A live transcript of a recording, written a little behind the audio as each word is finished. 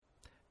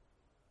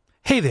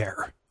Hey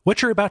there.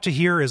 What you're about to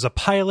hear is a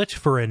pilot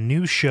for a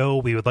new show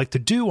we would like to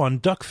do on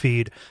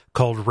Duckfeed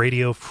called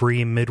Radio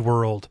Free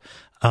Midworld.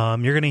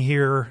 You're going to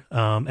hear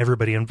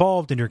everybody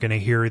involved, and you're going to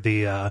hear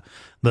the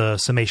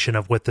summation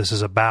of what this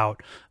is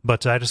about.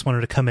 But I just wanted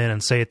to come in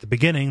and say at the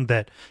beginning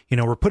that, you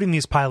know, we're putting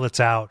these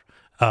pilots out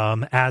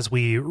as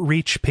we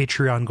reach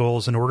Patreon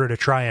goals in order to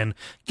try and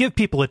give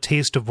people a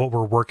taste of what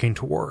we're working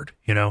toward.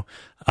 You know,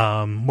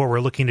 what we're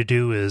looking to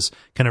do is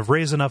kind of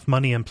raise enough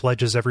money and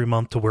pledges every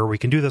month to where we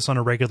can do this on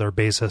a regular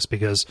basis,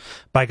 because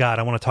by God,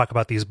 I want to talk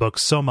about these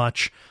books so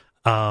much.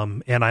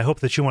 And I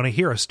hope that you want to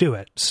hear us do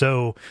it.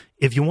 So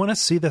if you want to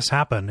see this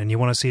happen and you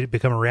want to see it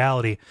become a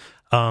reality,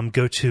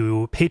 go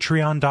to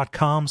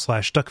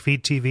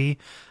patreon.com/duckfeedtv.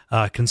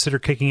 Consider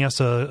kicking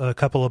us a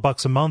couple of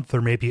bucks a month,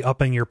 or maybe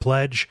upping your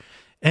pledge.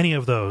 Any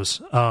of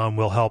those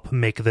will help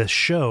make this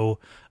show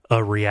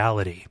a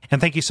reality.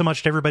 And thank you so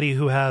much to everybody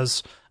who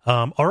has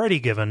already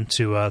given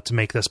to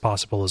make this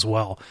possible as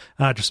well.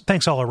 Just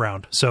thanks all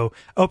around. So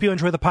I hope you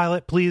enjoy the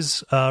pilot.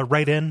 Please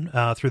write in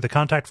through the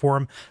contact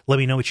form. Let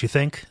me know what you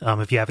think.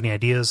 If you have any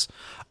ideas,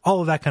 all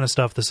of that kind of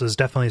stuff. This is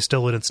definitely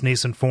still in its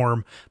nascent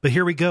form. But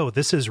here we go.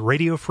 This is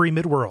Radio Free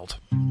Midworld.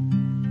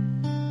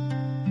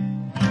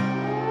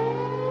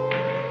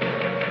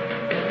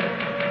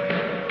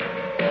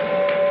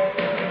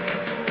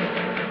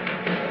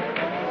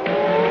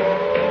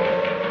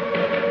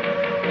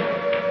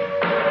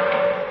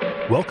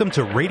 Welcome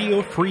to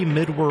Radio Free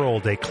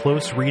Midworld, a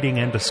close reading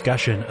and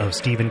discussion of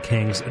Stephen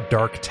King's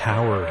Dark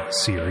Tower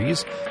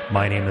series.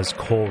 My name is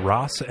Cole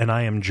Ross, and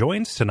I am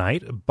joined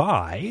tonight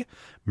by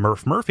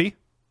Murph Murphy.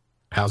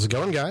 How's it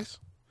going, guys?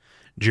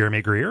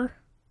 Jeremy Greer.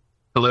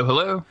 Hello,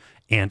 hello.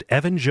 And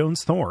Evan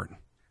Jones-Thorne.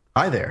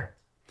 Hi there.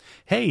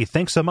 Hey,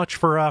 thanks so much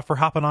for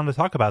hopping on to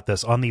talk about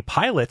this on the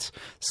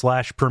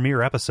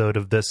pilot/premiere episode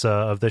of this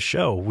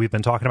show we've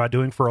been talking about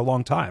doing for a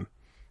long time.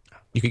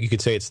 You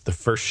could say it's the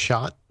first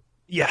shot.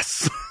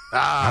 Yes.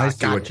 I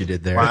see what you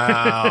did there.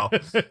 Wow.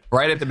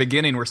 Right at the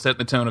beginning, we're setting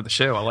the tone of the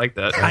show. I like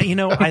that. I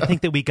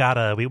think that we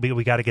gotta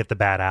get the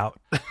bad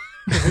out.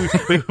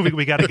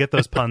 we gotta get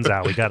those puns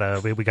out. We gotta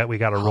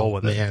roll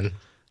with it.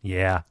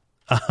 Yeah.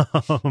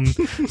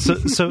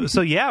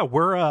 So yeah,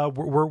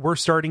 we're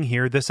starting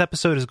here. This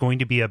episode is going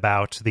to be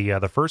about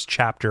the first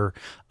chapter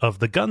of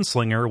The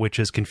Gunslinger, which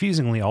is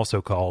confusingly also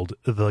called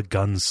The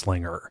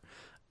Gunslinger.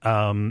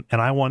 And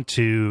I want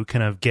to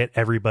kind of get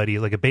everybody,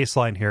 like a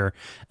baseline here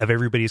of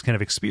everybody's kind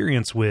of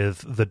experience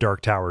with the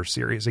Dark Tower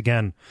series.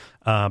 Again,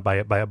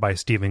 by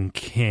Stephen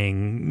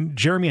King.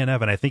 Jeremy and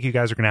Evan, I think you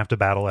guys are going to have to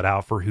battle it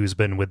out for who's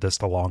been with this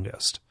the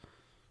longest.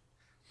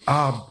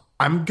 I'm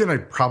going to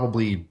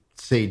probably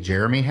say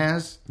Jeremy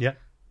has. Yeah.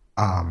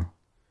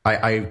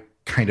 I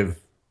kind of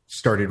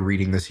started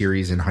reading the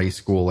series in high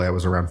school. I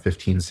was around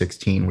 15,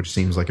 16, which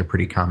seems like a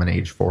pretty common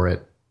age for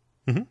it.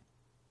 Mm-hmm.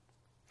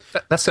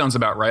 That sounds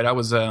about right. I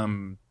was,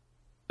 let's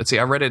see,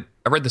 I read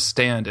The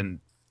Stand in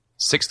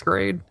 6th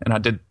grade, and I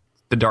did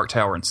The Dark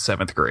Tower in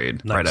 7th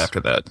grade right after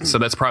that. So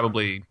that's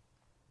probably,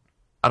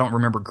 I don't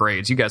remember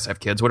grades. You guys have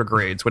kids. What are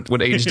grades?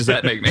 What age does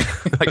that make me?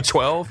 Like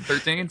 12,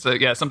 13? So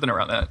yeah, something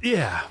around that.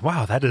 Yeah.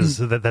 Wow. That is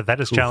that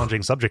is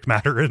challenging subject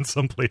matter in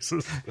some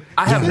places.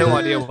 I have no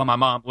idea why my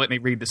mom let me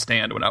read The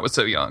Stand when I was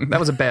so young. That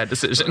was a bad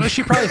decision. Well,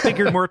 she probably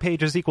figured more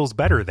pages equals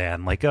better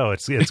than, like, oh,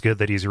 it's good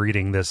that he's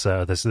reading this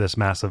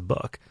massive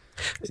book.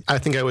 I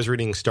think I was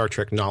reading Star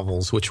Trek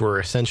novels, which were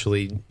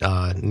essentially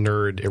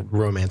nerd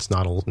romance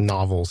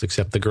novels,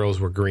 except the girls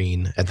were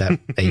green at that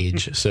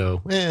age.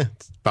 So,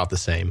 it's about the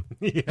same.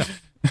 Yeah.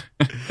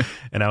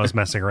 And I was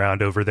messing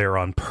around over there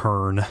on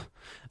Pern.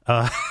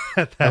 At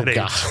that age.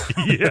 God.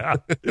 Yeah.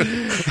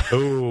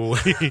 Oh,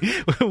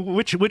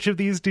 which of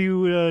these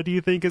do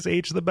you think is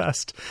aged the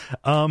best?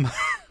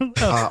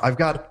 I've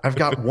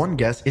got one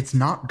guess. It's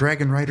not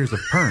Dragon Riders of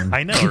Pern.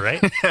 I know,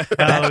 right?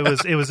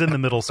 It was in the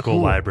middle school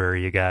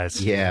library, you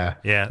guys. Yeah.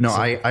 No, so,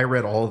 I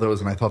read all of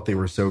those and I thought they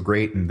were so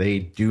great, and they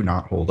do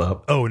not hold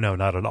up. Oh no,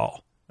 not at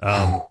all.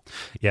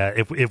 Yeah,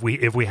 if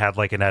we had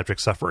like an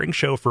abject suffering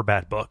show for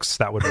bad books,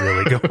 that would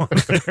really go on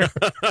there.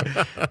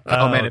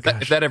 Oh man, if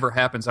that ever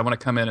happens, I want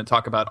to come in and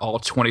talk about all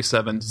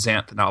 27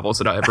 Xanth novels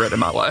that I have read in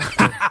my life.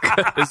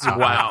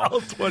 Wow,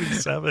 all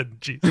 27,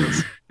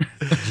 Jesus.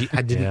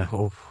 I didn't.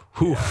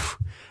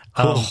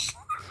 Yeah.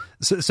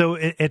 So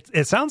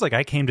it sounds like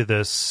I came to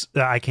this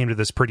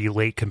pretty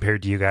late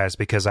compared to you guys,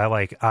 because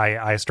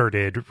I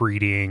started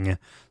reading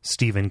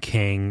Stephen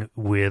King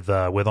with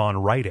On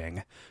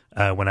Writing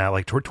when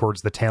I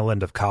towards the tail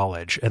end of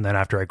college, and then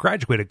after I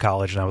graduated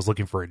college and I was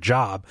looking for a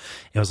job,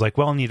 I was like,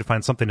 well, I need to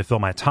find something to fill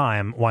my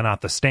time. Why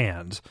not The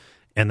Stand?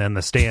 And then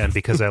The Stand,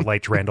 because I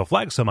liked Randall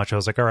Flagg so much, I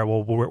was like, all right,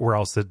 well, where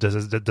else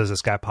does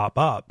this guy pop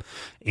up?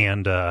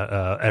 And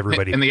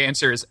everybody... And the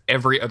answer is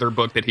every other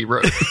book that he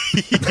wrote.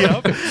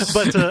 Yep.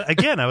 But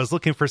again, I was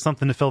looking for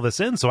something to fill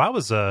this in. So I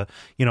was I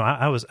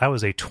was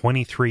a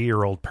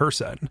 23-year-old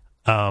person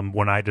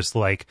when I just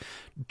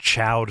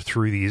chowed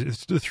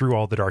through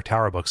all the Dark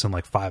Tower books in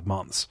 5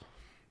 months.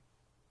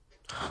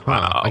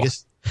 Wow. I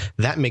guess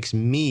that makes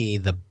me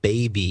the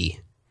baby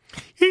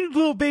Hey,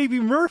 little baby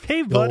Murph.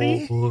 Hey,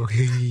 buddy. Oh,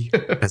 hey.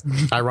 That's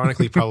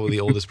ironically probably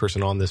the oldest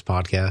person on this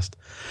podcast,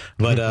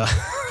 but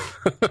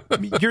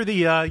You're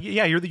the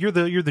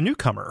you're the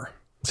newcomer.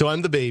 so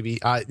I'm the baby.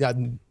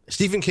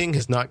 Stephen King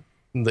is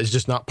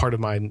just not part of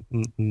my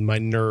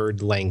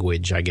nerd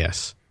language, I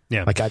guess.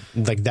 Yeah. Like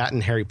that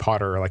and Harry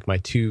Potter are like my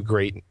two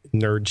great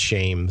nerd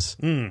shames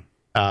that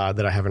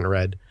I haven't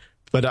read.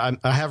 But I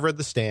have read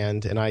The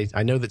Stand, and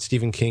I know that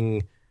Stephen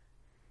King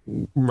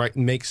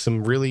makes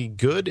some really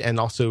good and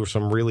also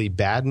some really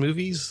bad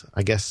movies.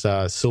 I guess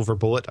Silver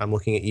Bullet, I'm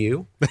looking at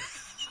you.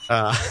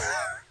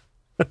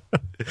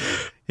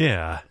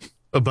 Yeah.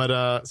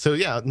 But so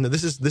yeah, no,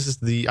 this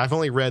is I've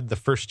only read the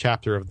first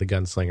chapter of The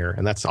Gunslinger,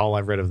 and that's all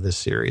I've read of this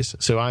series.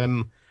 So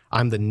I'm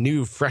the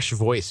new fresh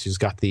voice who's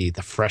got the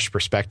fresh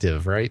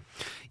perspective, right?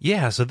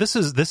 Yeah, so this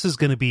is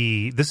going to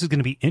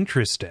be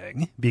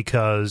interesting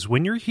because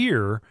when you're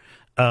here,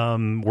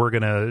 we're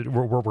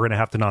gonna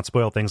have to not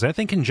spoil things. I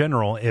think in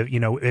general,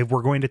 if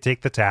we're going to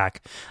take the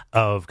tack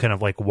of kind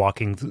of like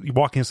walking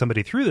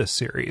somebody through this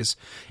series,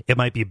 it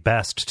might be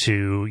best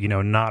to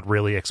not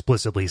really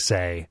explicitly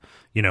say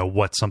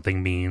what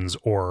something means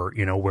or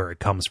where it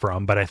comes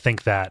from. But I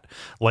think that,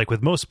 like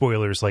with most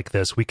spoilers like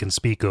this, we can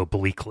speak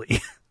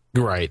obliquely.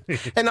 Right.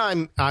 And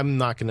I'm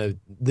not going to,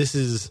 this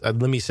is, let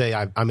me say,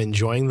 I'm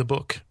enjoying the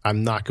book.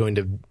 I'm not going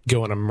to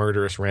go on a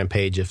murderous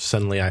rampage if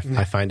suddenly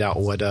I find out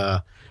what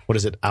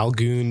is it?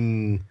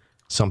 Algoon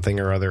something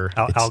or other.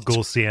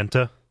 Algul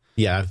Sienta.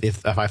 Yeah.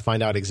 If I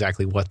find out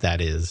exactly what that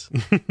is.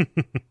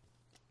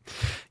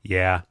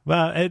 Yeah.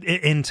 Well,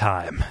 in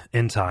time,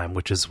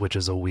 which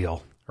is a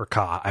wheel or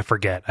ka. I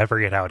forget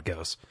how it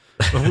goes.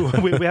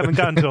 we haven't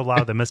gotten to a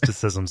lot of the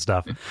mysticism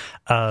stuff,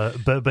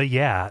 but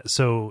yeah.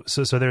 So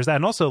there's that,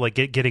 and also like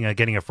getting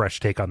a fresh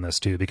take on this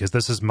too, because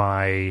this is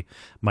my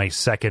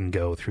second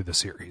go through the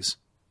series.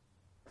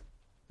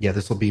 Yeah,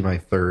 this will be my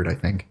third, I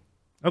think.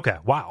 Okay,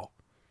 wow.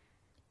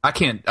 I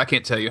can't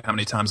tell you how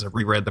many times I've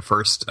reread the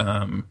first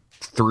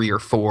 3 or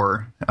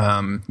 4,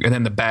 and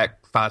then the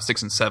back 5,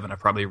 6, and 7 I've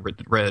probably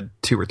read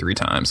 2 or 3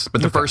 times.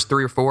 But the first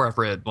 3 or 4 I've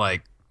read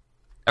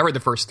I read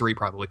the first 3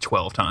 probably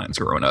 12 times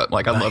growing up.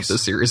 Like, I loved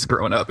this series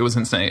growing up. It was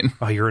insane.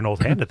 Oh, you're an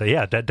old hand at that.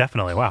 Yeah,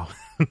 definitely. Wow.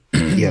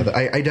 Yeah,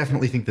 I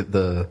definitely think that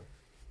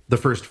the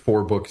first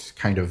 4 books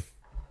kind of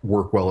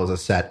work well as a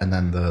set, and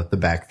then the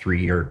back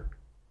 3 are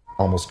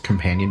almost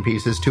companion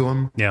pieces to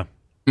them. Yeah.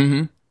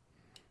 Mm-hmm.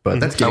 But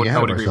that's getting ahead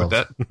I would of agree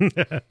ourselves. with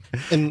that.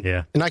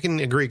 And I can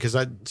agree because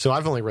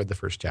I've only read the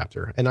first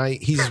chapter, and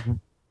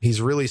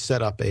he's really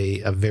set up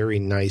a very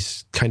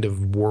nice kind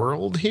of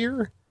world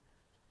here.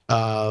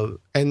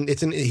 And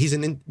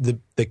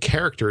the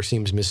character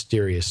seems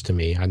mysterious to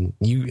me.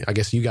 I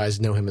guess you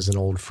guys know him as an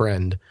old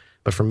friend,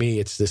 but for me,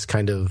 it's this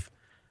kind of,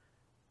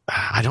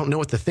 I don't know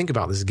what to think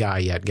about this guy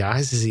yet,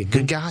 guys. Is he a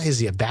good guy? Is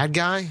he a bad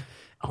guy?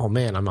 Oh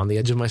man, I'm on the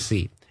edge of my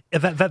seat.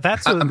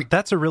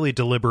 That's a really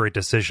deliberate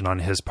decision on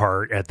his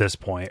part at this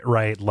point,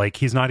 right? Like,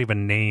 he's not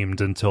even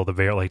named until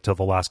till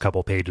the last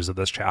couple pages of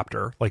this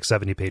chapter, like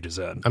 70 pages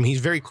in. I mean,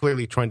 he's very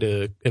clearly trying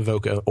to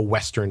evoke a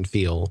Western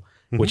feel.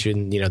 Which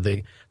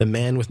the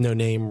man with no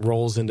name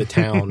rolls into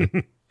town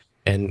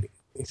and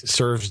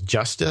serves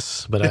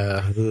justice, but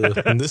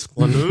in this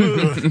one,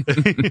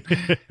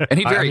 and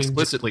he very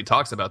explicitly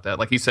talks about that.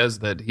 Like, he says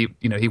that he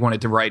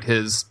wanted to write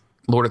his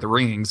Lord of the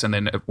Rings, and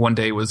then one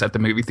day was at the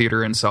movie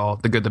theater and saw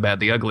The Good, the Bad,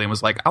 the Ugly, and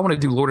was like, I want to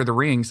do Lord of the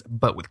Rings,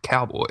 but with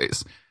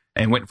cowboys,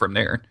 and went from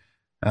there.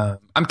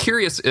 I'm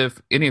curious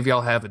if any of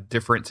y'all have a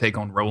different take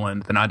on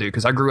Roland than I do,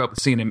 because I grew up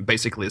seeing him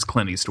basically as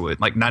Clint Eastwood,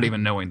 like not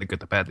even knowing the Good,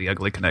 the Bad, the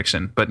Ugly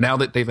connection. But now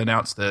that they've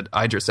announced that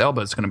Idris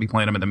Elba is going to be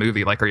playing him in the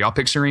movie, like, are y'all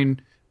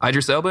picturing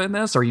Idris Elba in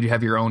this, or you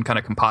have your own kind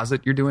of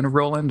composite you're doing of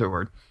Roland?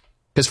 Or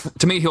because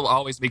to me, he'll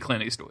always be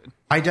Clint Eastwood.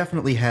 I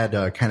definitely had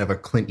kind of a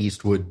Clint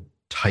Eastwood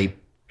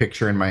type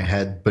picture in my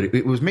head, but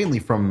it was mainly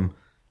from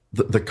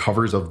the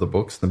covers of the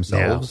books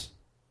themselves.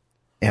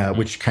 Yeah.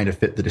 Which kind of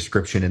fit the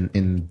description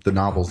in the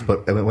novels.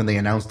 But when they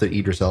announced that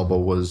Idris Elba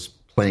was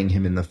playing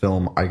him in the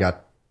film, I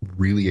got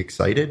really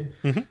excited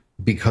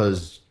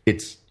because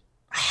it's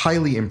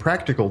highly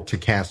impractical to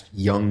cast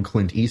young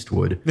Clint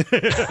Eastwood.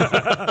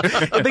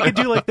 They could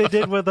do like they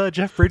did with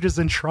Jeff Bridges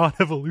in Tron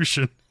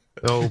Evolution.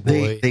 Oh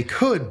boy, they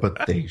could,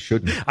 but they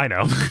shouldn't. I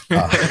know.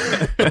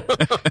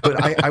 But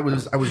I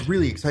was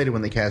really excited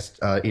when they cast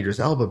Idris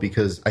Elba,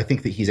 because I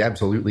think that he's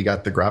absolutely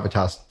got the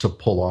gravitas to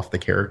pull off the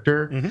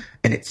character,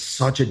 and it's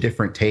such a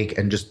different take.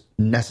 And just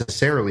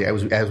necessarily,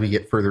 as we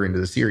get further into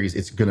the series,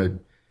 it's going to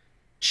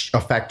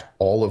affect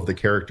all of the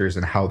characters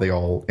and how they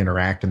all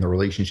interact and the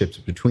relationships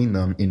between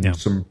them in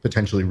some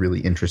potentially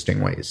really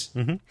interesting ways.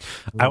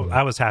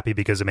 I was happy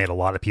because it made a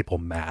lot of people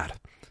mad.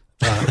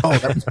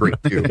 That was great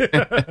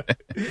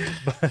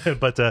too.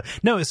 but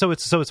no, so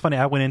it's funny.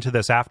 I went into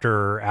this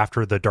after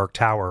the Dark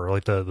Tower,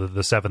 like the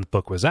 7th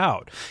book was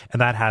out, and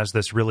that has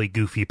this really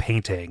goofy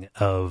painting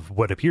of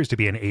what appears to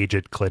be an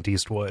aged Clint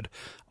Eastwood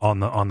on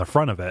the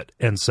front of it,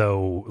 and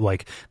so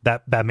like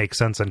that makes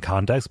sense in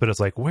context. But it's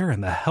like, where in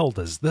the hell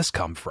does this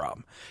come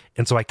from?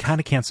 And so I kind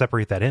of can't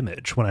separate that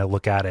image when I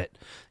look at it,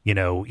 you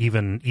know,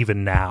 even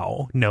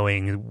now,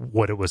 knowing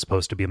what it was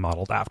supposed to be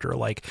modeled after,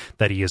 like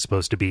that he is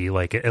supposed to be,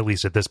 like, at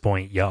least at this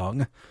point,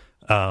 young.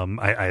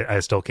 I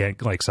still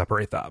can't, like,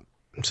 separate that.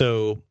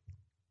 So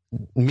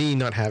me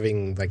not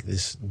having, like,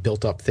 this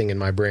built up thing in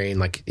my brain,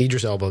 like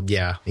Idris Elba,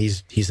 yeah,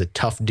 he's a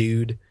tough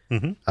dude.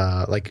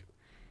 Like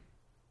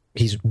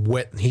he's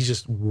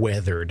just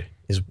weathered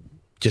is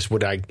just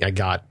what I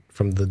got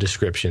from the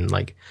description.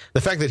 Like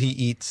the fact that he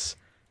eats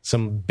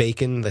some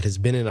bacon that has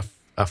been in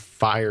a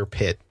fire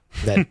pit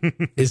that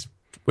is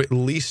at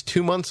least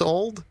 2 months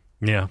old.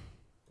 Yeah.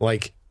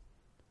 Like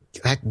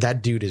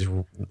that dude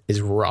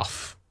is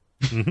rough.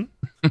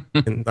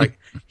 And like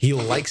he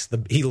likes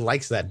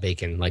that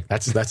bacon. Like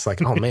that's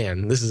like, oh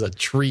man, this is a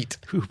treat.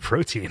 Ooh,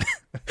 protein.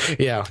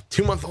 Yeah.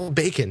 2-month-old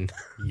bacon.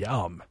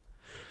 Yum.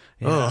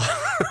 Yeah.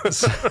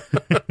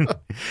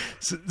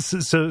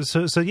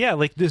 So yeah,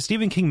 like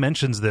Stephen King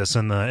mentions this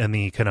in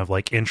the kind of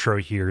like intro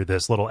here,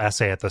 this little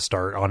essay at the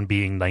start on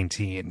being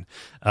 19.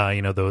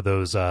 You know,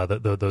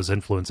 those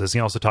influences. He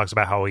also talks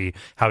about how he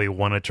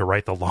wanted to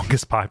write the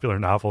longest popular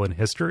novel in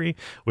history,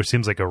 which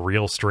seems like a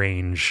real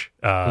strange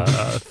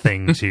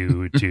thing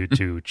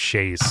to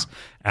chase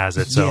as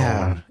its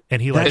own.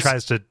 And he like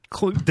tries to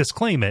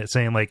disclaim it,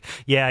 saying like,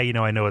 yeah, you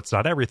know, I know it's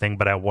not everything,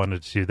 but I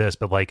wanted to do this.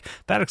 But like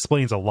that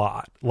explains a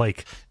lot.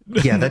 Like,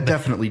 yeah, that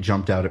definitely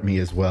jumped out at me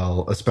as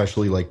well,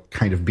 especially like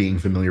kind of being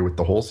familiar with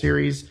the whole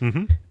series.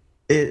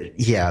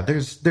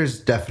 There's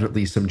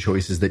definitely some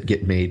choices that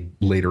get made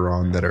later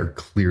on that are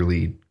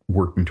clearly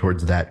working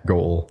towards that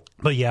goal.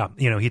 But yeah,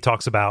 you know, he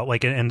talks about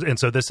like, and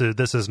so this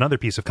is another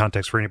piece of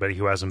context for anybody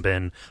who hasn't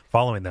been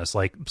following this.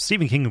 Like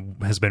Stephen King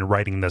has been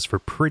writing this for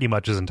pretty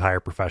much his entire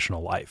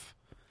professional life.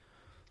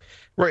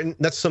 Right, and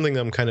that's something that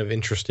I'm kind of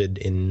interested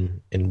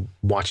in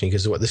watching,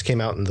 because this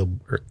came out in the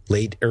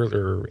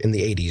earlier in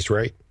the 80s,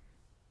 right?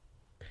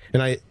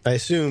 And I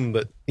assume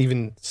that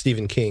even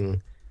Stephen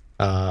King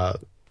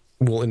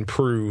will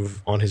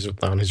improve on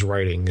his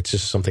writing. It's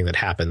just something that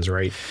happens,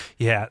 right?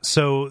 Yeah.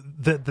 So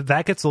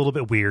that gets a little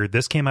bit weird.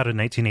 This came out in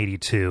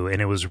 1982,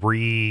 and it was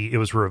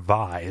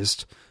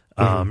revised,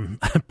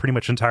 pretty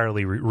much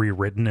entirely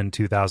rewritten in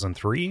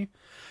 2003.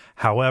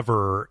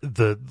 However,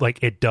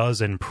 it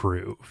does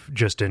improve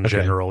just in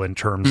general in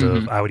terms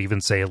of, I would even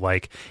say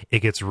like it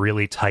gets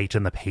really tight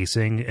in the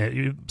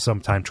pacing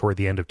sometime toward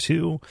the end of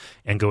 2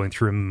 and going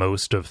through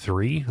most of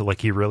 3.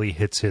 Like he really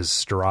hits his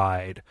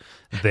stride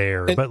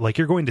there, but like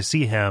you're going to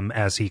see him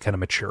as he kind of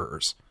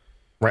matures.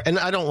 Right. And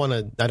I don't want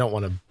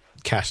to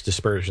cast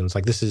dispersions.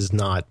 Like this is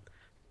not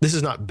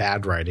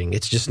bad writing.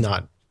 It's just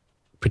not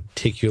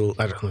particular.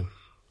 I don't know.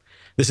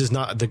 This is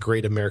not the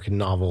great American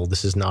novel.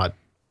 This is not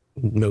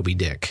Moby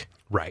Dick.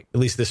 Right. At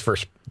least this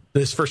first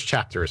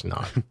chapter is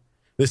not.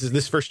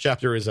 This first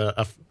chapter is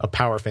a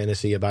power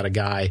fantasy about a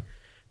guy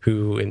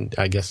who, and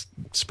I guess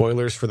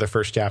spoilers for the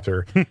first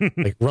chapter,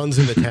 like runs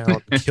into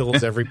town,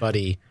 kills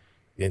everybody,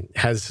 and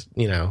has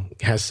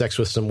sex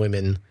with some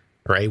women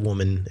or a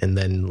woman, and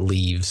then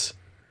leaves.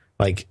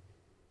 Like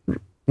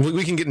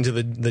we can get into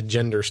the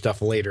gender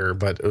stuff later,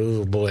 but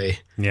oh boy,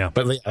 yeah.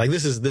 But like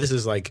this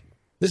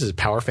is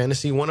Power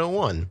Fantasy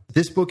 101.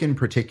 This book in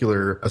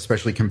particular,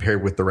 especially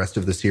compared with the rest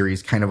of the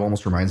series, kind of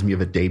almost reminds me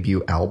of a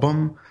debut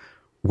album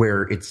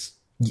where it's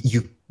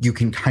you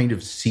can kind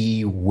of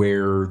see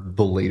where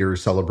the later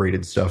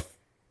celebrated stuff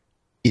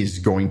is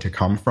going to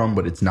come from,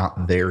 but it's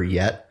not there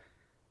yet.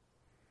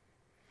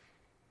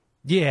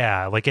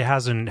 Yeah, like it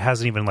hasn't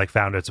even like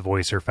found its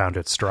voice or found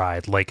its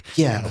stride. Like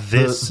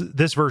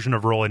this version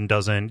of Roland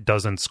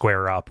doesn't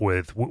square up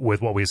with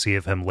what we see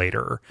of him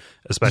later,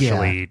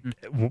 especially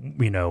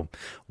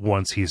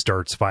once he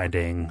starts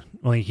finding,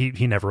 well,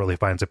 he never really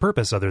finds a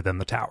purpose other than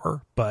the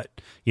tower, but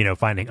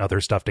finding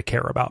other stuff to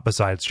care about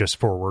besides just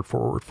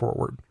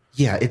forward.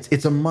 Yeah,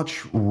 it's a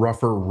much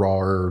rougher,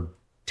 rawer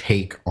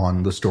take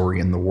on the story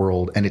and the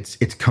world, and it's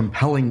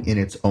compelling in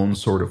its own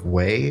sort of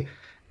way.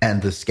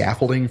 And the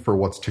scaffolding for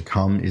what's to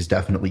come is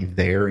definitely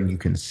there, and you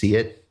can see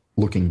it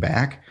looking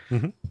back.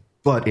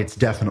 But it's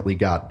definitely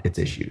got its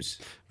issues.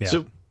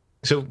 Yeah.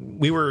 So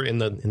we were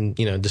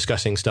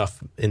discussing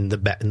stuff in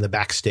the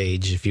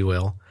backstage, if you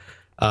will,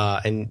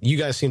 and you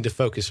guys seem to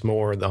focus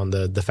more on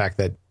the fact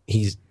that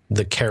he's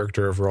the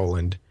character of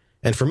Roland,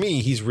 and for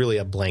me, he's really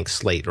a blank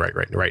slate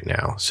right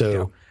now.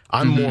 So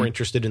I'm more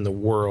interested in the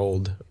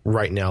world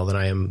right now than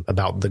I am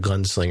about the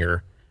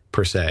gunslinger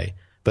per se.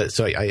 But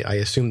so I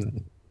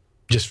assume,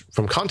 just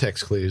from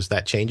context clues,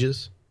 that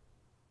changes.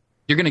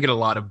 You're going to get a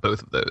lot of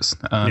both of those.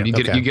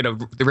 You get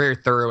a very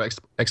thorough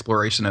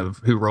exploration of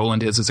who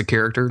Roland is as a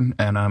character,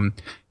 and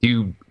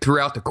you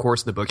throughout the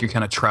course of the book, you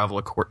kind of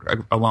travel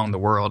along the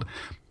world.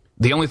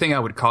 The only thing I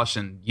would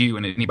caution you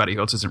and anybody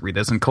else doesn't read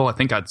this, and Cole, I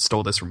think I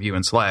stole this from you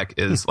in Slack,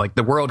 is like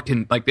the world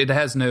it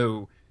has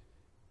no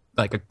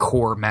like a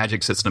core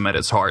magic system at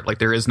its heart. Like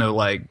there is no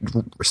like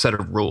set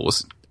of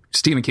rules.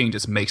 Stephen King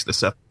just makes the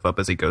stuff up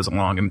as he goes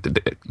along, and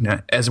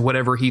as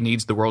whatever he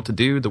needs the world to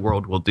do, the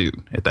world will do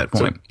at that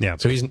point.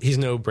 So he's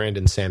no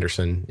Brandon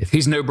Sanderson.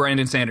 He's no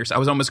Brandon Sanderson. I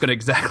was almost going to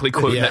exactly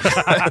quote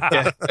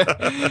that.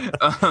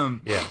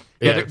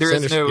 There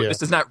is no.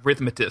 This is not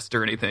Rhythmatist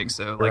or anything.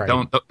 So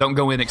don't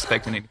go in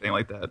expecting anything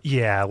like that.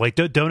 Yeah, like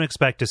don't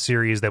expect a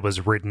series that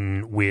was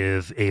written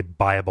with a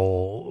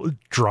Bible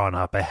drawn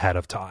up ahead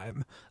of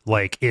time.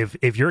 Like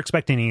if you're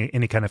expecting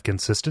any kind of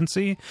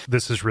consistency,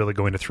 this is really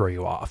going to throw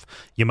you off.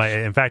 You might,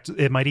 in fact,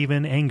 it might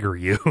even anger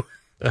you.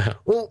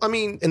 Well, I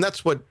mean, and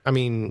that's what I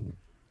mean.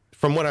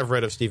 From what I've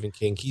read of Stephen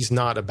King, he's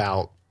not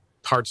about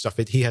hard stuff.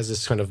 He has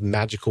this kind of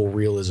magical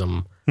realism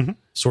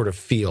sort of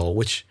feel,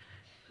 which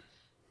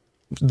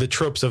the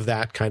tropes of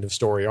that kind of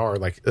story are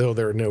like, oh,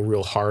 there are no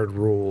real hard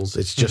rules.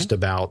 It's just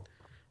about,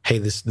 hey,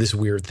 this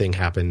weird thing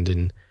happened,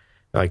 and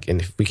like,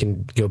 and if we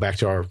can go back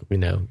to our,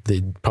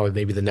 probably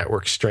maybe the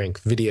network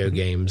strength video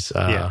games,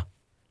 the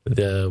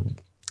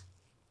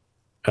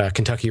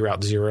Kentucky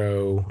Route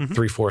Zero,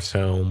 3/4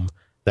 Home,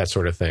 that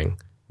sort of thing.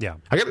 Yeah,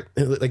 I got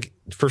like,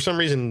 for some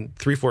reason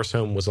 3/4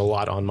 Home was a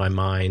lot on my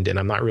mind, and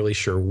I'm not really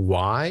sure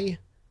why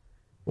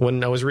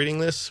when I was reading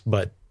this.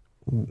 But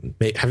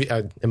have you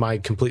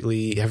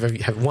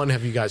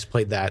guys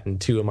played that,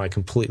 and two, am I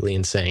completely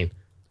insane?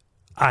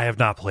 I have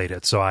not played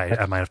it, so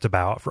I might have to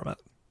bow out from it.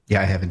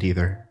 Yeah, I haven't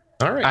either.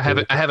 All right,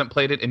 I haven't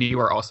played it, and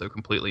you are also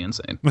completely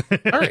insane.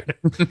 All right.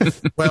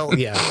 Well,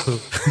 yeah.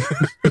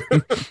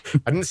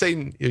 I didn't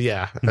say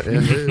yeah.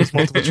 It's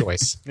multiple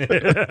choice.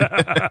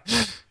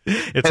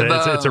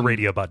 It's a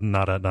radio button,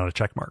 not a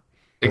check mark.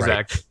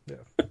 Exactly. Right.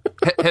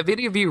 Yeah. Have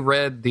any of you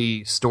read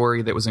the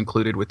story that was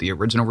included with the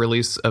original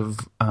release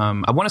of?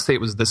 I want to say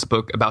it was this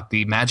book about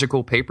the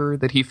magical paper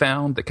that he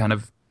found that kind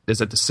of is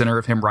at the center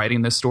of him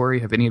writing this story.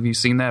 Have any of you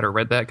seen that or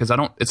read that? Because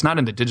it's not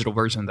in the digital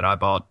version that I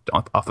bought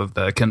off of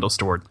the Kindle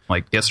store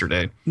like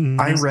yesterday.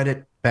 I read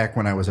it back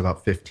when I was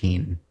about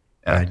 15.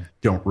 I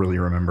don't really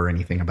remember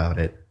anything about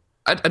it.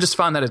 I just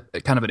find that a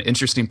kind of an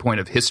interesting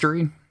point of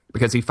history,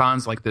 because he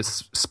finds like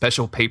this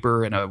special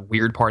paper in a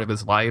weird part of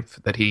his life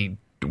that he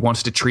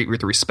wants to treat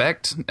with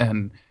respect.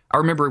 And I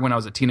remember when I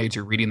was a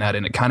teenager reading that,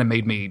 and it kind of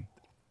made me,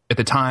 at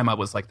the time I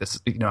was like this,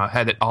 I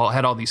had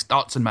all these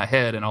thoughts in my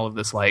head and all of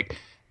this like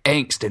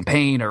angst and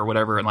pain or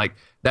whatever, and like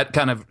that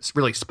kind of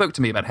really spoke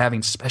to me about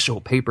having special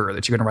paper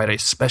that you're going to write a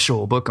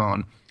special book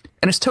on,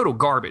 and it's total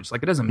garbage.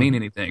 Like, it doesn't mean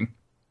anything.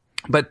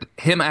 But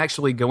him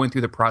actually going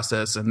through the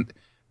process, and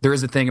there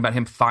is a thing about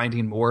him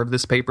finding more of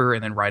this paper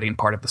and then writing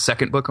part of the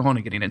second book on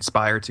and getting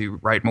inspired to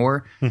write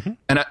more. And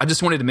I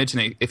just wanted to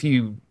mention it. If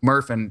you,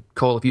 Murph and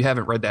Cole, if you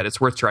haven't read that,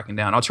 it's worth tracking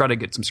down. I'll try to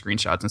get some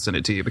screenshots and send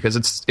it to you, because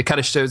it kind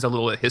of shows a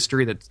little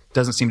history that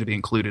doesn't seem to be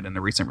included in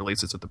the recent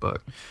releases of the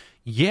book.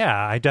 Yeah,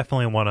 I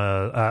definitely want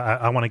to.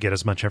 I want to get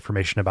as much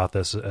information about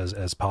this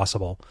as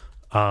possible.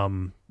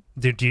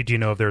 Do you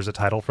know if there's a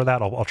title for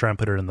that? I'll try and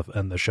put it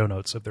in the show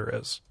notes if there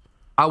is.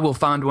 I will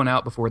find one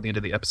out before the end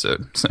of the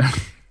episode. So.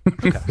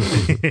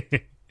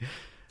 Okay.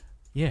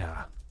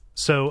 Yeah.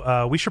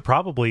 So we should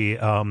probably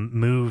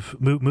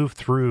move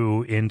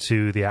through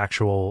into the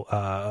actual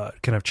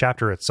kind of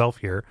chapter itself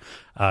here.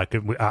 I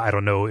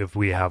don't know if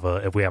we have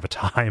a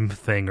time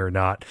thing or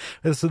not.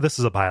 This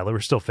is a pilot. We're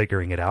still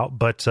figuring it out.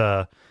 But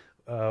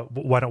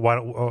why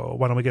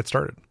don't we get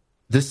started?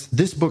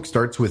 This book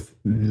starts with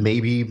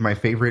maybe my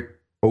favorite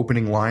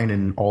opening line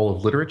in all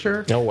of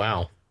literature. Oh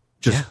wow!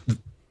 Just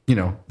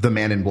the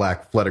man in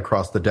black fled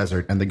across the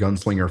desert, and the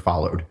gunslinger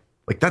followed.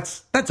 Like,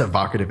 that's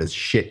evocative as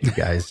shit, you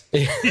guys.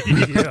 It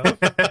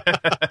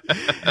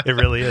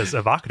really is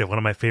evocative. One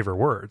of my favorite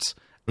words.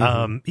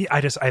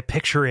 I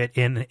picture it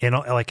in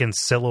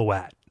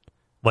silhouette,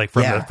 like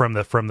from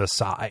the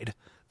side,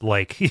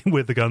 like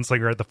with the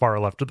gunslinger at the far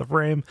left of the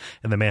frame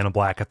and the man in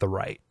black at the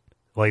right.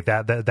 Like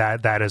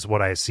that is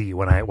what I see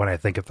when I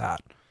think of that.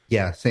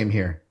 Yeah, same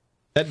here.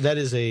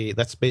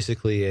 That's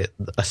basically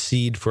a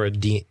seed for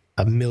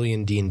a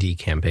million D&D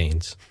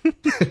campaigns.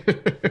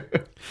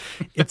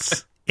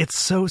 It's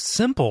so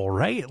simple,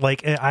 right?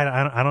 Like,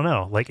 I don't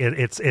know. Like,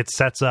 it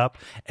sets up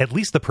at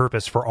least the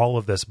purpose for all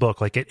of this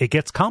book. Like, it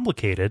gets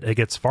complicated. It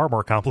gets far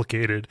more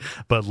complicated.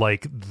 But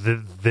like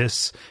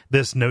this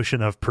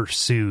notion of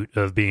pursuit,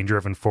 of being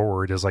driven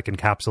forward, is like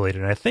encapsulated.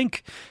 And I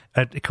think,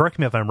 correct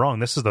me if I'm wrong,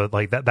 this is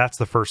that's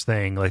the first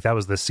thing. Like, that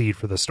was the seed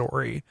for the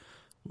story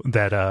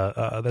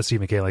that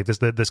Stephen King, like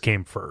this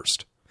came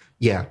first.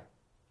 Yeah.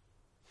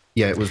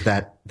 Yeah, it was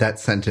that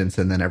sentence,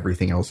 and then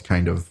everything else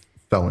kind of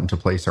fell into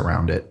place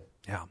around it.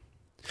 Yeah.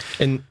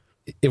 And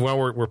while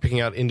we're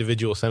picking out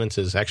individual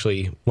sentences,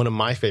 actually, one of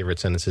my favorite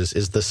sentences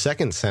is the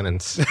second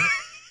sentence.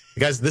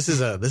 Guys, this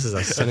is a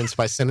sentence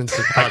by sentence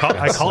podcast.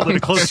 I called it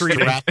a close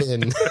reading.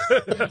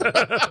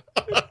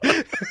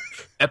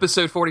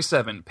 Episode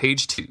 47,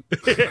 page 2.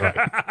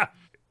 Right.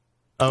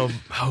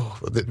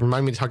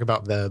 Remind me to talk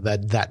about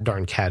that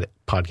darn cat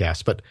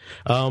podcast. But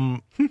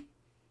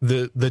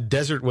the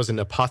desert was an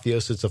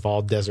apotheosis of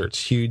all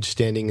deserts, huge,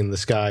 standing in the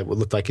sky, what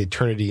looked like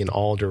eternity in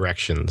all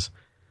directions.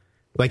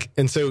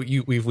 And so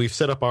we've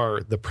set up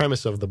the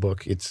premise of the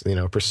book. It's,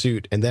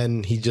 pursuit, and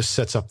then he just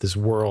sets up this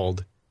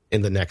world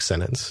in the next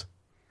sentence.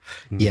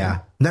 Yeah,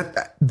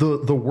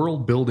 the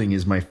world building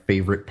is my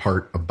favorite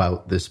part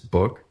about this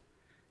book.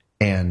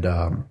 And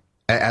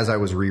as I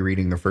was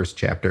rereading the first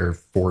chapter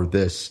for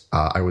this,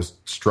 I was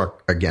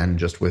struck again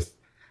just with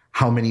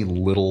how many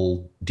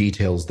little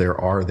details there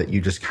are that you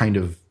just kind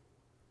of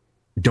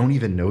don't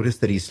even notice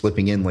that he's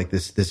slipping in, like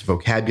this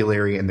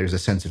vocabulary, and there's a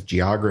sense of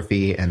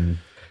geography and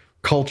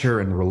culture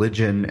and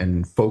religion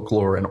and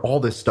folklore and all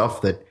this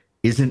stuff that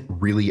isn't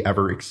really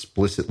ever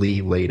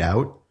explicitly laid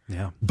out.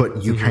 Yeah.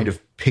 But you kind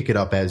of pick it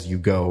up as you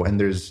go. And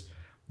there's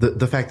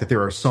the fact that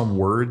there are some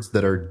words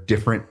that are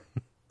different.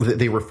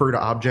 They refer to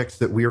objects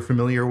that we are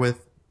familiar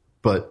with,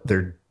 but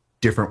they're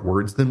different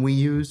words than we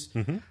use.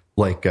 Mm-hmm.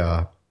 Like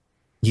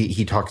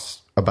he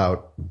talks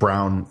about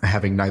Brown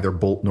having neither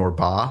bolt nor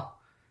bar.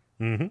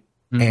 Mm-hmm.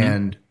 Mm-hmm.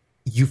 And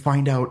you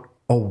find out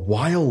a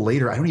while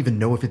later, I don't even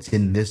know if it's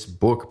in this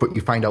book, but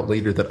you find out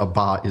later that a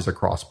ba is a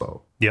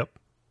crossbow. Yep.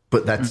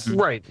 But that's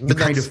right. You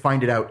kind of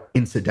find it out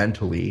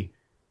incidentally.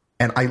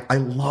 And I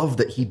love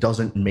that he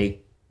doesn't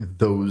make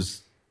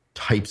those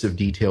types of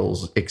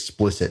details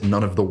explicit.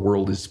 None of the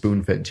world is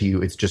spoon-fed to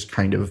you. It's just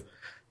kind of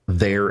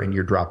there, and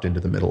you're dropped into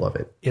the middle of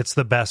it. It's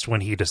the best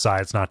when he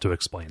decides not to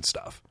explain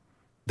stuff.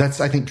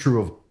 That's, I think,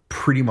 true of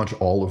pretty much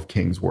all of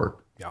King's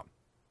work. Yeah.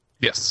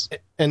 Yes.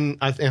 And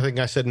I think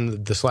I said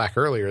in the Slack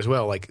earlier as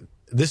well, like,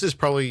 this is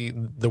probably,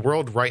 the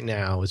world right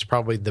now is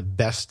probably the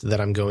best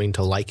that I'm going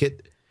to like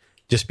it,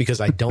 just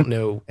because I don't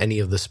know any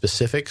of the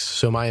specifics.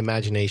 So my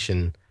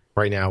imagination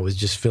right now is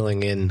just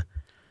filling in,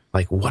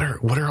 like, what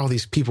are all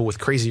these people with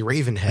crazy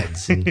raven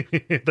heads and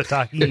the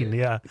Taheen,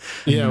 yeah.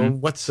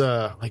 What's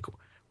like,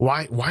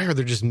 why are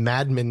there just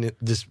madmen?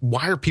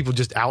 Why are people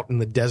just out in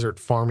the desert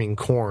farming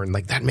corn?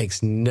 Like, that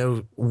makes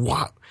no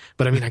what?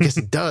 But I mean, I guess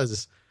it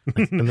does.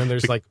 And then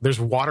there's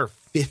water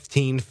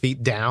 15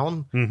 feet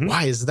down. Mm-hmm.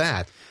 Why is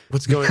that?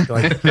 What's going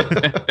on?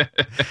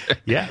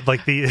 Yeah,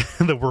 like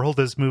the world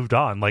has moved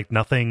on. Like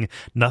nothing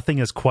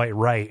is quite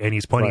right, and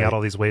he's pointing out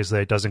all these ways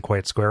that it doesn't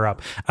quite square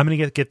up. I'm going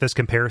to get this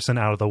comparison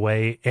out of the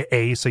way,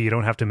 so you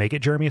don't have to make it,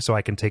 Jeremy, so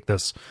I can take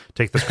this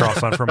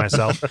cross on for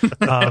myself.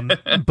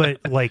 But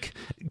like,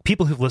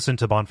 people who've listened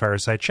to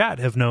Bonfireside Chat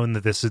have known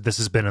that this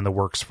has been in the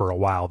works for a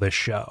while, this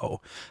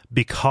show,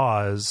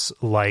 because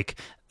like.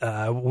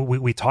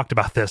 We talked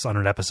about this on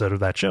an episode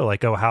of that show,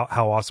 like,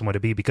 how awesome would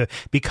it be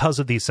because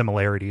of these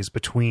similarities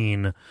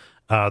between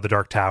the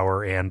Dark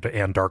Tower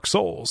and Dark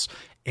Souls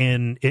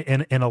in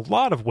a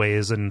lot of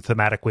ways, and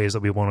thematic ways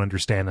that we won't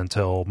understand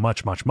until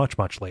much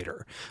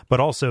later. But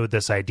also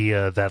this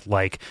idea that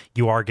like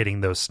you are getting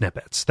those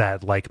snippets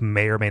that like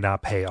may or may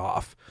not pay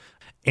off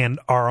and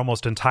are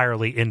almost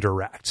entirely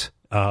indirect.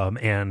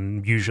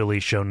 And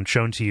usually shown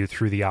to you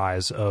through the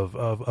eyes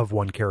of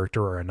one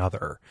character or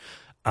another.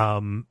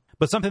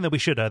 But something that we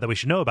should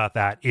know about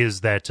that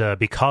is that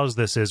because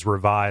this is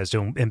revised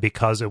and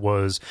because it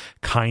was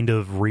kind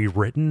of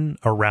rewritten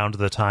around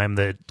the time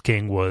that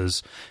King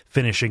was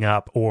finishing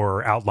up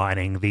or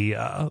outlining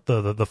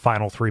the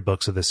final 3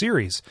 books of the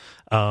series,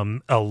 a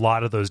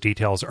lot of those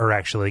details are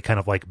actually kind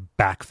of like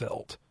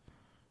backfilled.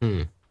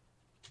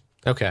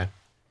 Okay.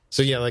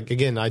 So yeah, like,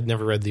 again, I'd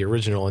never read the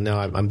original, and now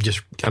I'm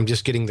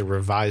just getting the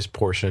revised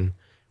portion,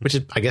 which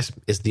is, I guess,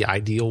 is the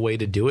ideal way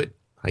to do it.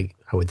 I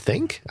would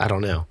think. I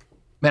don't know.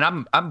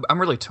 Man,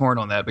 I'm really torn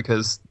on that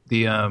because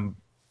Evan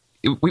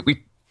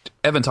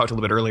talked a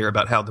little bit earlier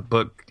about how the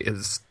book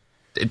it's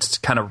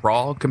kind of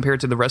raw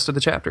compared to the rest of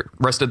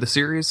the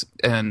series,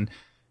 and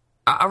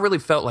I really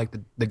felt like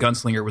the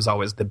Gunslinger was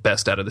always the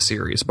best out of the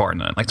series, bar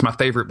none. Like, it's my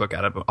favorite book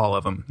out of all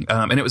of them,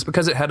 and it was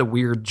because it had a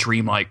weird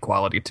dreamlike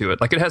quality to it.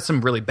 Like, it has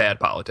some really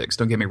bad politics,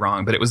 don't get me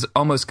wrong, but it was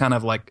almost kind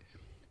of like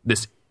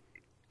this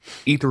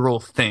ethereal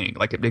thing,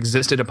 like it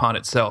existed upon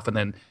itself, and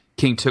then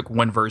King took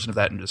one version of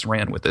that and just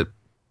ran with it.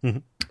 Mm-hmm.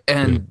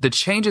 And the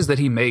changes that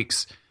he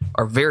makes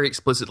are very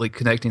explicitly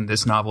connecting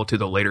this novel to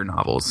the later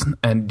novels,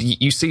 and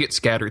you see it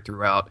scattered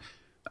throughout.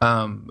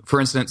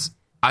 For instance,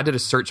 I did a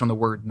search on the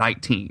word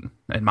 19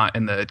 in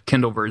the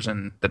Kindle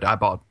version that I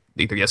bought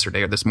either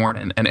yesterday or this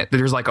morning, and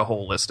there's like a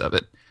whole list of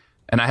it.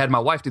 And I had my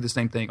wife do the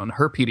same thing on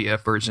her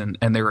PDF version,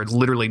 and there are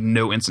literally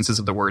no instances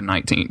of the word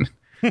 19.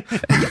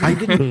 I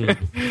didn't.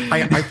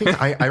 I think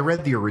I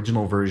read the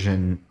original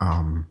version.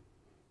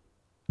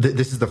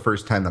 This is the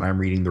first time that I'm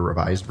reading the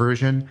revised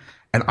version,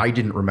 and I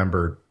didn't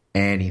remember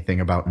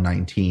anything about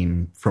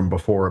 19 from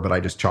before, but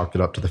I just chalked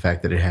it up to the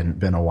fact that it hadn't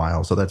been a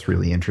while. So that's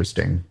really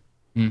interesting.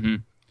 Mm-hmm.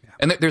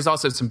 And there's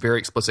also some very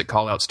explicit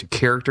call-outs to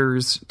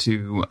characters,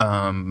 to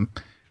to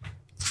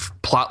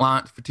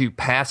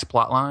past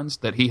plot lines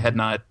that he had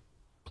not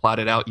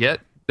plotted out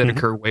yet that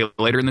occur way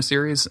later in the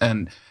series.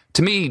 And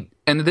to me,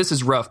 and this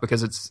is rough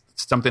because it's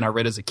something I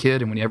read as a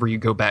kid, and whenever you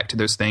go back to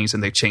those things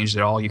and they've changed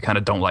it all, you kind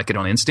of don't like it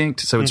on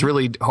instinct. So it's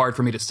really hard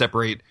for me to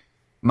separate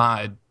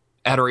my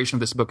adoration of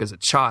this book as a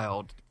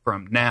child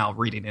from now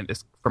reading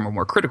it from a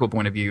more critical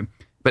point of view.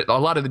 but a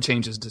lot of the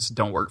changes just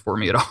don't work for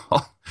me at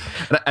all.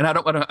 And I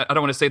don't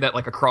want to say that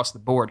like across the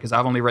board, because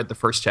I've only read the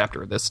first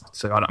chapter of this,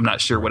 so I'm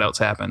not sure what else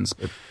happens.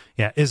 But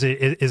yeah, is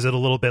it a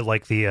little bit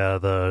like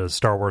the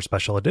Star Wars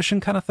Special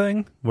Edition kind of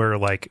thing, where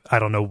like I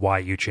don't know why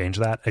you change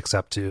that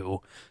except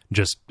to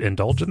just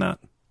indulge in that?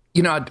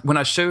 You know, when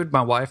I showed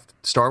my wife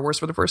Star Wars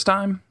for the first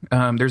time,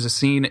 there's a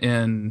scene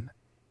in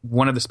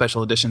one of the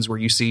special editions where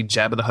you see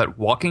Jabba the Hutt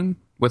walking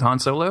with Han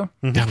Solo.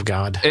 Oh,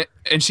 God.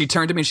 And she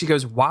turned to me and she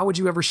goes, "Why would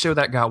you ever show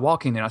that guy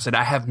walking?" And I said,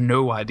 "I have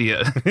no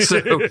idea."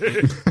 So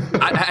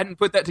I hadn't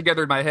put that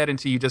together in my head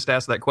until you just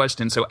asked that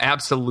question. So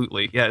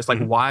absolutely. Yeah, it's like,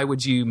 why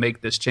would you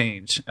make this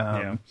change?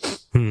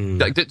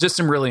 Like, just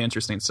some really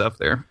interesting stuff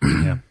there.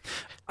 Yeah.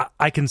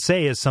 I can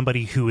say, as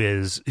somebody who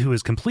has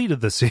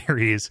completed the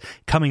series,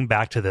 coming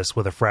back to this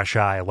with a fresh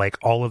eye, like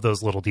all of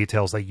those little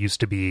details that used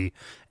to be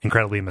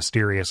incredibly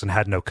mysterious and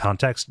had no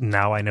context,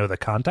 now I know the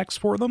context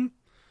for them,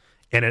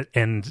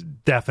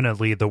 and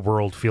definitely the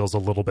world feels a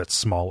little bit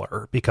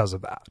smaller because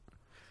of that.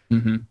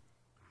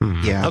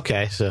 Yeah.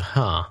 Okay. So,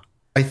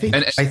 I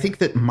think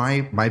that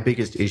my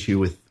biggest issue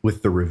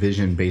with the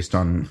revision, based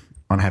on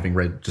having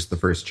read just the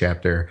first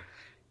chapter,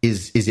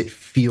 is it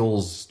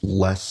feels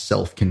less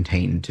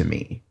self-contained to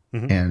me.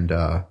 And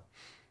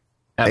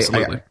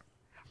Absolutely.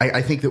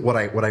 I think that what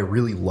I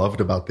really loved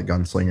about The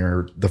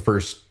Gunslinger the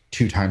first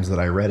 2 times that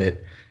I read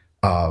it,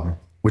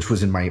 which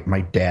was in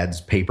my dad's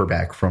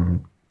paperback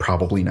from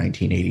probably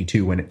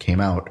 1982 when it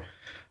came out,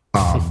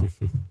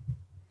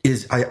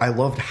 is I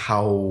loved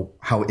how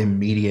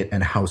immediate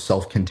and how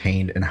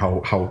self-contained and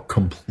how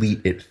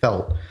complete it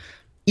felt.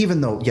 Even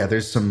though, yeah,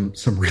 there's some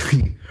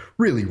really,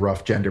 really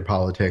rough gender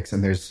politics,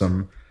 and there's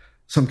some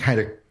kind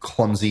of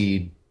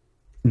clumsy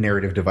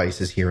narrative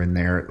devices here and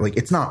there. Like,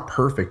 it's not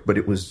perfect, but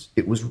it was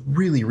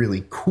really,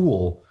 really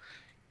cool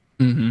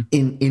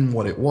in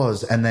what it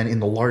was. And then in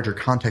the larger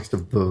context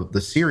of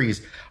the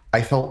series,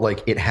 I felt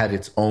like it had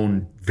its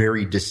own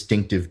very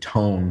distinctive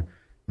tone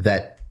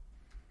that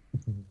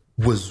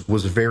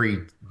was very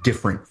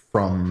different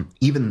from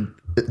even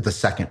the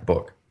second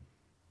book.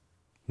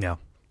 Yeah.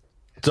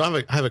 So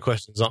I have a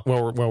question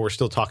while we're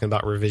still talking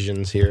about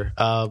revisions here.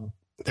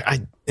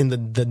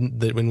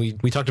 When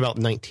we talked about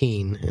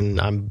 19, and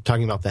I'm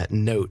talking about that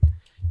note,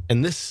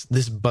 and this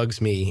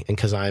bugs me, and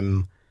because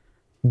I'm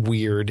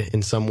weird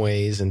in some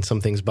ways, and some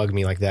things bug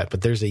me like that.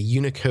 But there's a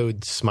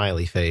Unicode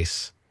smiley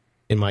face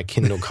in my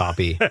Kindle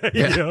copy.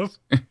 Yeah.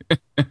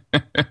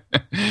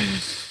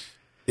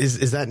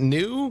 Is that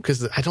new?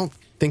 Because I don't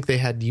think they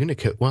had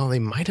Unicode. Well, they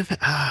might have.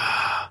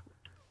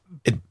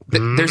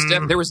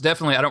 There was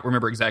definitely, I don't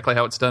remember exactly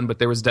how it's done, but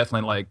there was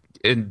definitely, like,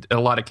 in a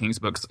lot of King's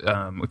books,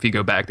 if you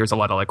go back, there's a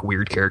lot of like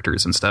weird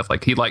characters and stuff.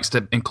 Like, he likes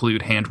to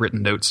include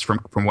handwritten notes from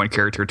one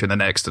character to the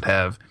next that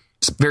have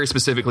very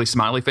specifically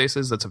smiley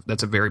faces.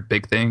 That's a very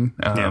big thing.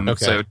 Okay.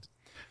 So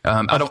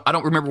I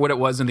don't remember what it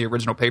was in the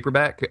original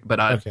paperback, but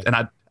I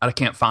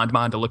can't find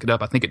mine to look it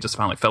up. I think it just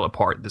finally fell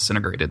apart,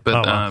 disintegrated.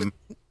 But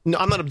no,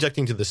 I'm not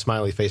objecting to the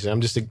smiley face. I'm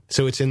just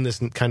so it's in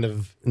this kind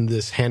of in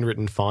this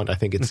handwritten font. I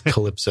think it's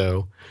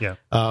Calypso. Yeah.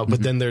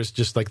 But then there's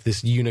just like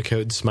this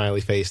Unicode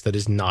smiley face that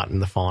is not in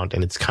the font,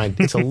 and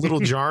it's a little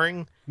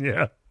jarring.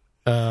 Yeah.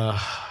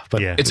 But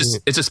yeah.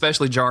 it's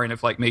especially jarring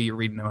if, like me, you're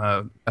reading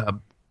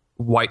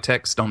white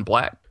text on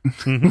black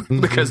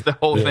because the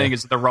whole thing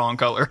is the wrong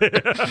color.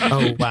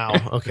 Oh, wow.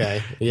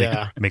 Okay.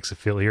 Yeah. Makes it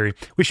feel eerie.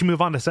 We should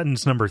move on to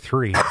sentence number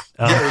 3.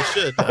 Yeah, we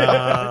should.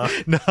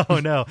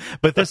 No.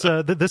 But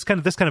this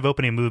kind of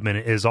opening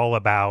movement is all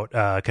about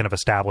kind of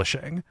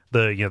establishing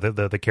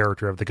the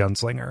character of the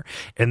gunslinger,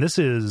 and this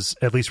is,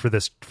 at least for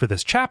this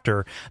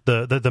chapter,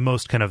 the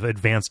most kind of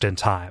advanced in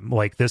time.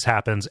 Like, this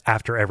happens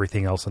after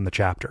everything else in the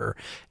chapter,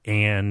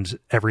 and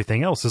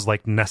everything else is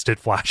like nested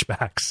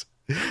flashbacks.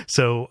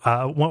 So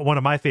one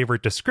of my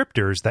favorite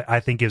descriptors that I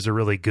think gives a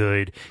really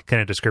good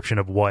kind of description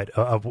of what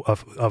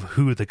of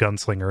who the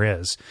gunslinger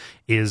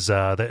is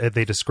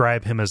they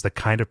describe him as the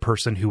kind of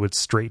person who would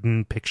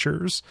straighten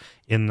pictures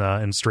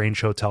in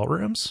strange hotel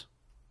rooms.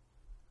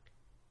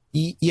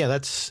 Yeah,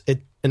 that's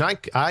it. And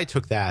I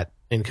took that,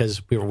 and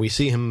because we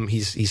see him,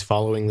 he's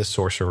following the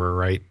sorcerer,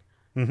 right?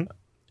 Mm-hmm.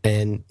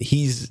 And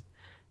he's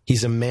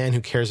a man who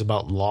cares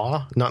about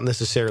law, not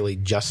necessarily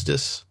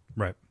justice,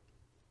 right?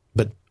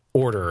 But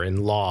order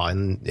and law,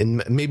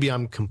 and maybe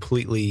I'm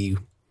completely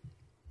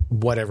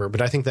whatever, but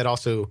I think that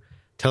also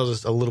tells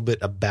us a little bit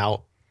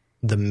about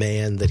the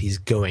man that he's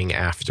going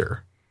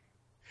after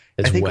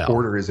as well. I think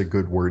order is a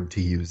good word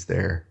to use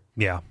there.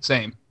 Yeah.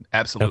 Same.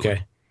 Absolutely.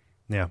 Okay.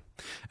 Yeah.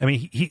 I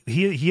mean,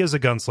 he is a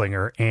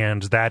gunslinger,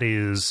 and that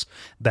is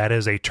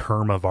a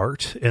term of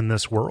art in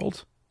this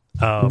world.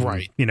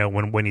 Right. You know,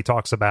 when he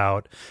talks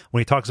about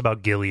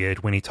Gilead,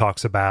 when he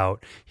talks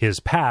about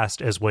his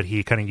past as what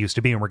he kind of used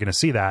to be, and we're going to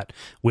see that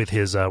with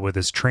his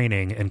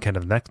training and kind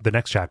of the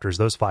next chapters,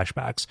 those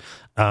flashbacks.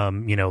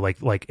 You know,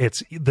 like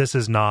this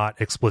is not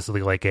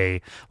explicitly like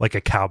a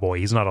cowboy.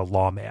 He's not a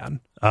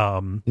lawman.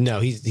 No,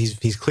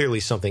 he's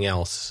clearly something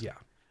else. Yeah.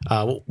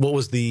 What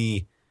was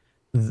the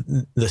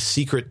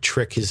secret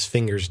trick his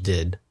fingers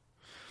did?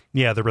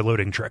 Yeah, the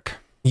reloading trick.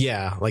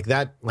 Yeah, like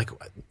that. Like,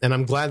 and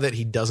I'm glad that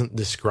he doesn't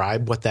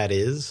describe what that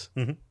is.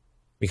 Mm-hmm.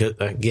 Because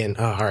again,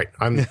 all right,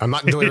 I'm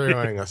not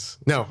delivering this.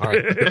 No, all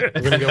right,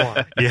 I'm gonna go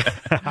on.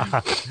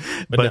 Yeah,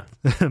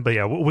 but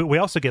yeah, we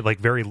also get like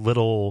very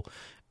little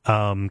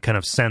kind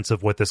of sense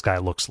of what this guy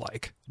looks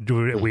like.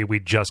 We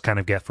just kind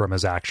of get from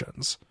his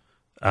actions.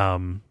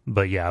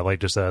 But yeah, like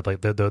just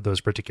like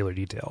those particular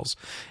details,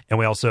 and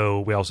we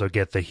also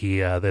get that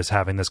he is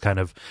having this kind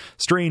of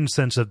strange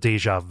sense of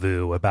deja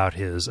vu about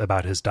his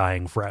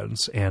dying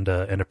friends, and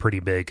a pretty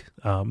big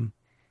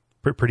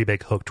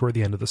hook toward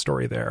the end of the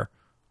story there.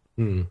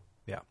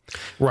 Yeah,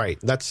 right.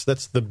 That's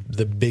the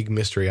big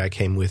mystery I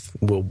came with.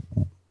 Well,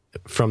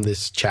 from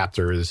this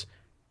chapter is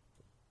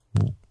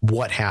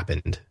what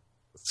happened.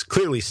 It's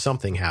clearly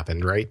something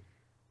happened, right?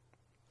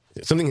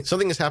 Something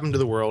has happened to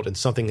the world, and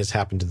something has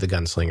happened to the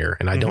gunslinger,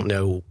 and I don't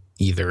know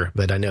either,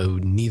 but I know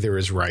neither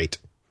is right.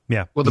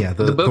 Yeah. Well,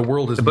 the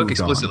world has the book moved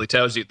explicitly on.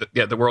 tells you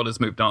that the world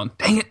has moved on.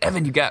 Dang it,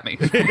 Evan, you got me.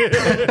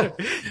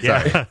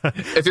 Yeah.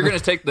 If you're going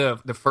to take the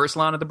first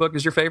line of the book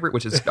as your favorite,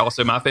 which is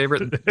also my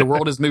favorite, the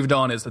world has moved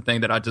on is the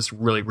thing that I just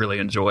really, really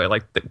enjoy.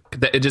 Like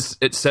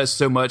it says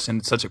so much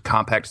in such a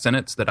compact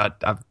sentence that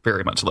I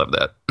very much love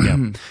that.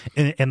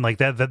 Yeah. And like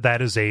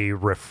that is a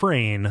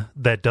refrain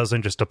that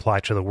doesn't just apply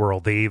to the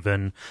world. They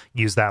even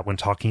use that when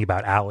talking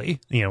about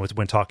Allie,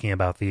 when talking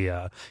about the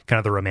kind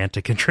of the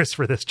romantic interest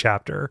for this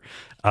chapter,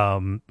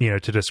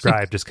 to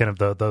describe just kind of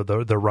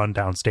the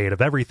rundown state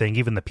of everything,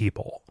 even the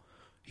people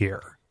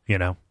here,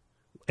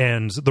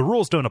 and the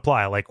rules don't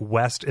apply. Like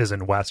West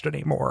isn't West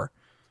anymore,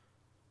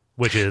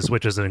 which is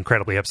an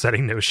incredibly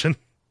upsetting notion.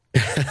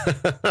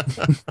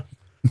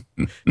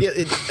 Yeah,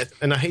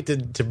 and I hate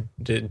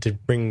to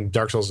bring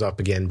Dark Souls up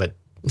again, but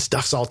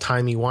stuff's all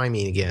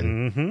timey-wimey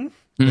again.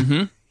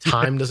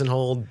 Time doesn't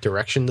hold,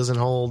 direction doesn't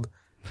hold.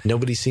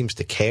 Nobody seems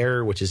to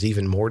care, which is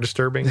even more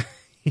disturbing.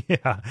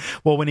 Yeah.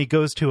 Well, when he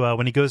goes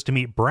to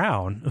meet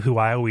Brown, who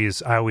I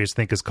always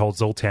think is called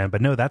Zoltan,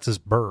 but no, that's his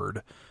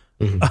bird.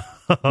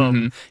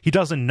 He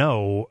doesn't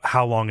know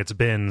how long it's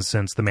been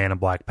since the Man in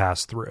Black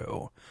passed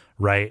through,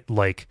 right?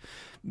 Like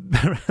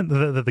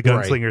the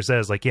gunslinger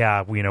says, like,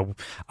 yeah,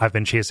 I've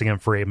been chasing him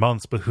for 8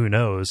 months, but who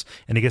knows?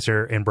 And he gets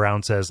her, and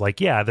Brown says,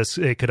 like, yeah,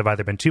 it could have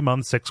either been 2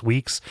 months, 6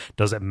 weeks.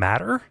 Does it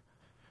matter?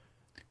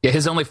 Yeah,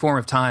 his only form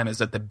of time is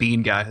that the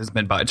bean guy has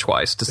been by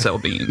twice to sell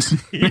beans.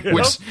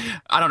 Which,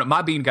 I don't know,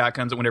 my bean guy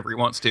comes whenever he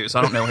wants to, so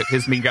I don't know if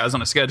his bean guy's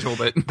on a schedule,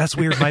 but... That's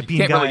weird. My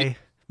bean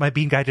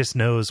guy just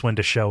knows when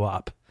to show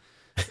up.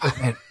 Oh,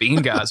 man,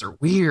 bean guys are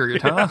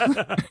weird, huh?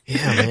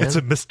 Yeah, man. It's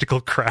a mystical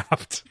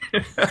craft.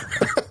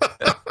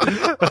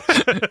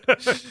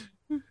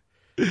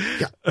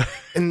 Yeah.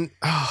 And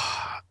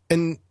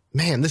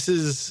man, this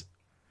is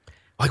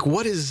like,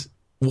 what is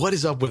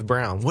up with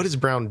Brown? What is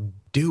Brown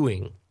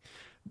doing?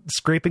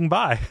 Scraping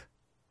by.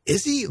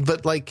 Is he?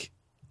 But like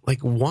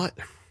what?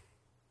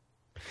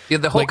 Yeah,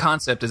 the whole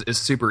concept is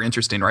super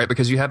interesting, right?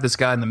 Because you have this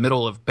guy in the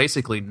middle of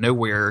basically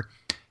nowhere,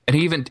 and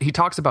he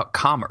talks about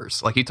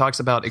commerce. Like, he talks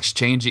about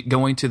exchanging,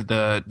 going to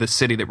the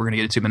city that we're going to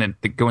get into in a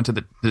minute, going to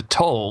the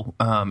toll,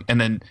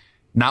 and then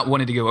not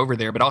wanting to go over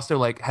there, but also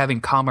like having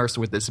commerce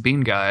with this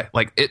bean guy.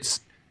 Like,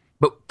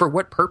 but for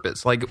what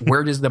purpose? Like,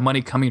 where is the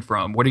money coming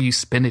from? What are you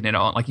spending it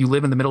on? Like, you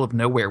live in the middle of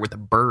nowhere with a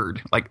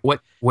bird. Like,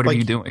 what are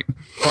you doing?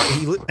 Well,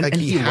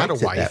 he had a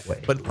wife, that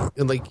way. but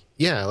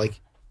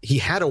he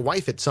had a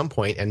wife at some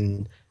point,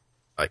 and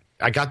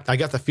I got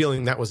the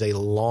feeling that was a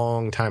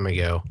long time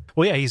ago.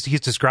 Well, yeah, he's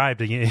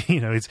described,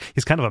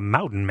 he's kind of a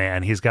mountain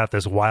man. He's got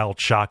this wild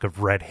shock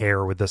of red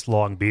hair with this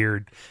long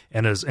beard,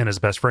 and his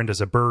best friend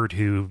is a bird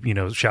who,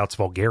 shouts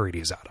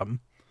vulgarities at him.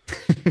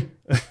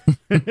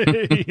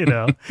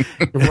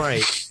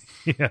 Right.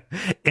 Yeah.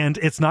 And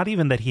it's not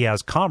even that he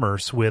has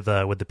commerce with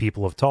the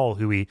people of Tull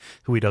who he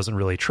doesn't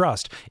really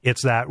trust.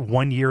 It's that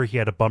 1 year he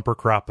had a bumper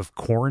crop of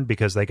corn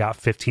because they got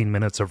 15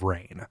 minutes of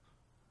rain.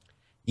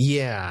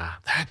 Yeah,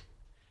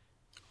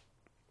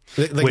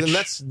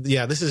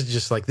 this is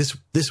just like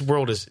this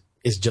world is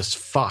just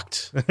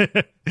fucked.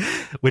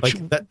 Which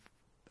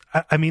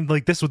I mean,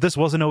 like this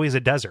wasn't always a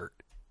desert.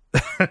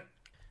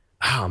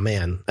 Oh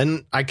man,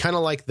 and I kind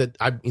of like that.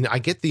 I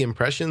get the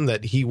impression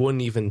that he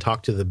wouldn't even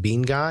talk to the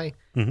bean guy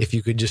if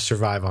you could just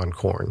survive on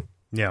corn.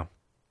 Yeah,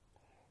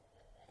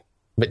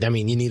 but I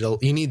mean, you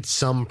need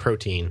some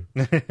protein.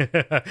 man,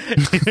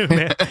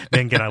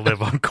 can I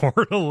live on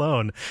corn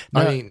alone?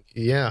 No, I mean,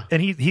 yeah, and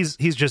he's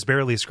just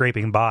barely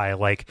scraping by.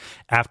 Like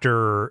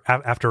after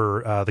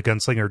the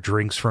gunslinger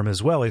drinks from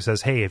his well, he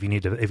says, "Hey, if you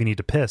need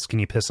to piss, can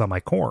you piss on my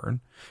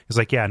corn?" He's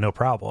like, "Yeah, no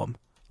problem."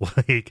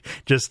 Like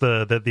just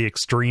the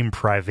extreme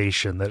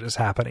privation that is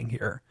happening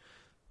here.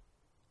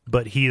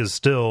 But he is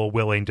still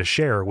willing to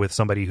share with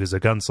somebody who's a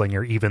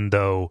gunslinger, even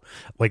though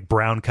like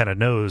Brown kind of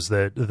knows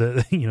that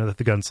that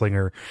the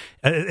gunslinger.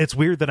 It's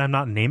weird that I'm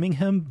not naming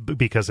him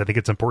because I think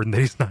it's important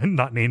that he's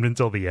not named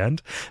until the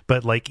end.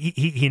 But like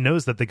he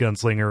knows that the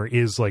gunslinger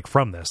is like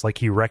from this. Like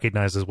he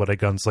recognizes what a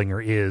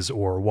gunslinger is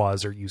or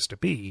was or used to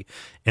be,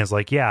 and it's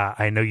like, yeah,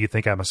 I know you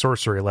think I'm a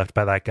sorcerer left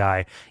by that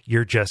guy.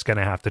 You're just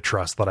gonna have to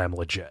trust that I'm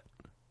legit.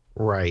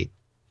 right.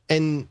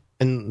 And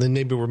then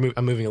maybe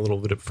I'm moving a little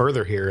bit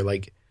further here.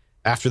 Like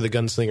after the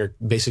gunslinger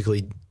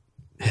basically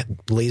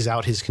lays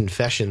out his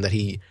confession that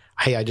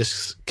I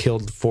just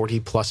killed 40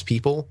 plus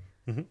people.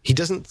 Mm-hmm. He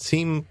doesn't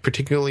seem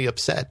particularly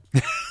upset.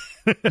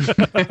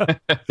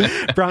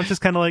 Brown's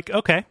just kind of like,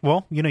 okay,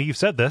 well, you've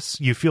said this.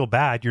 You feel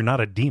bad. You're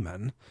not a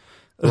demon.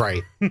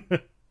 Right.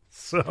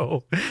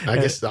 So I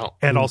guess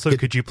also,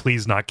 could you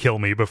please not kill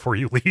me before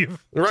you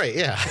leave? Right.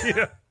 Yeah.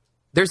 Yeah.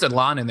 There's a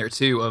line in there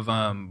too of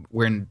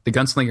when the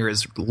gunslinger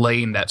is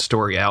laying that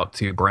story out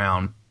to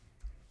Brown.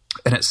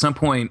 And at some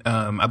point,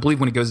 I believe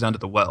when he goes down to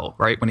the well,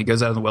 right? When he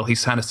goes out of the well, he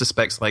kind of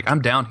suspects, like,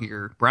 I'm down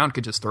here. Brown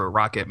could just throw a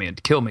rock at me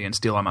and kill me and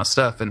steal all my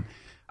stuff. And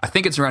I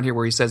think it's around here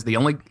where he says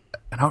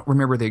I don't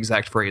remember the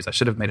exact phrase. I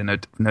should have made a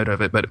note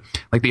of it. But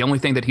like the only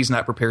thing that he's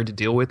not prepared to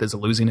deal with is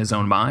losing his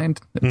own mind.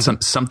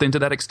 Mm-hmm. Something to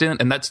that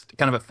extent. And that's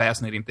kind of a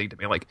fascinating thing to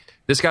me. Like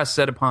this guy's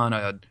set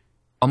upon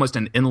almost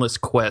an endless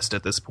quest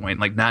at this point.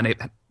 Like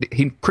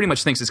he pretty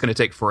much thinks it's going to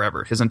take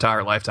forever, his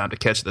entire lifetime, to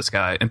catch this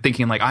guy, and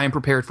thinking like, I am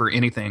prepared for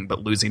anything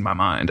but losing my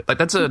mind. Like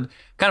that's a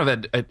kind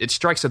of it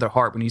strikes at the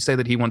heart when you say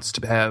that he wants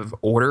to have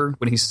order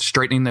when he's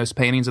straightening those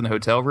paintings in the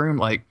hotel room.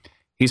 Like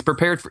he's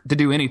prepared to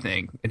do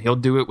anything, and he'll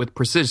do it with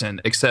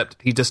precision, except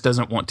he just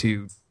doesn't want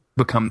to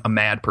become a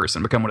mad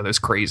person, become one of those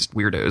crazed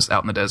weirdos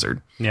out in the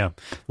desert. Yeah.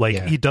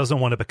 He doesn't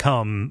want to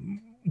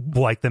become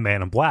like the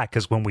Man in Black,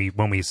 because when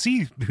we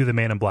see who the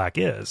Man in Black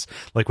is,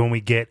 like when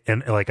we get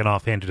an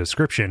offhanded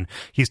description,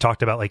 he's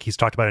talked about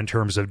in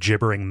terms of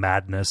gibbering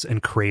madness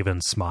and craven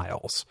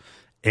smiles.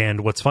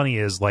 And what's funny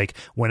is like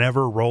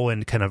whenever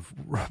Roland kind of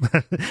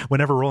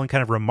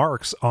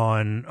remarks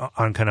on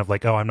kind of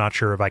like, oh, I'm not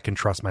sure if I can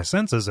trust my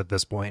senses at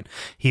this point,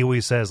 he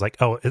always says like,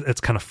 oh, it's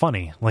kind of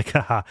funny, like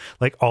haha,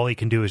 like all he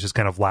can do is just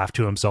kind of laugh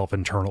to himself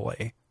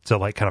internally to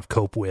like kind of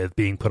cope with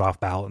being put off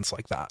balance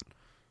like that.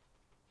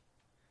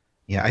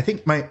 Yeah, I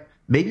think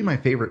maybe my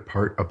favorite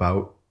part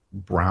about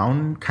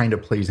Brown kind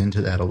of plays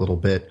into that a little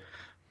bit,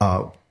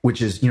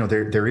 which is,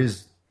 there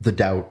is the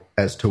doubt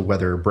as to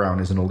whether Brown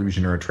is an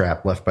illusion or a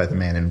trap left by the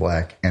Man in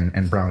Black,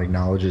 and Brown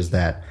acknowledges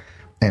that,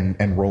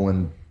 and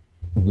Roland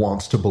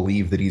wants to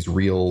believe that he's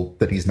real,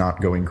 that he's not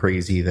going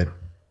crazy, that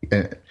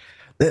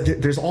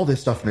there's all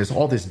this stuff, and there's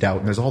all this doubt,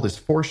 and there's all this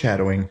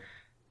foreshadowing,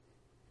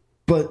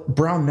 but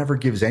Brown never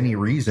gives any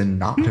reason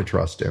not to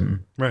trust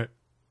him. Right.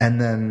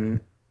 And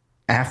then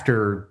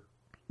after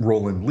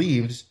Roland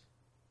leaves,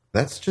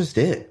 that's just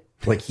it.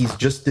 Like he's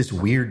just this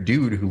weird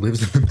dude who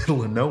lives in the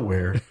middle of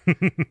nowhere.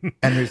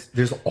 And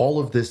there's all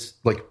of this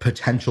like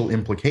potential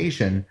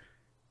implication,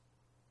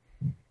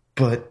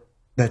 but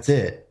that's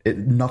it.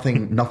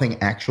 Nothing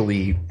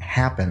actually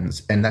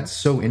happens, and that's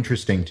so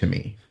interesting to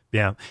me.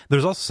 Yeah.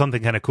 There's also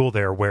something kind of cool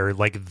there where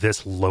like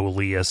this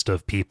lowliest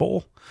of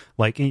people,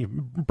 like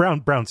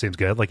Brown seems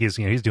good. Like he's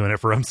doing it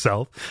for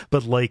himself,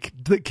 but like,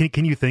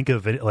 can you think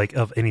of it, like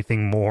of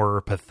anything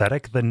more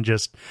pathetic than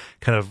just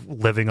kind of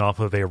living off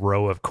of a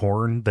row of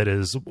corn that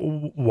is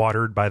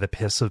watered by the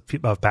piss of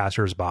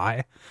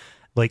passersby?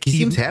 Like he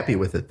seems happy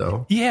with it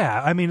though.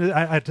 Yeah. I mean,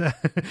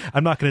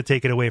 I'm not going to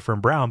take it away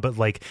from Brown, but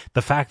like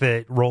the fact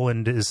that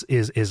Roland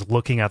is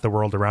looking at the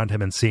world around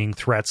him and seeing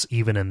threats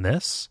even in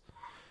this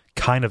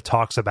kind of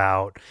talks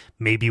about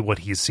maybe what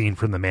he's seen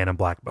from the Man in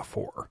Black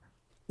before.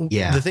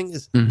 Yeah. The thing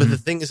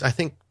is, I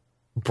think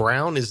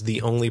Brown is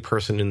the only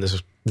person in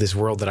this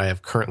world that I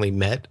have currently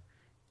met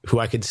who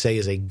I could say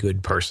is a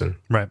good person.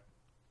 Right.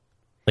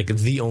 Like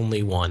the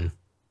only one.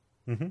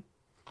 Mm-hmm.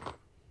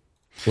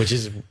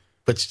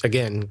 Which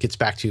again gets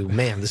back to,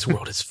 man, this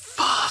world is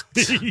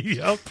fucked.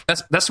 Yep.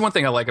 That's one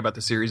thing I like about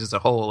the series as a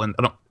whole, and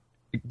I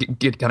don't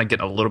getting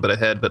a little bit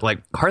ahead, but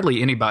like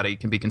hardly anybody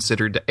can be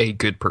considered a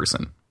good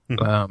person.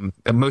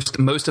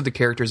 Most of the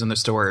characters in the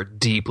story are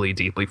deeply,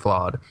 deeply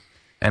flawed,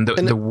 and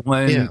the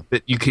one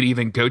that you could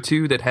even go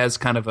to that has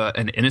kind of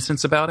an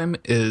innocence about him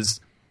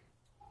is,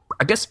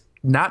 I guess,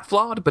 not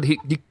flawed, but he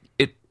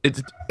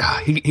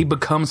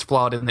becomes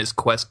flawed in his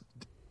quest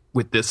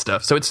with this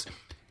stuff. So it's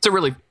a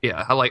really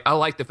I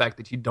like the fact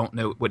that you don't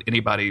know what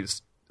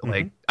anybody's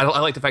like. Mm-hmm. I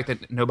like the fact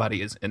that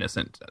nobody is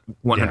innocent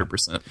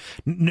 100%.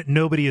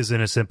 Nobody is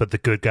innocent, but the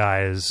good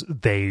guys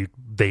they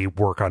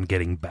work on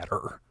getting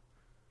better.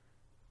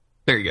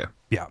 There you go.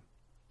 Yeah.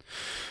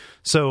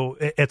 So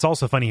it's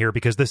also funny here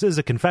because this is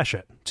a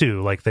confession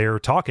too. Like they're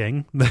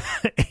talking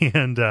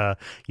and,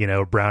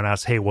 Brown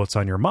asks, hey, what's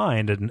on your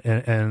mind?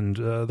 And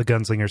the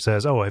gunslinger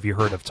says, oh, have you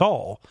heard of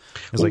Tall?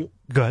 He's like,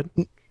 go ahead.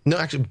 No,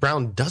 actually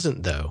Brown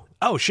doesn't though.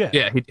 Oh shit.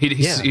 Yeah.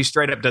 He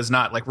straight up does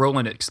not. Like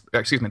Roland, the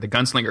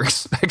gunslinger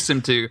expects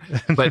him to,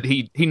 but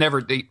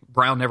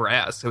Brown never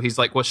asks. So he's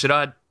like, well, should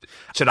I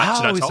he's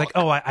talk? like,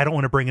 oh, I don't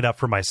want to bring it up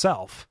for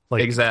myself.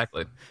 Like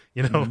exactly.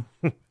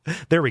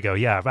 There we go.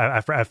 Yeah,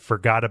 I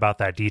forgot about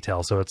that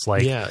detail. So it's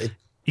like,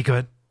 you go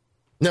ahead.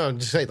 No,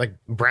 just say like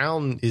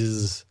Brown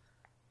is,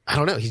 I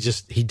don't know.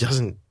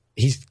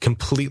 He's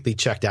completely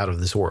checked out of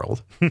this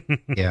world.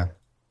 Yeah.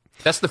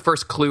 That's the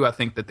first clue I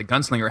think that the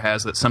gunslinger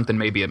has that something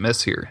may be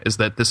amiss here, is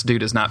that this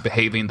dude is not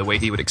behaving the way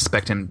he would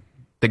expect him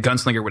the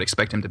gunslinger would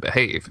expect him to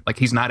behave. Like,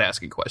 he's not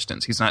asking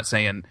questions. He's not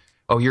saying,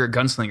 oh, you're a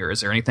gunslinger.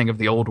 Is there anything of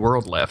the old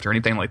world left or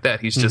anything like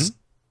that? He's just,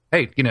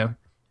 hey, I'm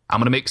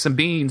going to make some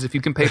beans if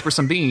you can pay for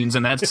some beans.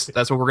 And that's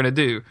what we're going to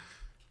do.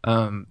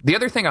 The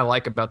other thing I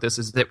like about this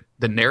is that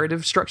the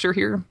narrative structure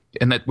here,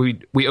 and that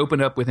we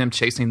open up with him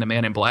chasing the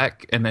man in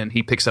black, and then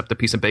he picks up the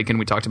piece of bacon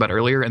we talked about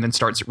earlier, and then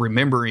starts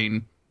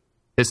remembering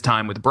his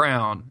time with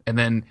Brown. And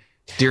then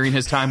during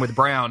his time with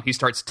Brown, he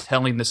starts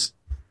telling this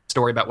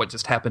story about what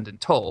just happened in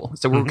Tull.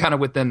 So we're kind of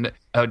within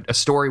a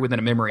story within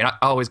a memory. And I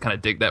always kind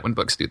of dig that when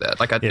books do that.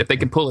 Like, if they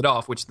can pull it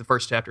off, which the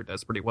first chapter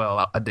does pretty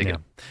well, I dig it.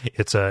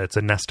 It's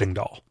a nesting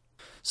doll.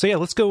 So yeah,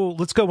 let's go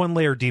one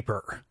layer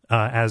deeper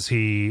as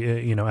he,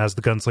 as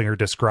the gunslinger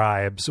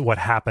describes what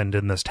happened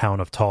in this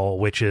town of Tull,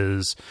 which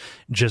is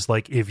just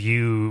like if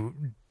you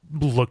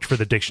looked for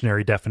the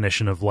dictionary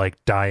definition of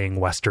like dying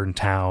Western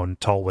town,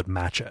 Tull would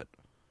match it.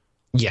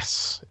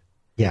 Yes.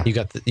 Yeah.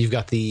 You've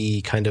got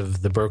the kind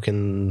of the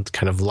broken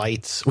kind of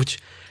lights, which,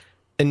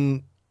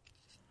 and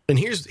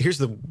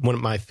here's one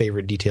of my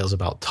favorite details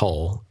about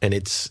Tull, and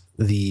it's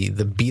the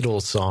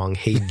Beatles song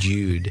 "Hey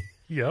Jude."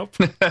 Yep.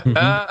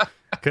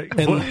 Okay.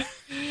 And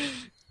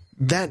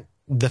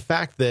the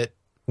fact that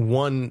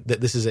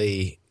this is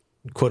a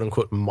quote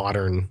unquote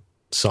modern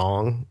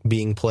song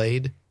being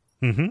played.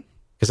 Mm-hmm.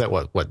 Is that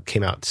what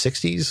came out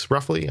 60s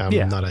roughly?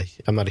 I'm not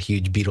a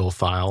huge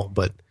Beatle-phile,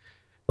 but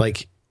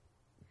like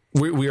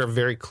we are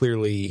very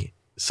clearly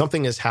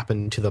something has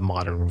happened to the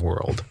modern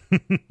world.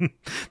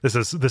 This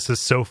is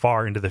so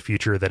far into the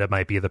future that it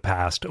might be the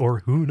past, or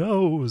who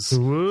knows?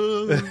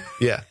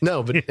 Yeah,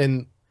 no, but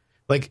and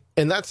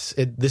that's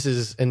it. This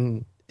is,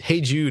 and Hey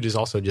Jude is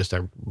also just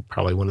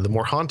probably one of the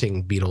more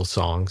haunting Beatles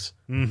songs.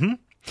 Mm-hmm.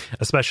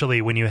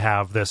 Especially when you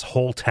have this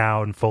whole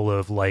town full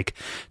of like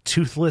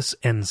toothless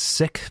and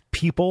sick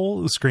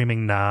people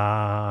screaming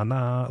 "nah,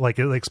 nah," like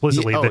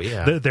explicitly.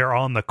 They're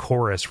on the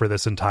chorus for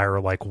this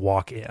entire like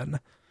walk in.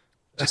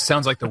 Just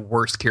sounds like the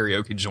worst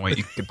karaoke joint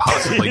you could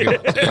possibly go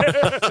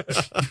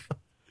to.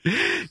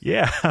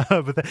 Yeah,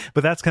 but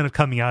that's kind of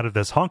coming out of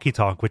this honky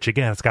tonk, which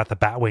again, it's got the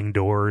Batwing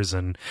doors,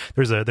 and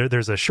there's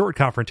a short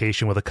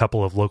confrontation with a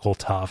couple of local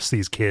toughs,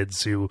 these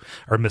kids who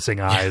are missing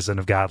eyes and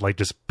have got like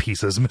just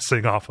pieces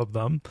missing off of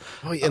them.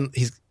 Oh, and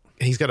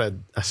he's got a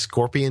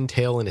scorpion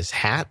tail in his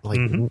hat.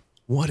 Like,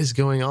 what is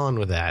going on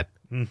with that?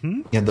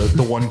 Mm-hmm. Yeah,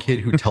 the one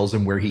kid who tells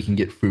him where he can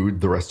get food,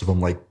 the rest of them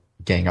like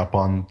gang up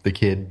on the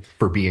kid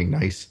for being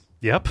nice.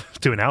 Yep,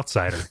 to an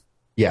outsider.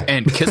 Yeah.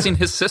 And kissing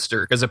his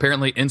sister, because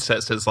apparently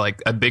incest is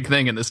like a big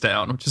thing in this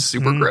town, which is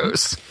super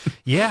gross.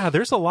 Yeah,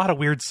 there's a lot of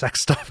weird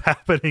sex stuff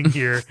happening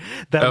here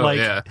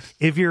that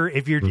if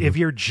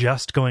you're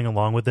just going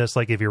along with this,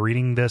 like if you're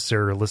reading this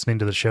or listening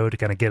to the show to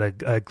kind of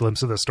get a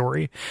glimpse of the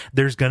story,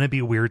 there's going to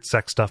be weird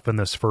sex stuff in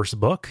this first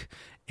book,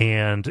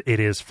 and it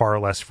is far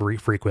less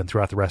frequent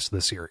throughout the rest of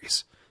the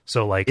series.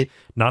 So like,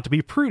 not to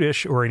be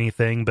prudish or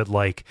anything, but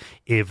like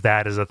if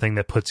that is a thing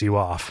that puts you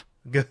off.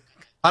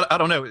 I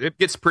don't know. It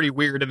gets pretty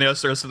weird in the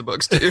rest of the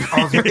books too.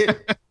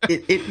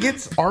 it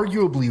gets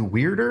arguably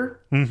weirder,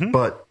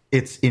 but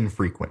it's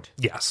infrequent.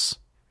 Yes.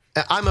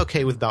 I'm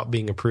okay without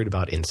being a prude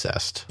about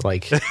incest.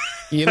 Like, sex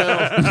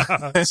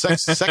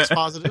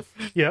positive.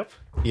 Yep.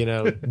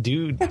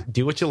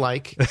 Do what you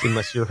like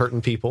unless you're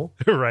hurting people.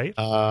 Right.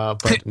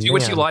 But do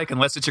what you like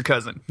unless it's your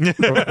cousin.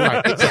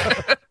 Right.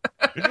 Exactly.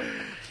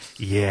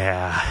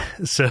 Yeah.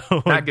 So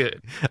not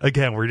good.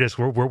 Again,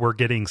 we're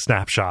getting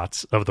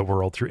snapshots of the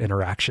world through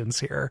interactions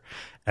here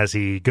as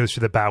he goes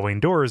through the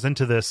Batwing doors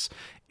into this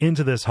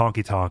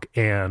honky tonk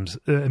and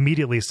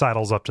immediately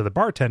sidles up to the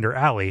bartender,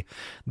 Allie,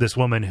 this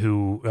woman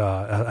who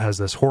has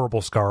this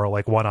horrible scar,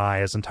 like one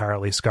eye is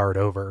entirely scarred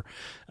over.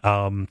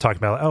 Talking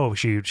about,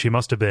 she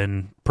must have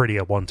been pretty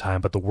at one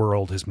time, but the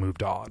world has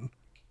moved on.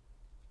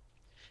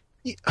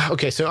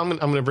 Okay, so I'm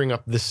gonna bring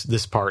up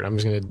this part. I'm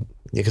just gonna,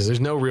 because there's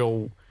no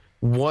real.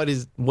 What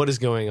is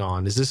going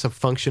on? Is this a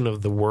function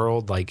of the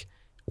world? Like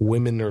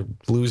women are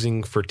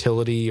losing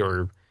fertility,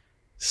 or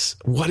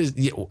what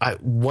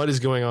is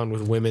going on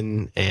with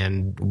women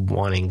and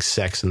wanting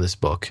sex in this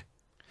book?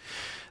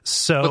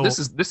 So but this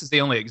is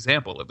the only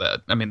example of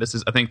that. I mean,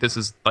 I think this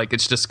is like,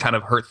 it's just kind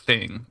of her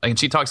thing. Like, and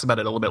she talks about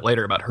it a little bit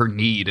later about her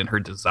need and her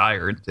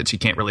desire that she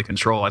can't really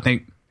control. I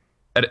think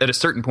at a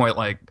certain point,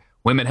 like,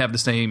 women have the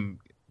same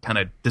kind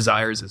of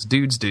desires as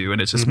dudes do, and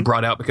it's just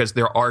brought out because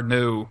there are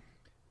no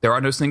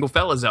single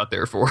fellas out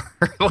there for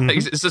her. Like,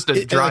 it's just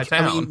a dry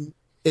town.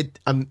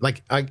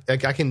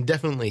 I can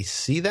definitely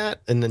see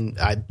that, and then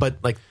but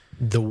like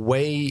the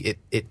way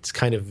it's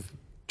kind of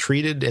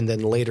treated, and then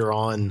later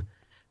on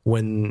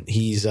when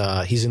he's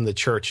in the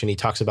church and he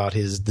talks about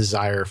his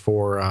desire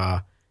for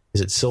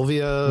is it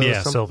Sylvia?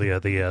 Yeah,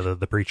 Sylvia,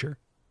 the preacher.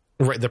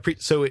 Right,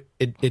 so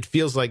it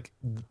feels like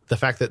the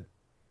fact that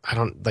I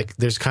don't like.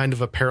 There's kind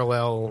of a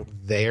parallel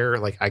there.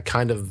 Like, I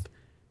kind of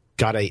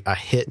got a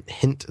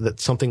hint that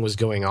something was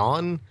going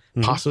on,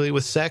 possibly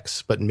with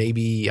sex, but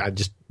maybe I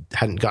just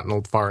hadn't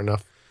gotten far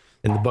enough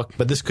in the book.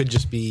 But this could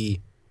just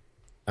be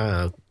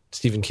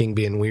Stephen King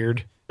being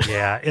weird.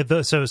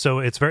 Yeah, so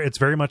it's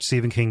very much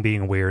Stephen King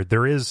being weird.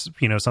 There is,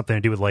 something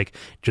to do with like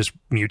just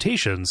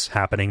mutations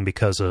happening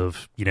because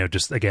of,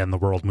 just again the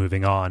world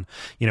moving on.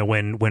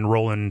 When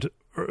Roland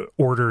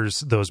orders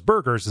those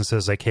burgers and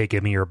says like, hey,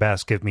 give me your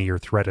best, give me your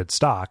threaded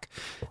stock.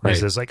 Right. He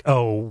says like,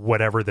 oh,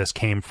 whatever this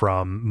came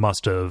from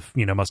must have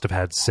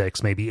had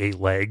 6, maybe 8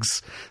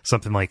 legs,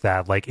 something like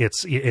that. Like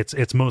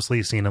it's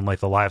mostly seen in like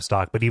the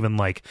livestock, but even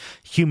like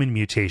human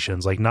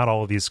mutations, like not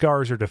all of these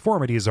scars or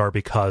deformities are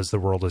because the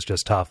world is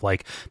just tough.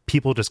 Like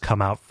people just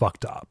come out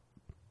fucked up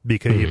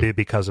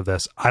because of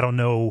this. I don't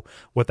know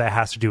what that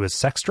has to do with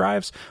sex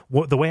drives.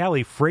 The way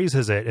Allie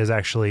phrases it is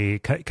actually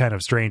kind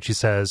of strange. She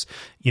says,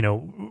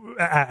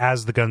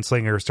 as the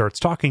gunslinger starts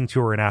talking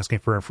to her and asking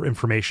for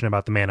information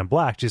about the man in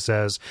black, she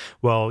says,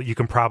 well, you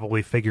can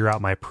probably figure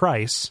out my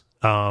price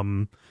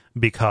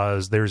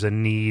because there's a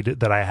need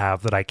that I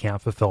have that I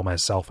can't fulfill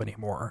myself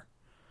anymore.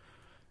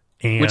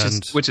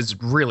 And which is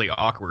really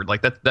awkward.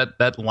 Like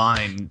that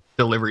line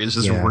delivery is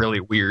just really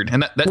weird,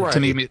 and that right. To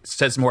me it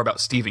says more about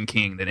Stephen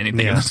King than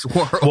anything in this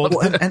world. Well,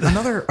 and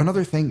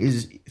another thing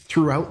is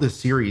throughout the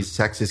series,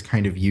 sex is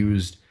kind of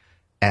used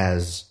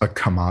as a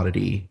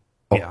commodity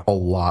a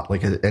lot.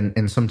 Like,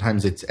 and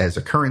sometimes it's as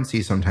a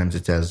currency, sometimes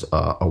it's as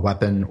a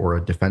weapon or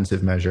a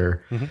defensive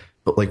measure. Mm-hmm.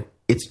 But like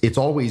it's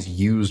always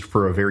used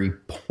for a very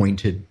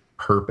pointed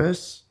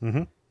purpose,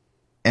 and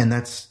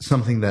that's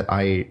something that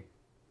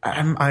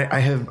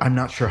I'm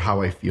not sure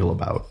how I feel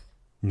about.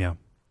 Yeah.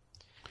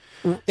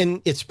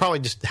 And it's probably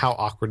just how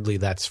awkwardly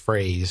that's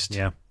phrased.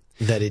 Yeah.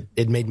 That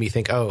it made me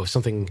think, oh,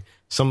 some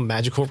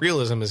magical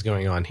realism is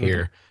going on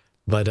here.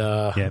 But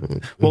well,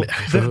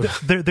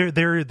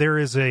 there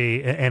is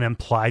an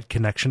implied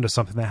connection to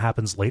something that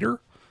happens later.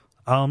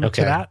 To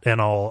that, and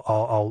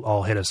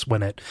I'll hit us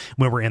when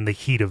we're in the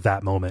heat of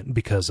that moment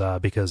because I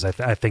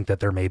think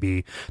that there may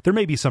be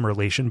some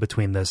relation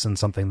between this and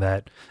something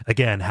that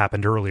again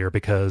happened earlier,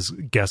 because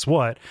guess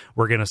what,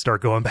 we're gonna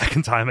start going back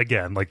in time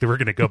again, like we're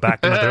gonna go back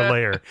another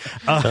layer.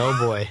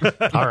 Oh boy.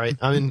 All right,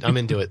 I'm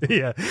into it.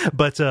 Yeah,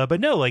 but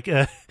no, like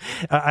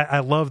I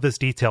love this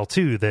detail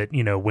too, that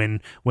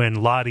when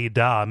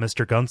La-Di-Da,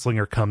 Mr.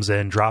 Gunslinger comes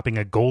in dropping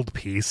a gold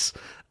piece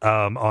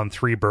on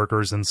 3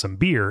 burgers and some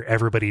beer,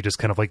 everybody just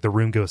kind of like the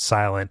room goes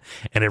silent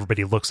and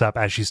everybody looks up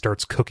as she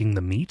starts cooking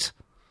the meat.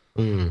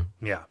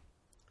 Yeah.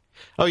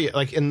 Oh yeah.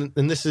 Like, and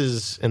this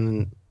is,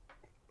 and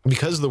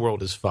because the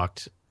world is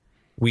fucked,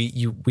 we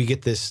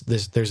get this,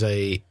 there's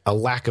a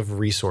lack of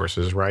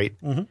resources, right?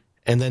 Mm-hmm.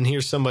 And then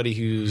here's somebody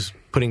who's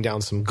putting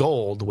down some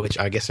gold, which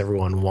I guess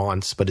everyone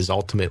wants, but is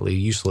ultimately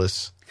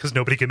useless. Because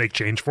nobody can make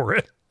change for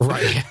it.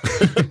 Right.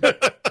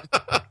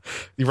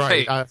 You're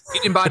right. Hey, he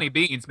didn't buy any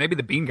beans. Maybe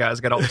the bean guy's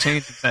got all the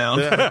change in town.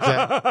 Yeah,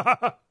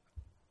 exactly.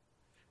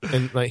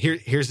 And like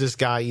here's this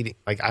guy eating.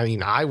 Like, I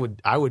mean, I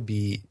would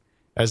be,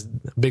 as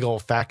big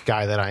old fat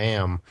guy that I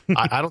am,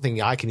 I don't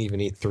think I can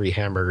even eat 3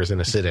 hamburgers in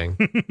a sitting.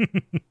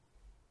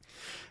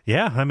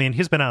 Yeah, I mean,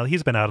 he's been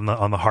out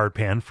on the hard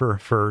pan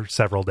for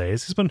several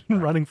days. He's been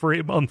running for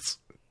 8 months.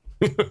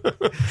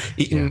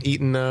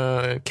 eating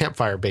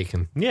campfire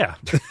bacon. Yeah.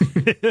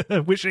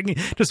 wishing,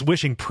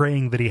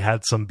 praying that he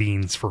had some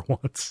beans for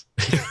once.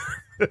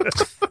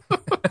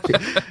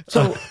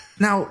 So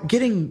now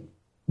getting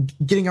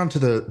onto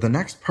the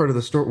next part of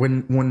the story,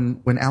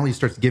 when Allie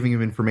starts giving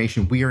him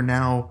information, we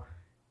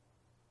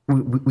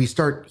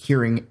start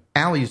hearing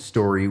Allie's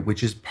story,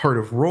 which is part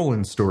of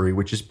Roland's story,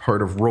 which is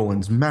part of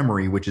Roland's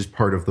memory, which is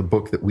part of the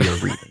book that we are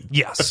reading.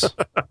 Yes.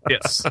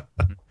 Yes.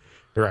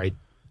 Right.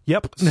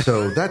 Yep.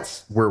 So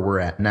that's where we're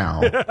at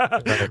now.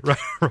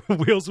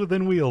 Wheels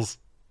within wheels.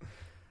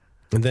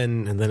 And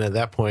then at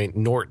that point,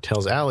 Nort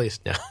tells Alice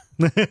now.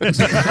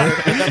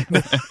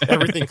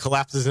 Everything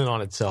collapses in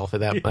on itself.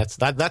 And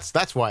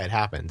that's why it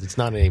happens. It's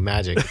not any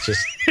magic. It's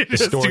just the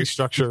story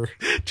structure.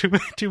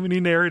 Too many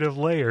narrative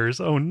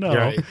layers. Oh no!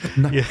 Right.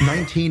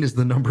 19 is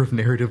the number of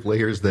narrative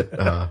layers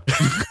that.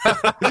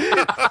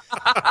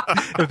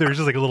 If there's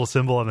just like a little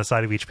symbol on the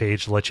side of each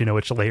page to let you know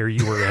which layer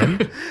you were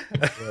in.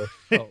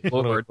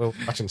 We're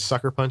watching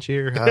Sucker Punch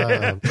here.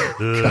 God,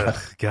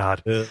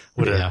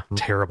 what a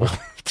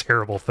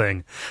terrible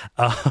thing.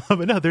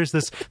 But no, there's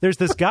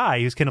this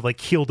guy who's kind of like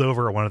keeled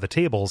over at one of the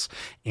tables,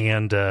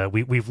 and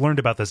we've learned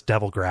about this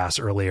devil grass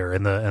earlier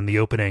in the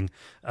opening.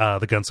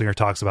 The gunslinger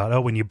talks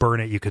about, when you burn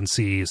it, you can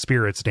see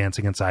spirits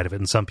dancing inside of it,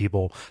 and some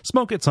people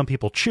smoke it, some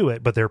people chew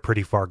it, but they're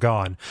pretty far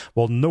gone.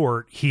 Well,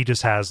 Nort, he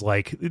just has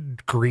like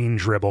green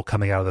dribble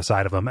coming out of the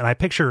side of him, and I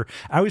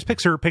always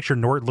picture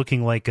Nort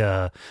looking like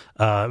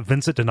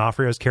Vincent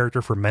D'Onofrio's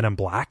character for Men in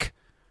Black.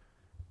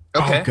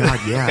 Okay. Oh God,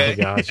 yeah. Okay.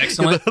 Gosh.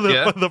 Excellent.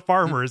 The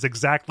farmer is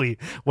exactly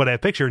what I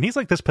picture, and he's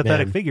like this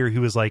pathetic figure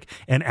who is like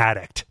an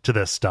addict to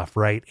this stuff,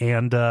 right?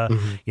 And the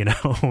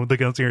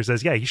gunslinger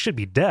says, "Yeah, he should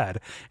be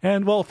dead."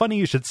 And well, funny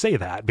you should say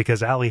that,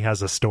 because Allie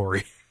has a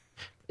story.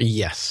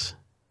 Yes.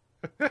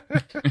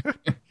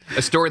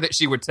 A story that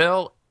she would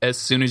tell as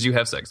soon as you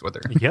have sex with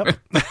her. Yep.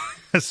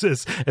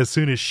 As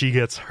soon as she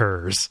gets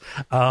hers.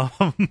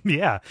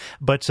 Yeah.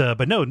 But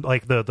no,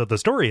 like the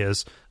story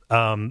is,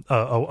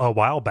 a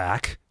while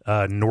back,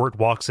 Nort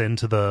walks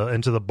into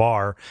the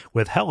bar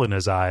with hell in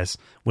his eyes,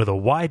 with a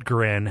wide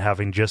grin,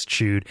 having just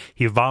chewed.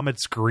 He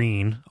vomits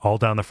green all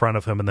down the front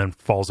of him and then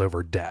falls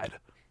over dead.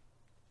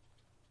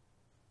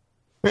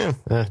 Yeah,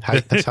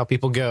 that's how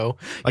people go.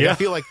 Like, Yeah. I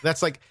feel like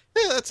that's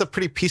a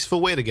pretty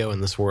peaceful way to go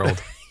in this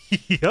world.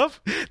 Yep,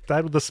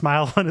 that with a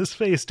smile on his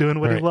face, doing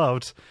what he Right.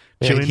 loved,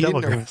 Yeah, chewing he devil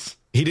didn't- grass.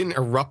 He didn't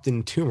erupt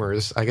in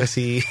tumors. I guess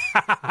he.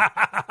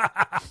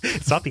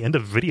 It's not the end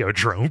of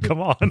Videodrome. Come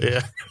on.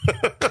 Yeah.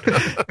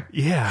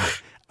 Yeah.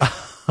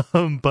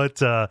 But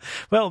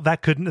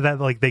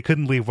they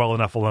couldn't leave well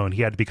enough alone.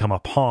 He had to become a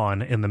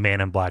pawn in the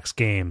Man in Black's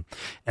game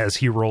as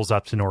he rolls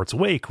up to Nort's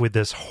wake with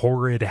this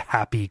horrid,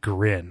 happy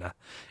grin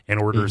and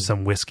orders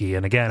some whiskey.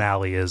 And again,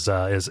 Allie is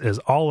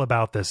all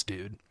about this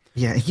dude.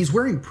 Yeah, he's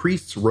wearing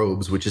priest's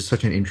robes, which is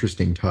such an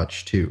interesting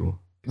touch too.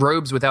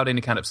 Robes without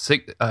any kind of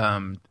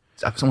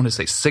I want to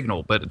say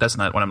signal, but that's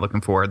not what I'm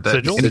looking for.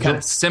 Sigil? Any kind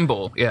of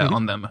symbol,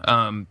 on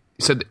them.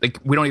 So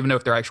we don't even know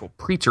if they're actual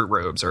preacher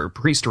robes or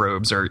priest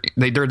robes, or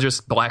they're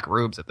just black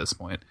robes at this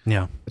point.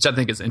 Yeah. Which I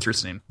think is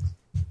interesting.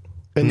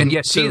 And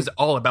yet she is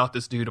all about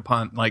this dude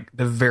upon like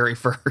the very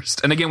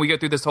first. And again, we go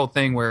through this whole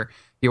thing where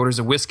he orders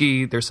a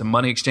whiskey. There's some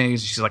money exchange.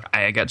 She's like,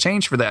 I got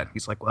change for that.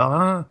 He's like,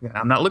 well,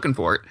 I'm not looking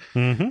for it.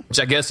 Mm-hmm. Which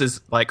I guess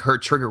is like her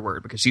trigger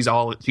word because she's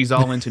all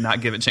into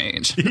not giving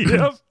change.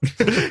 Yep.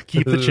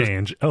 Keep the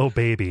change. Oh,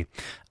 baby.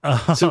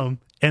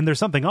 And there's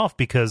something off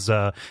because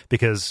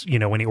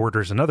when he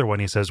orders another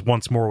one, he says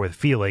once more with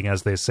feeling,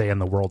 as they say in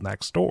the world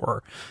next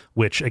door,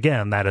 which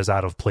again, that is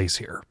out of place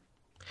here.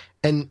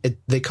 And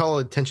they call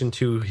attention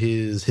to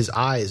his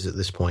eyes at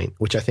this point,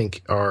 which I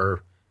think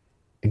are,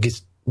 I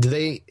guess,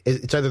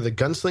 it's either the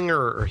gunslinger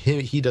or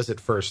he does it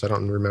first. I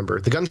don't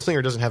remember. The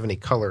gunslinger doesn't have any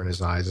color in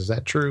his eyes. Is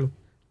that true?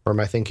 Or am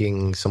I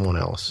thinking someone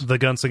else? The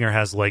gunslinger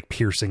has like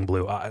piercing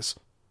blue eyes.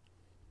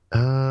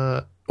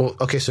 Well,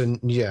 okay. So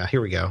yeah,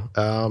 here we go.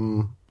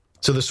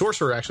 So the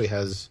sorcerer actually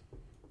has,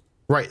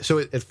 right. So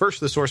at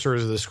first the sorcerer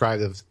is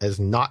described as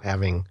not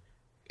having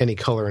any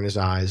color in his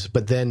eyes,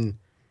 but then,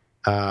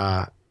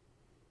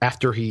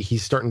 after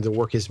he's starting to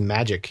work his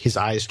magic, his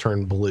eyes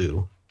turn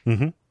blue.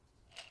 Mm-hmm.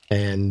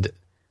 And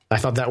I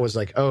thought that was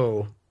like,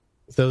 oh,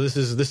 so this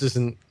is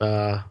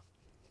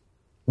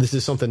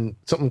something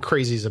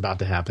crazy is about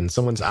to happen.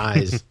 Someone's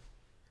eyes,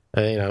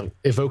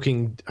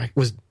 evoking.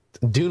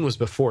 Dune was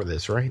before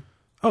this, right?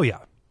 Oh yeah.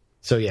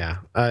 So yeah,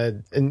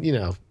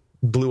 and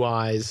blue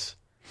eyes.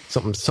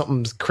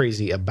 Something's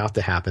crazy about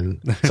to happen.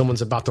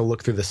 Someone's about to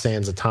look through the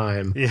sands of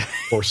time,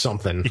 or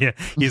something. Yeah,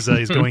 he's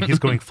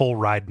going full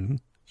Raiden.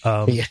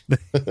 Yeah.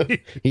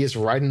 He is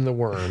riding the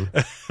worm.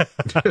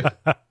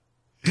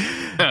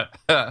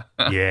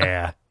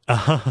 Yeah.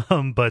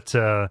 But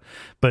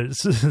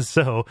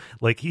so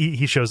like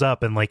he shows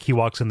up and like he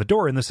walks in the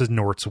door and this is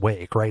Nort's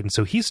wake, right? And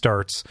so he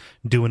starts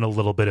doing a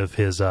little bit of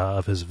his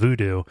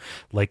voodoo,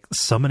 like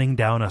summoning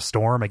down a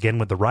storm again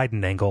with the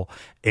Raiden angle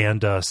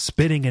and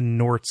spitting in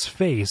Nort's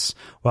face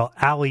while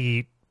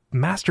Allie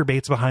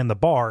masturbates behind the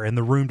bar and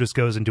the room just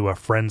goes into a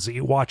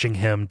frenzy watching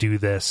him do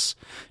this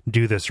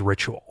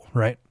ritual,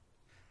 right?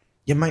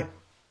 Yeah,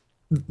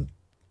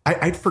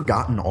 I'd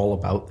forgotten all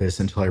about this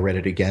until I read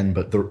it again,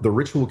 but the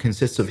ritual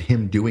consists of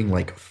him doing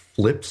like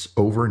flips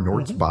over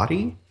Nort's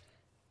body.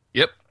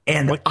 Yep.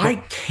 And I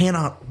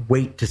cannot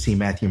wait to see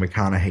Matthew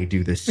McConaughey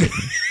do this scene.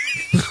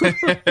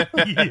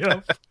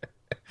 Yep.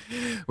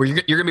 Well, you're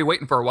going to be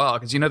waiting for a while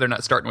because they're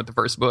not starting with the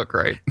first book,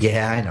 right?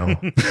 Yeah, I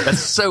know. That's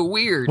so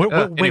weird. Wait,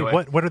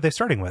 anyway, what are they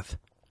starting with?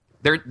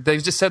 They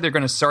just said they're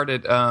going to start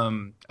it.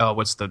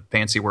 What's the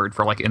fancy word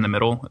for like in the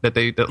middle that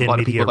a lot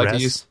of people like to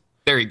use?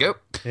 There you go.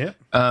 Yeah.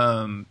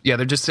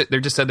 They just said they're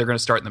going to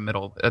start in the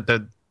middle.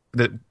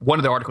 The one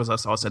of the articles I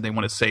saw said they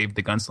want to save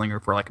the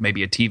gunslinger for like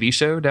maybe a TV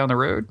show down the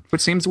road,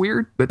 which seems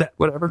weird, but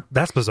whatever.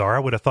 That's bizarre. I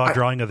would have thought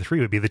Drawing of the Three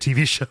would be the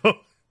TV show.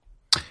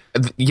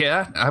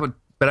 Yeah, I would,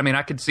 but I mean,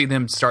 I could see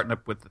them starting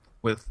up with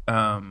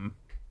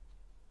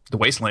the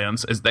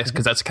Wastelands,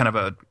 because that's kind of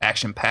a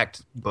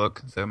action-packed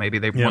book. So maybe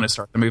they want to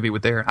start the movie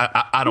with there.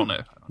 I don't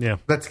know. Yeah,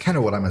 that's kind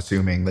of what I'm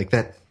assuming. Like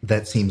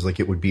that seems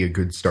like it would be a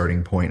good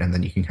starting point, and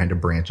then you can kind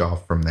of branch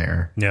off from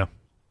there. Yeah.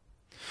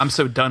 I'm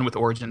so done with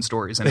origin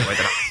stories anyway that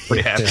I'm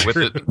pretty happy with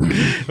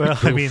it. Well,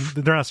 I mean,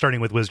 they're not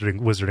starting with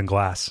Wizard and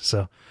Glass,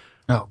 so.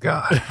 Oh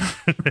God.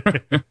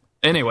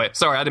 Anyway,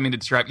 sorry, I didn't mean to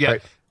distract. Yeah,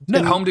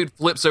 right. Home dude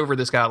flips over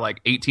this guy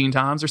like 18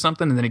 times or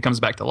something, and then he comes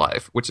back to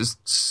life, which is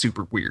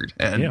super weird.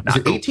 And was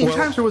it 18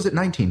 times or was it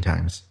 19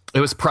 times?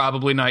 It was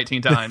probably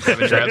 19 times.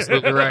 Evan, you're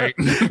absolutely right.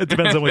 It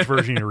depends on which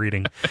version you're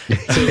reading.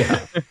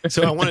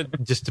 So I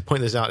wanted just to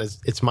point this out.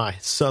 It's my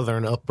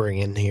Southern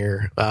upbringing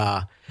here.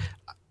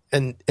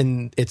 And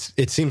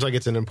it seems like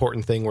it's an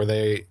important thing where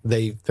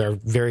they're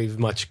very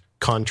much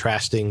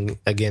contrasting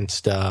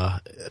against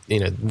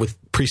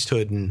with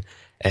priesthood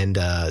and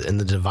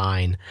the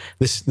divine.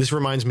 This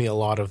reminds me a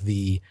lot of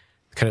the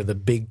kind of the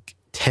big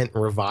tent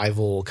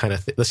revival kind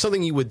of thing. That's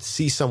something you would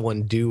see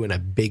someone do in a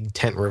big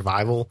tent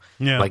revival,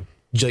 like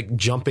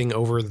jumping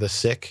over the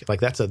sick.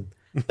 Like that's a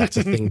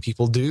thing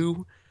people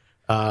do.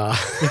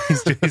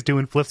 He's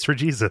doing flips for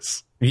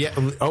Jesus. Yeah.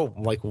 Oh,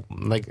 like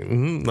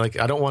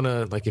I don't want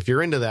to, like, if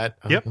you're into that.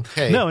 Yep.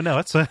 Okay. No,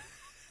 it's fine.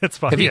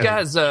 Have you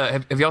guys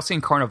have y'all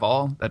seen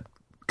Carnival, that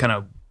kind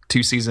of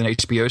 2-season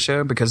HBO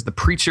show? Because the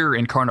preacher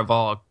in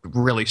Carnival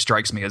really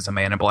strikes me as a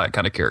Man in Black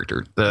kind of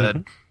character.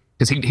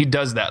 Because he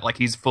does that, like,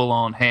 he's full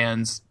on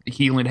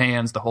healing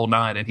hands the whole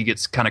night, and he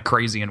gets kind of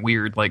crazy and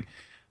weird. Like,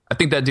 I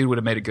think that dude would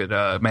have made a good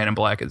Man in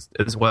Black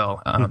as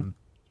well.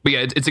 But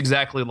yeah, it's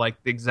exactly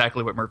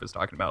what Murph is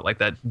talking about, like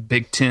that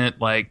big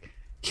tent, like,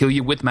 kill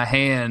you with my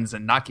hands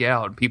and knock you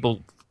out, and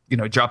people,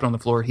 dropping on the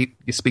floor, he's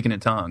speaking in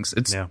tongues.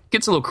 Gets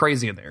a little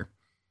crazy in there.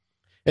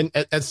 And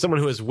as someone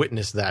who has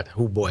witnessed that,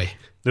 oh boy.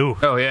 Ooh.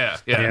 Oh yeah.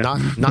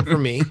 Not for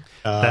me.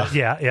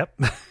 Yep.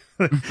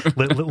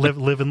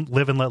 live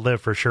and let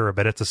live for sure,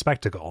 but it's a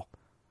spectacle.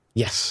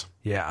 Yes.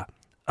 Yeah.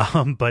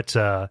 But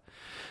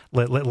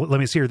let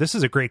me see here. This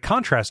is a great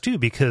contrast too,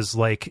 because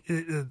like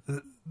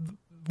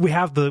we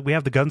have the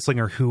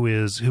gunslinger who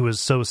is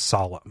so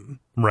solemn,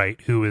 right?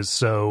 Who is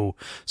so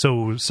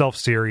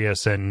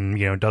self-serious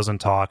and doesn't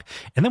talk,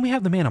 and then we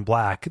have the Man in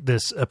Black,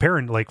 this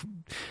apparent like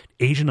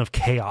agent of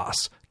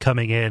chaos,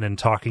 coming in and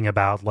talking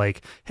about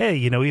like, hey,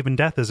 even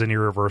death isn't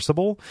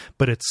irreversible,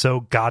 but it's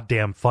so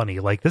goddamn funny.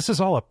 Like, this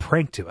is all a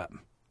prank to him,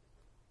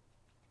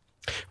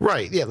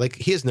 right? Yeah, like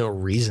he has no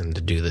reason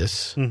to do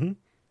this, and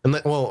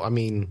well, I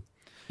mean,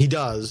 he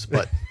does,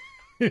 but.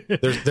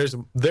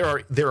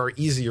 There are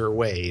easier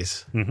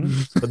ways,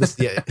 but this,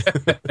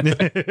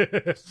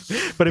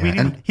 but I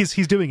mean,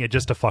 he's doing it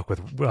just to fuck with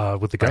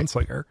the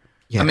gunslinger.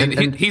 Yeah, I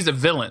mean, he's a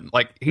villain.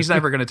 Like, he's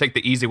never going to take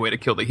the easy way to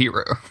kill the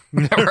hero,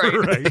 right?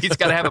 Right. He's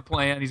got to have a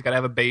plan. He's got to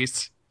have a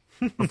base.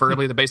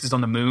 Preferably, the base is on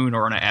the moon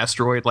or on an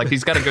asteroid. Like,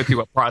 he's got to go through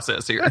a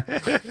process here.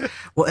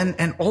 Well,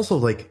 and also,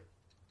 like,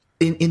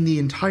 in the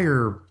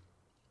entire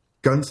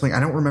gunsling, I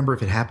don't remember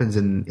if it happens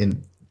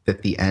in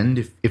at the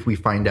end if we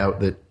find out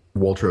that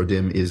Walter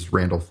O'Dim is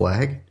Randall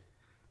Flagg,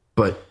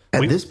 but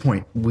at this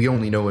point we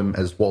only know him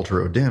as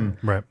Walter O'Dim.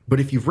 Right. But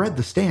if you've read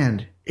The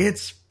Stand,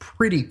 it's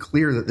pretty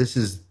clear that this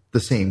is the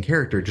same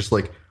character, just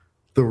like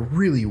the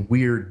really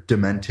weird,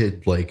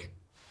 demented, like,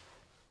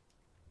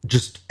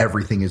 just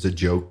everything is a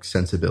joke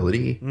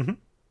sensibility,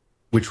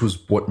 which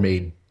was what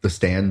made The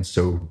Stand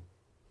so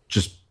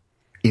just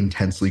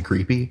intensely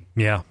creepy.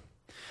 Yeah.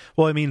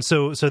 Well, I mean,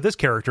 so this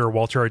character,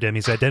 Walter O'Dim,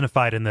 he's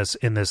identified in this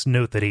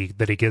note that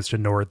he gives to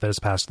Nord that is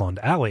passed along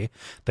to Allie,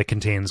 that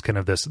contains kind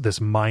of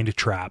this mind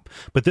trap.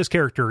 But this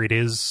character,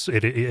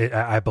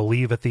 I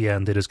believe at the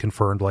end it is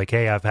confirmed, like,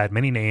 hey, I've had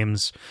many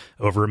names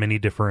over many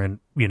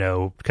different,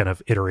 kind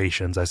of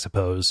iterations, I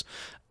suppose.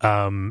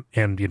 And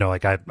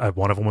like I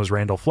one of them was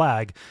Randall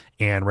Flagg,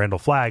 and Randall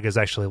Flagg is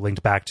actually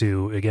linked back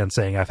to, again,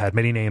 saying I've had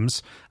many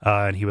names,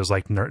 and he was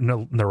like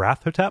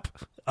Narathotep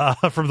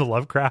from the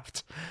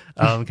Lovecraft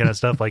kind of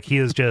stuff. Like, he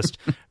is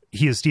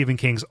Stephen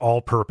King's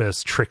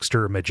all-purpose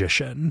trickster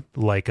magician,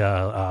 like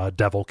a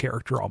devil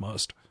character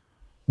almost.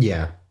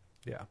 Yeah.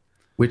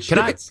 Which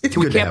can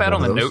we camp out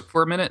on the note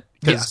for a minute?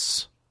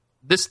 Yes.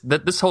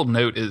 This whole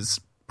note is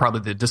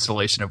probably the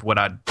distillation of what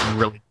I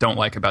really don't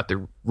like about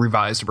the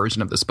revised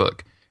version of this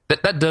book.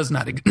 That does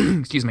not,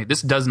 excuse me,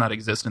 this does not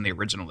exist in the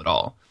original at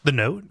all. The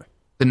note?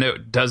 The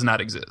note does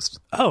not exist.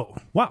 Oh,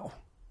 wow.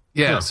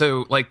 Yeah,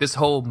 so like this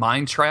whole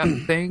mind trap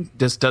thing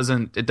just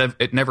doesn't,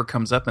 it never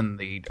comes up in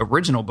the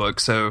original book.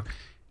 So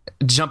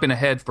jumping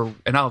ahead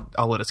and I'll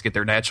let us get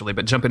there naturally,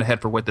 but jumping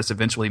ahead for what this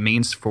eventually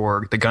means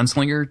for the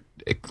gunslinger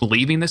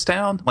leaving this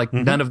town, like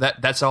none of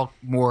that, that's all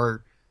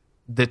more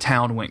the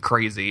town went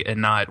crazy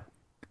and not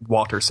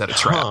Walter set a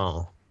trap.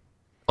 Oh.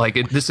 Like,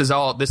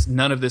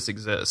 none of this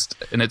exists,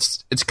 and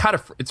it's kind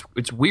of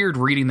it's weird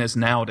reading this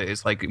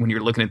nowadays. Like, when you're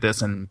looking at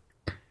this, and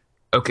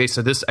okay,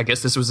 so I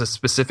guess this was a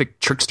specific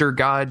trickster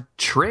god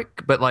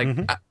trick, but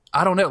like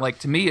I don't know. Like,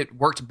 to me, it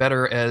worked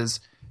better as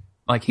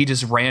like he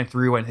just ran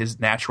through and his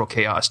natural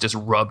chaos just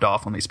rubbed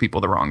off on these people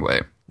the wrong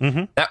way.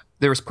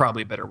 There was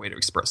probably a better way to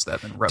express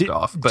that than rubbed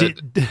off. But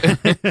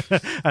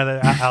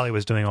Allie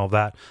was doing all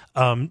that.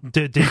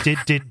 Did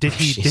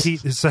he?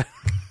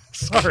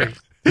 Sorry.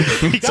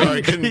 You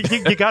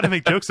got to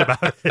make jokes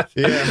about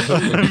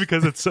it,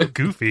 because it's so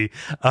goofy.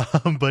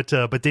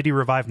 But did he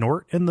revive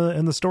Nort in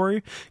the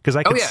story? Because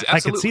I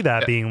could see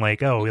that being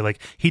like, oh,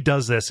 like he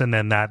does this, and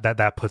then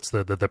that puts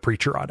the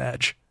preacher on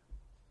edge.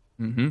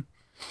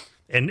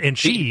 And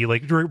she,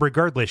 like,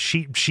 regardless,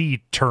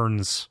 she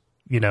turns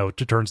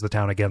turns the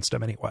town against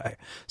him anyway.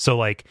 So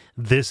like,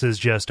 this is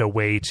just a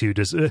way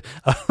to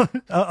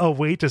a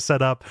way to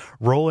set up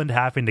Roland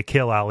having to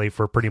kill Allie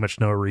for pretty much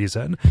no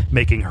reason,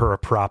 making her a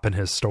prop in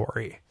his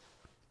story.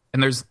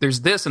 And there's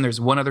this, and there's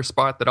one other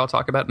spot that I'll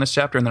talk about in this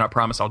chapter, and then I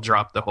promise I'll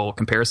drop the whole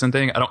comparison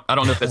thing. I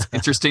don't know if that's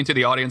interesting to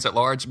the audience at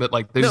large, but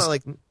like,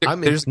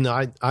 I'm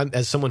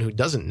as someone who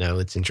doesn't know,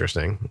 it's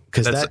interesting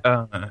because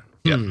now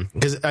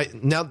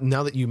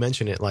that you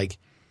mention it, like,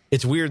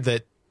 it's weird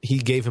that he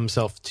gave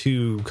himself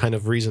two kind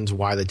of reasons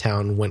why the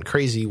town went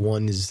crazy.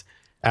 One is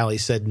Allie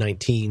said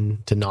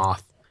 19 to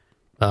Noth,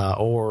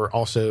 or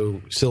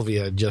also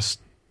Sylvia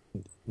just,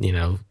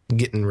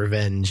 getting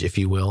revenge, if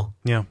you will.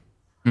 Yeah.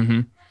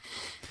 Mm-hmm.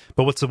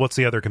 But what's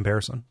the other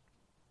comparison?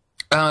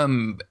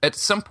 At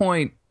some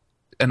point,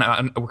 and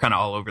we're kind of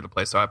all over the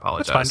place, so I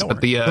apologize. That's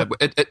fine,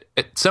 but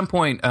at some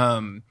point,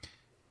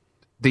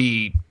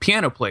 the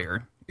piano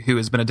player who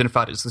has been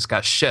identified as this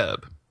guy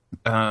Sheb.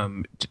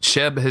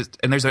 Sheb has,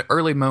 and there's an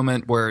early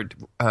moment where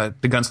the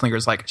gunslinger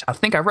is like, I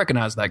think I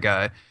recognize that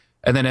guy.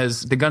 And then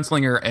as the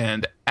gunslinger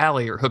and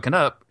Allie are hooking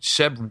up,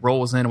 Sheb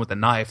rolls in with a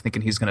knife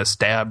thinking he's going to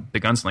stab the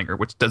gunslinger,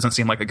 which doesn't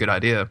seem like a good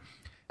idea.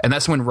 And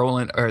that's when the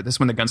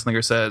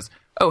gunslinger says,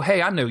 "Oh,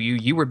 hey, I know you.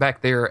 You were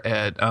back there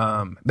at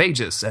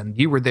Magus, and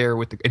you were there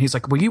with the." And he's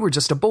like, "Well, you were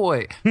just a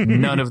boy."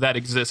 None of that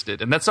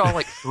existed, and that's all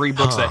like 3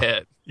 books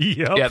ahead.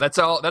 Yep. Yeah, that's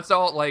all.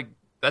 Like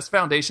that's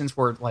foundations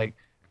for like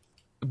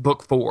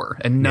book 4,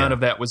 and none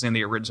of that was in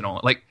the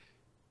original. Like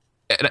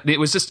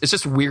it's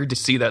just weird to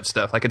see that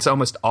stuff. Like it's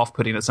almost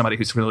off-putting to somebody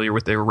who's familiar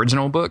with the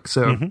original book.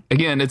 So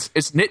again, it's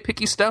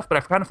nitpicky stuff, but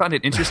I kind of find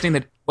it interesting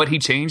that what he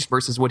changed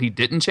versus what he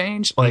didn't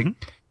change. Like.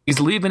 He's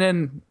leaving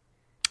in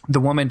the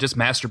woman just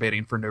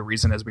masturbating for no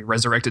reason as we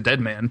resurrect a dead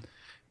man,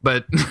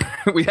 but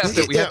we have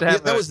to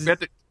have that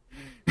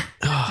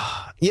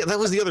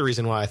was the other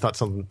reason why I thought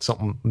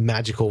something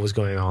magical was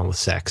going on with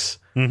sex.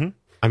 Mm-hmm.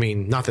 I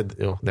mean, not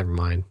that. Oh, never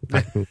mind.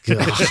 Don't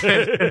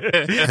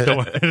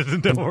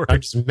worry.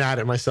 I'm just mad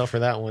at myself for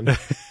that one.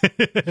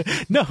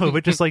 No,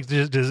 but just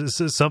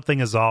something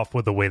is off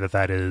with the way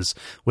that is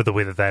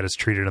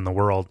treated in the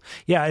world.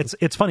 Yeah,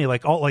 it's funny.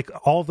 Like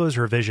all of those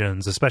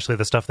revisions, especially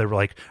the stuff that were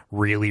like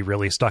really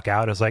really stuck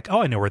out, is like,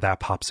 oh, I know where that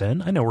pops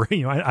in. I know where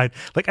I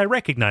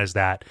recognize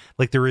that.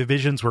 Like the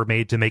revisions were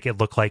made to make it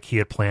look like he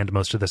had planned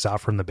most of this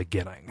out from the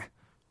beginning.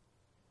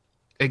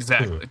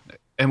 Exactly.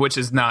 And which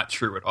is not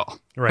true at all.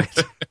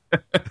 Right.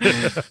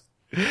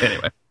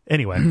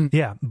 Anyway,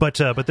 yeah. But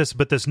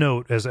this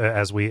note,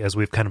 as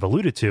we've kind of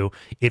alluded to,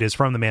 it is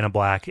from the Man in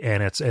Black,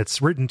 and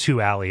it's written to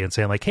Allie and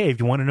saying like, hey, if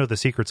you want to know the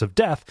secrets of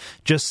death,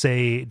 just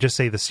say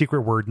the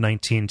secret word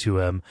 19 to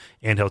him,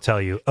 and he'll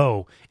tell you.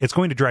 Oh, it's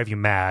going to drive you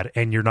mad,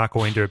 and you're not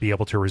going to be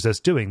able to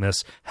resist doing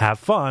this. Have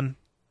fun.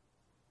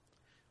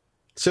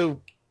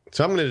 So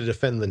I'm going to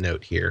defend the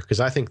note here because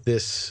I think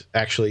this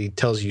actually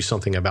tells you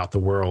something about the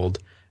world.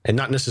 And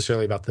not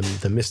necessarily about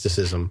the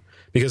mysticism.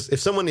 Because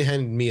if someone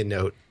handed me a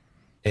note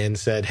and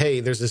said, hey,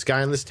 there's this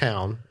guy in this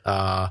town.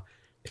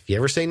 If you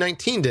ever say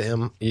 19 to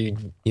him,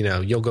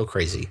 you'll go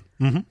crazy.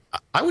 Mm-hmm.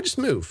 I would just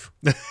move.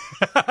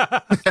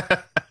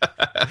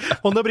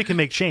 Well, nobody can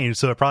make change,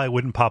 so it probably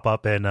wouldn't pop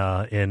up in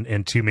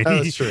too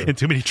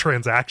many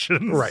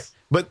transactions. Right.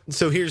 But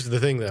so here's the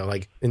thing, though.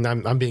 Like, and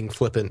I'm being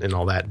flippant and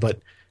all that, but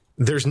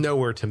there's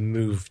nowhere to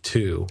move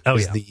to.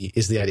 Is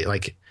the idea.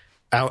 Like,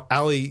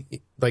 Allie,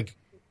 like,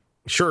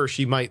 sure,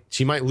 she might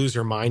lose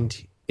her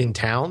mind in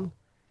town,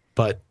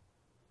 but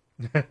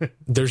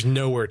there's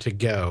nowhere to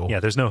go. Yeah,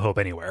 there's no hope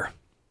anywhere.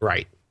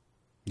 Right.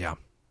 Yeah.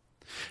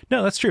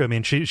 No, that's true. I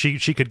mean,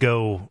 she could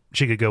go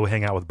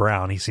hang out with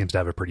Brown. He seems to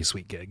have a pretty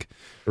sweet gig.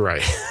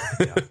 Right.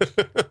 Yeah.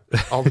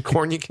 All the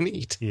corn you can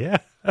eat. Yeah.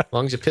 As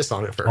long as you piss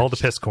on it first. All the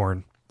piss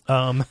corn.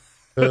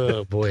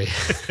 Oh boy.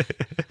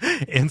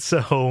 And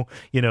so,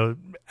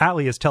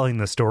 Allie is telling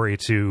the story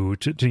to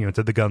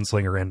the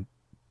gunslinger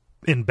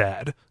in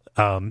bed.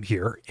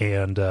 Here,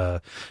 and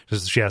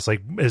she asks,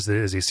 like,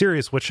 is he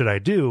serious? What should I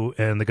do?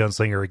 And the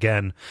gunslinger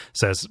again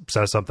says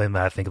something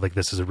that I think, like,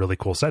 this is a really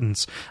cool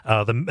sentence.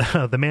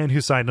 The man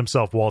who signed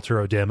himself Walter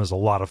O'Dim is a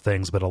lot of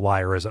things, but a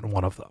liar isn't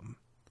one of them.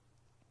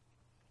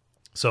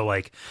 So,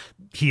 like,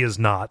 he is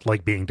not,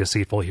 like, being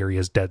deceitful here. He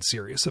is dead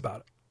serious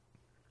about it.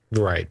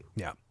 Right.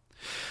 Yeah.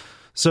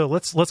 So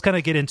let's kind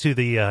of get into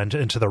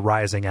the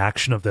rising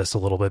action of this a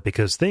little bit,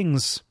 because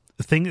things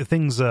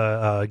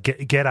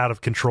get out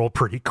of control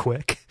pretty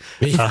quick.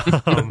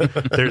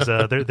 There's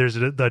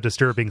a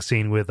disturbing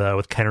scene with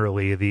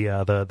Kennerly,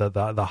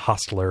 the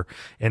hostler,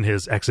 and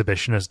his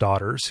exhibitionist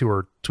daughters who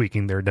are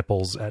tweaking their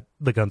nipples at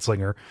the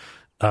gunslinger,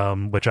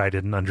 which I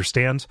didn't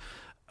understand.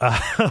 Go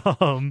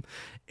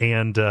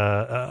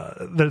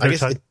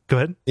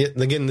ahead. Yeah,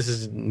 again, this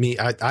is me.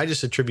 I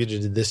just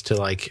attributed this to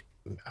like,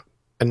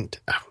 and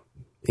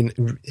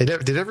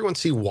did everyone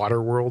see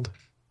Waterworld?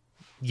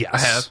 Yes, I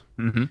have.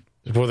 Mm-hmm.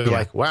 Where they're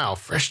like, wow,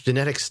 fresh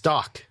genetic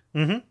stock.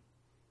 Mm-hmm.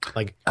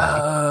 Like,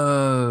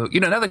 now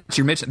that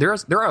you mentioned, there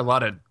are a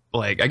lot of,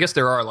 like, I guess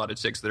there are a lot of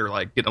chicks that are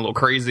like getting a little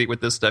crazy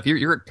with this stuff.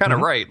 You're kind of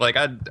right. Like,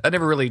 I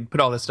never really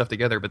put all this stuff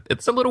together, but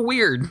it's a little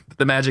weird that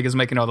the magic is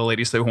making all the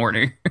ladies so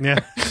horny. Yeah.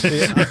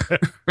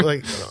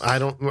 Like, I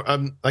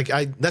don't,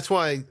 that's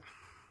why.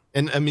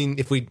 And I mean,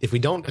 if we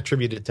don't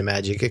attribute it to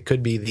magic, it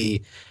could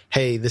be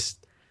hey, this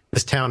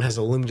town has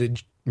a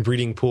limited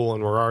breeding pool,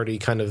 and we're already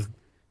kind of,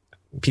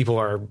 people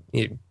are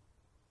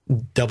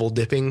double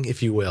dipping,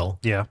 if you will.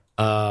 Yeah.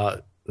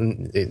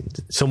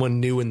 Someone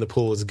new in the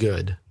pool is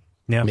good.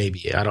 Yeah.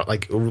 Maybe. I don't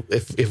like,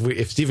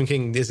 if Stephen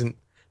King isn't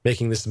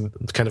making this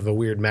kind of a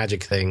weird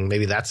magic thing,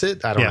 maybe that's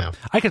it. I don't know.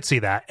 I could see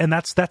that. And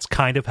that's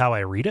kind of how I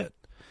read it.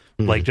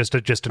 Like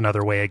just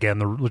another way, again,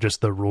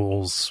 the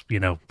rules,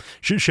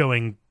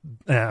 showing,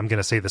 I'm going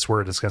to say this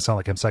word, it's going to sound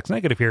like I'm sex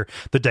negative here,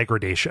 the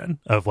degradation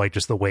of like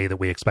just the way that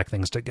we expect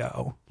things to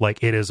go.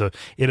 Like it is a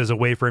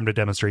way for him to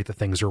demonstrate that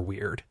things are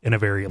weird in a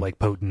very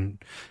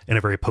potent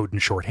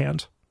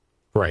shorthand.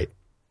 Right.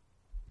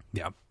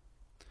 Yeah.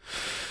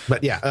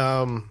 But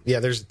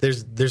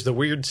there's the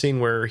weird scene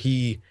where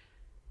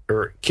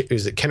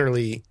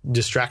Kennerly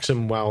distracts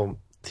him while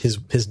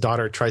his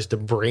daughter tries to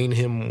brain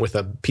him with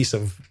a piece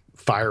of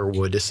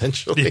firewood,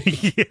 essentially.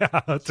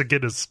 Yeah, to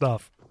get his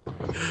stuff.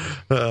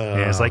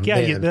 It's like,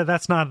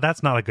 that's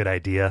not a good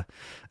idea.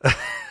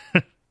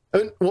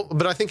 Well,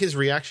 but I think his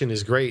reaction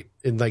is great,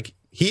 and like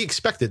he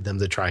expected them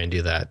to try and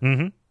do that.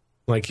 Mm-hmm.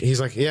 Like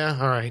he's like, yeah,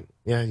 all right,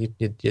 yeah, you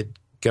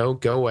go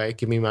away,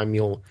 give me my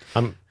mule.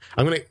 I'm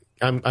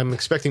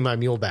expecting my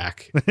mule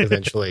back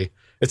eventually.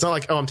 It's not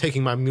like, oh, I'm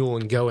taking my mule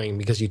and going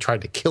because you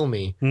tried to kill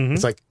me. Mm-hmm.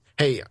 It's like,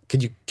 hey,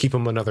 could you keep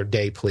him another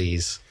day,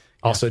 please?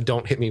 Yeah. Also,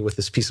 don't hit me with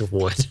this piece of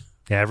wood.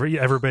 Yeah,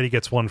 everybody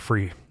gets one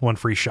free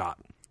shot.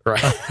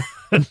 Right.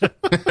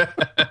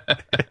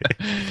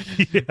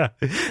 Yeah,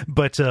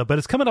 but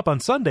it's coming up on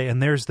Sunday,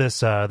 and there's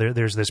this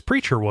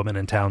preacher woman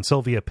in town,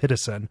 Sylvia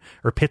Pittston,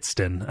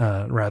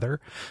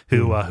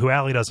 who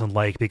Allie doesn't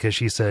like because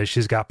she says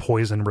she's got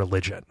poison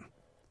religion.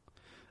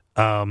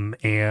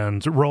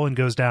 And Roland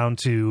goes down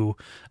to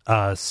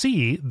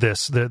see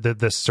this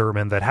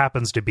sermon that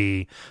happens to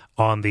be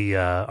on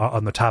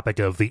the topic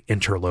of the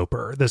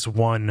interloper, this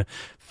one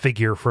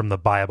figure from the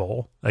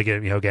Bible,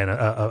 again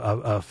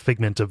a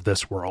figment of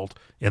this world.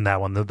 In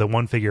that one, the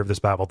one figure of this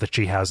Bible that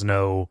she has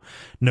no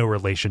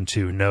relation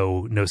to,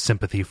 no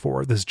sympathy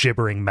for, this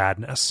gibbering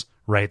madness,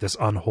 right? This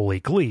unholy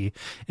glee.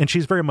 And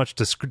she's very much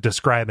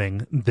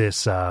describing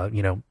this,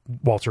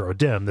 Walter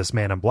O'Dim, this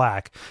man in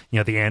black,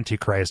 the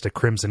Antichrist, a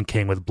crimson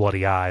king with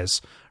bloody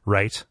eyes,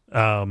 right?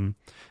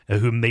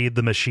 Who made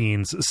the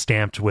machines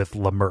stamped with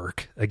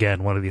Lamerck.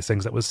 Again, one of these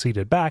things that was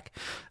seeded back,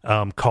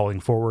 calling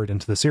forward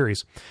into the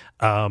series.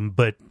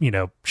 But,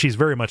 she's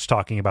very much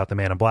talking about the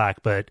man in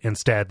black, but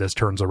instead this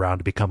turns around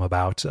to become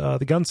about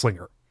the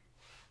gunslinger.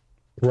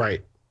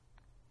 Right.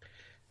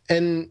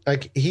 And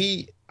like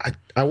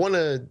I want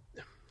to,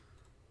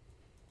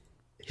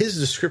 his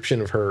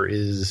description of her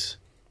is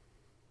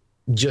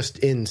just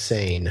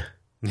insane.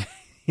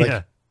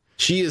 Yeah.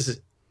 She is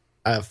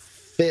a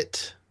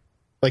fit,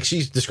 like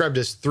she's described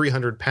as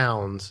 300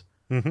 pounds,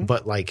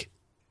 but like,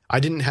 I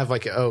didn't have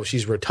like, oh,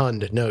 she's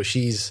rotund. No,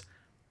 she's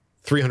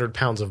 300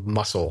 pounds of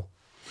muscle.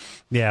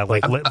 Yeah.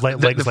 Like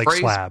legs like phrase,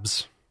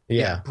 slabs.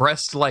 Yeah.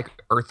 Breast like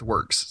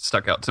earthworks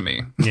stuck out to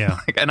me. Yeah.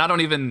 And I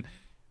don't even,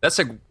 that's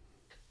like,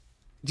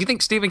 do you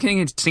think Stephen King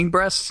had seen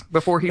breasts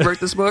before he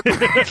wrote this book?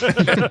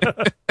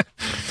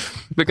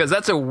 Because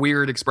that's a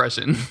weird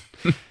expression.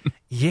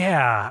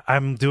 Yeah,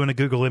 I'm doing a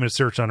Google image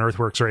search on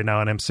Earthworks right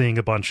now, and I'm seeing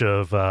a bunch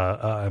of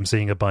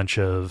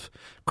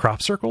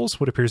crop circles,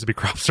 what appears to be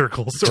crop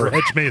circles or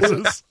edge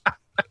mazes.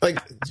 Like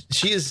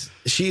she's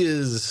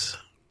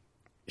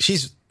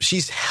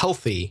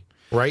healthy,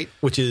 right?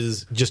 Which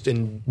is just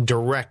in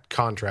direct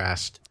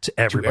contrast to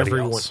everybody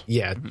else.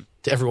 Yeah,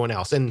 to everyone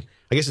else. And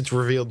I guess it's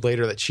revealed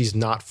later that she's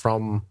not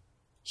from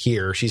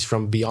here. She's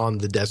from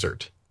beyond the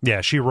desert.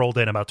 Yeah, she rolled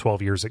in about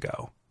 12 years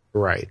ago.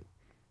 Right.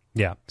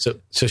 Yeah. So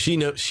she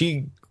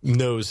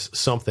knows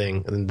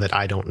something that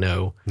I don't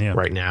know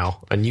right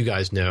now, and you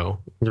guys know.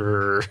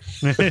 Sorry,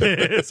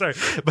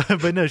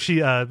 but no,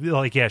 she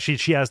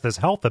she has this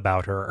health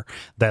about her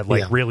that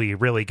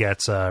really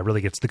gets the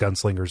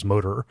gunslinger's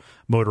motor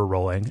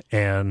rolling,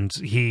 and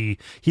he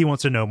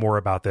wants to know more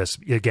about this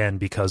again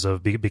because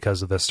of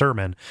this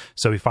sermon.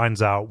 So he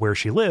finds out where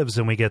she lives,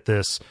 and we get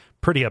this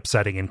pretty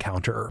upsetting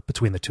encounter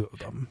between the two of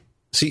them.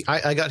 See,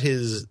 I got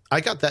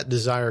that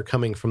desire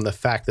coming from the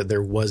fact that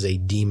there was a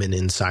demon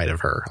inside of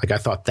her. Like I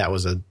thought that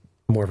was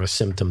more of a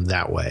symptom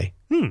that way.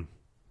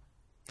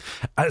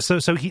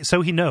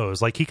 So he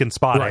knows, like he can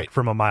spot it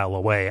from a mile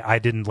away. I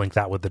didn't link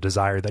that with the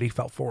desire that he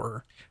felt for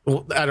her.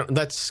 Well,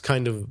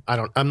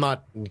 I'm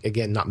not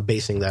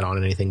basing that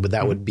on anything, but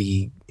that would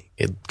be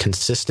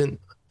consistent.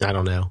 I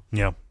don't know.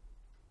 Yeah.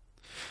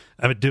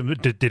 I mean,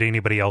 did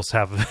anybody else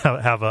have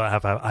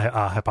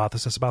a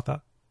hypothesis about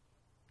that?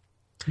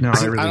 No,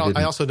 I really didn't.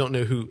 I also don't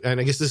know who, and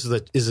I guess this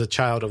is a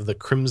child of the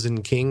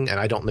Crimson King,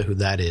 and I don't know who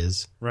that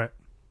is. Right.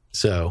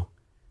 So,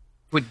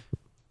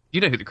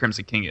 you know who the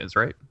Crimson King is,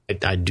 right?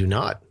 I do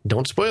not.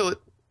 Don't spoil it.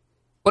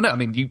 Well, no, I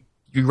mean you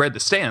read The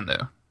Stand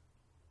though.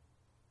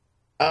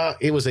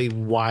 It was a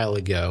while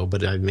ago,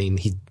 but I mean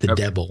the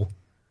devil.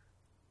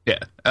 Yeah.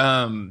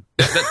 I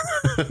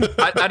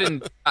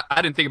didn't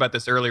think about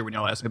this earlier when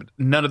y'all asked me, but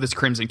none of this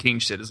Crimson King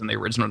shit is in the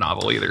original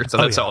novel either. So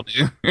that's all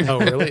new. Oh,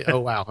 really? Oh,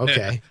 wow.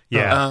 Okay.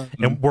 Yeah.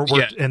 And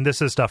and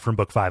this is stuff from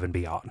book 5 and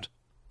beyond.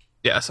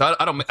 Yeah. So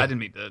I didn't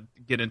mean to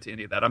get into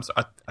any of that. I'm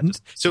sorry.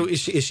 So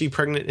is she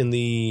pregnant in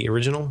the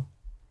original?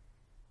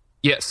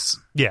 Yes.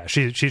 Yeah.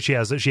 She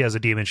has a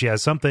demon. She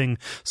has something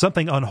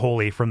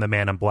unholy from the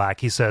man in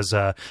black. He says,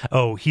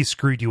 he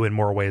screwed you in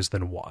more ways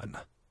than one.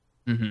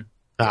 Mm-hmm.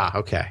 Ah,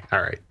 okay.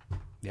 All right.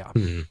 Yeah.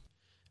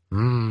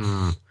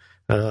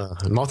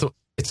 Multiple.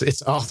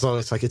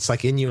 It's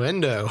like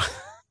innuendo.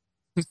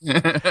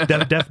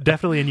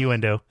 Definitely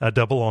innuendo, a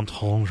double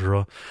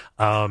entendre.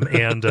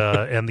 And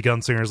the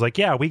gunslinger's like,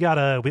 yeah, we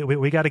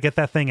gotta get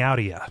that thing out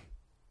of you.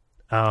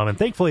 And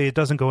thankfully it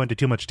doesn't go into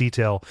too much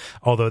detail,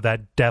 although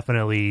that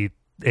definitely,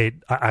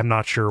 I'm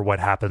not sure what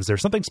happens.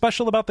 There's something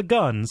special about the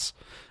guns.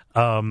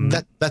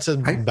 That's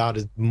about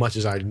as much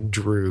as I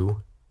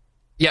drew.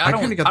 Yeah, I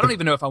don't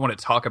even know if I want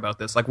to talk about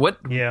this. Like, what?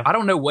 Yeah. I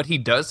don't know what he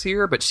does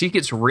here, but she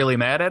gets really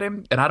mad at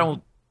him, and I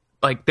don't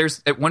like.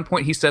 There's at one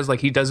point he says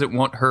like he doesn't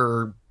want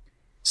her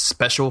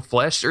special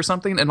flesh or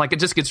something, and like it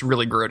just gets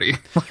really grody.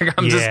 Like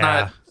I'm just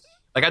not.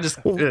 Like I just.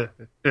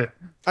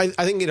 I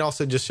think it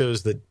also just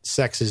shows that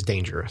sex is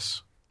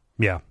dangerous.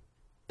 Yeah,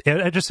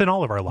 just in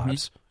all of our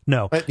lives.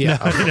 No,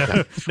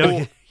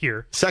 no.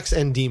 Here, sex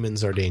and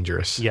demons are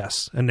dangerous.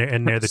 Yes, and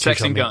they're the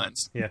sex and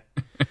guns. Yeah,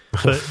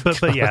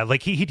 but yeah,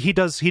 like he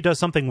does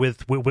something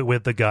with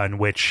the gun,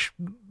 which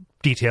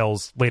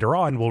details later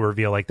on will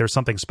reveal like there's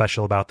something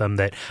special about them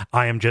that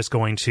I am just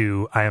going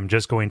to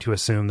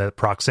assume that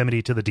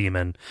proximity to the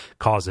demon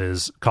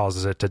causes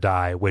it to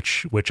die,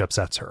 which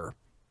upsets her.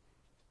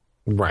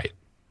 Right.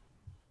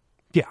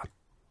 Yeah.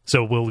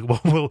 So we'll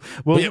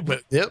leave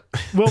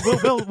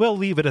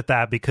it at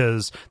that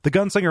because the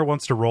gunslinger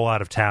wants to roll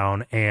out of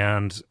town,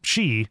 and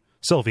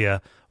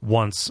Sylvia,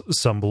 wants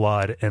some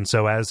blood. And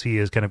so as he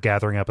is kind of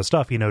gathering up his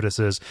stuff, he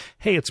notices,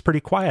 hey, it's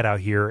pretty quiet out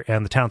here,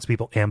 and the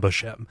townspeople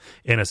ambush him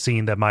in a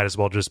scene that might as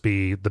well just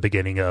be the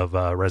beginning of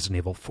Resident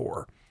Evil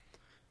 4.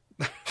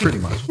 Pretty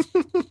much.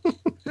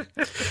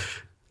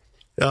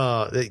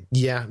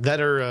 Yeah,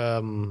 that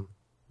are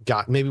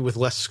got maybe with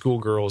less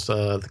schoolgirls,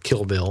 the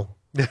Kill Bill.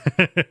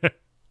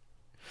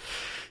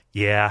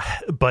 Yeah,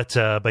 but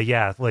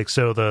yeah, like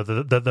so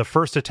the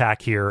first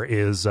attack here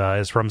is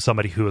from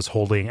somebody who is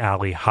holding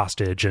Allie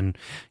hostage, and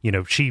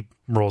she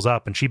rolls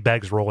up and she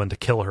begs Roland to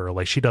kill her.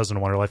 Like she doesn't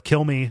want her life.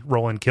 Kill me,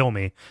 Roland, kill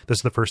me. This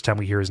is the first time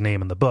we hear his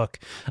name in the book.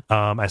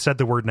 I said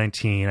the word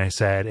 19. I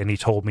said, and he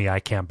told me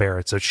I can't bear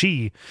it. So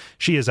she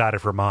is out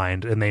of her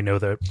mind, and they know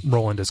that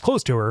Roland is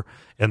close to her,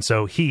 and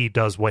so he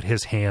does what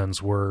his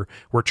hands were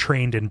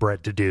trained and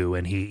bred to do,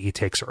 and he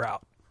takes her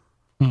out.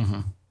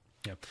 Mm-hmm.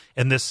 Yeah.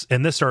 And this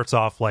starts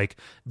off like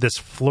this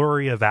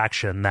flurry of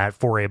action that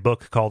for a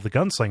book called The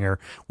Gunslinger,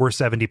 we're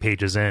 70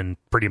 pages in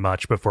pretty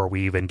much before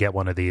we even get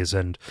one of these.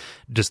 And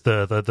just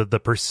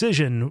the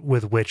precision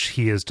with which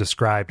he is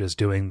described as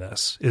doing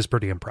this is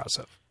pretty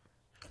impressive.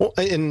 Well,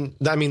 and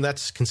I mean,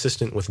 that's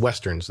consistent with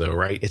Westerns though,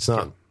 right? It's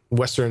not,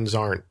 Westerns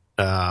aren't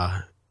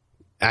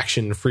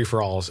action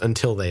free-for-alls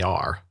until they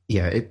are.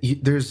 Yeah.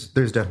 There's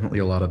definitely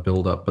a lot of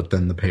build up, but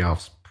then the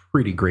payoff's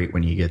pretty great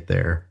when you get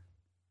there.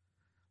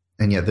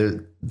 And yeah,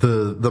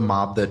 the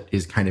mob that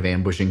is kind of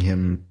ambushing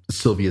him,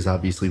 Sylvia's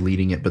obviously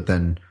leading it, but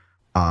then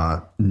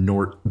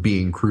Nort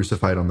being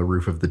crucified on the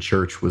roof of the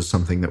church was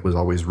something that was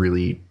always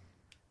really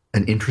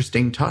an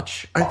interesting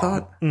touch, I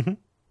thought.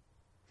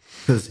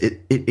 Because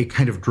it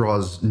kind of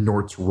draws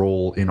Nort's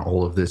role in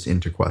all of this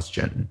into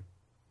question.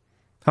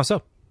 How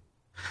so?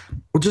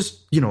 Well,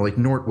 just, like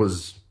Nort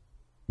was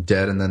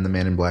dead, and then the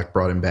Man in Black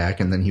brought him back,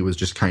 and then he was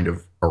just kind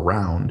of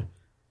around.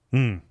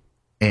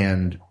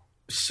 And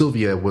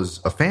Sylvia was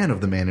a fan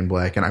of the Man in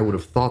Black, and I would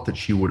have thought that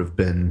she would have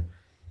been,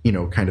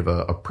 kind of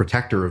a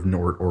protector of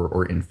Nort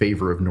or in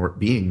favor of Nort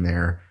being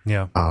there.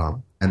 Yeah.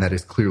 And that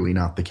is clearly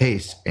not the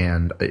case.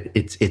 And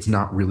it's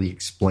not really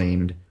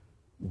explained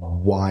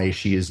why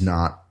she is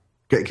not.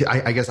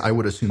 I guess I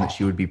would assume that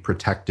she would be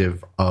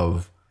protective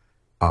of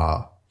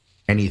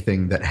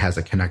anything that has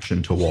a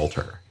connection to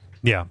Walter.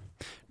 Yeah.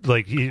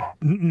 Like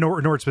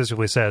Nort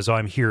specifically says,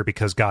 I'm here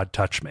because God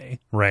touched me,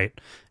 right?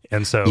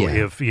 And so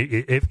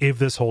if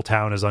this whole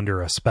town is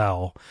under a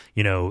spell,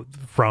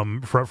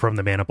 from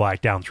the Man in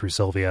Black down through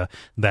Sylvia,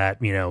 that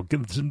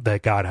that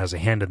God has a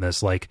hand in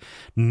this, like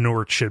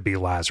Nort should be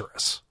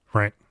Lazarus,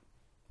 right?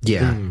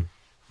 Yeah,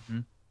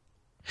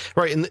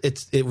 right. And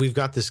we've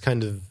got this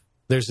kind of,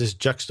 there's this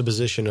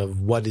juxtaposition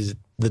of what is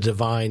the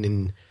divine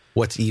and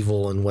what's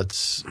evil, and what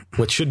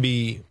should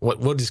be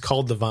what is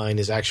called divine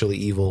is actually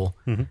evil,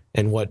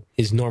 and what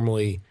is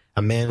normally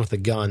a man with a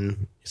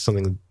gun is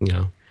something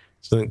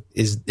something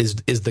is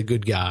the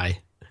good guy,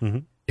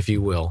 if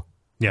you will.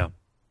 Yeah.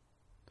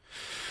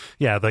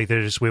 Like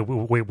there's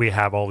we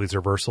have all these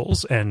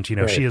reversals, and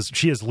right.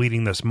 she is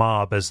leading this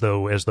mob as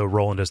though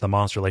Roland is the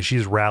monster. Like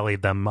she's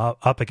rallied them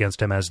up against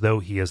him as though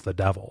he is the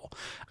devil.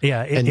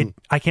 Yeah,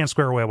 I can't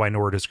square away why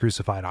Nort is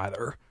crucified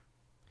either.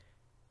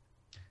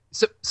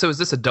 So is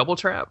this a double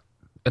trap?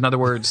 In other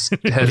words,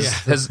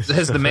 has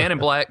the Man in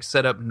Black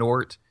set up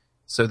Nort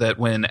so that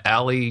when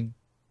Allie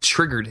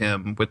triggered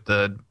him with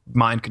the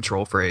mind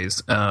control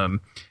phrase,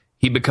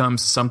 he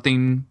becomes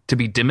something to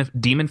be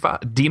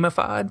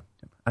demified?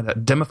 I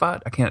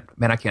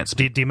can't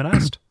speak.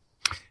 Demonized?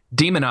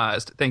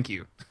 Demonized. Thank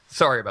you.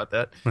 Sorry about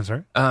that. That's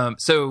right.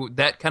 So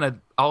that kind of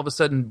all of a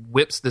sudden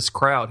whips this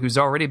crowd who's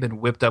already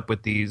been whipped up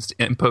with these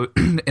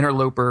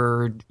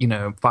interloper,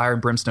 fire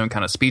and brimstone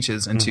kind of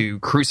speeches into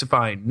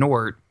crucifying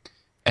Nort.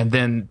 and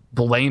then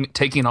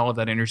taking all of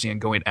that energy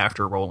and going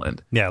after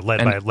Roland. Yeah,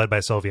 led by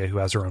Sylvia, who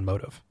has her own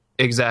motive.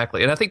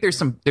 Exactly. And I think there's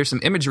some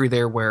imagery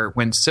there where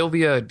when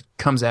Sylvia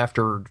comes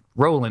after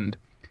Roland,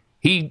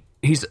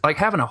 he's like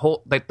having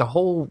the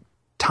whole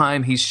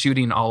time he's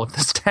shooting all of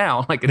this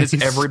town, like it is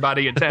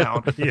everybody in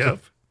town. Yep.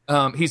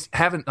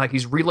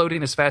 He's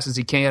reloading as fast as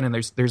he can, and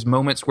there's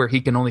moments where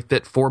he can only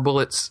fit 4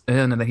 bullets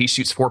in, and then he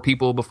shoots 4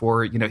 people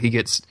before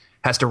he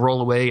has to roll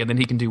away, and then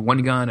he can do 1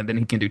 gun, and then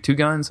he can do 2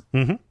 guns.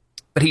 Mm-hmm.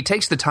 But he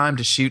takes the time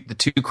to shoot the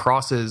 2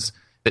 crosses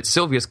that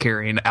Sylvia's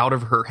carrying out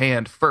of her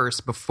hand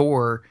first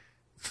before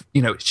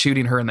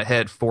shooting her in the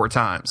head 4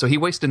 times. So he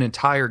wasted an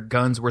entire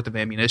gun's worth of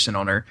ammunition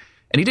on her,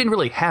 and he didn't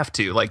really have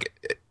to.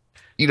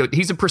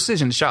 He's a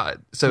precision shot.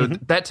 So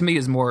that to me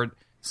is more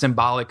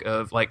symbolic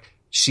of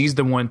she's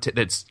the one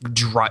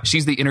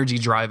she's the energy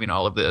driving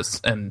all of this,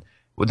 and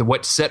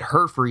what set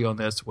her free on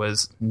this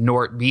was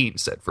Nort being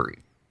set free.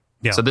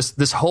 Yeah. So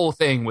this whole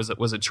thing was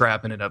a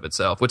trap in and of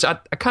itself, which I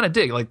kind of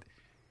dig.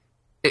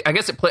 I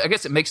guess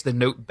it makes the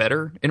note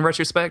better in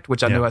retrospect,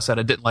 which I know I said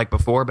I didn't like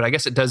before, but I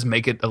guess it does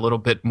make it a little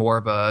bit more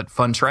of a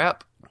fun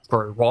trap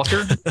for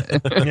Walter.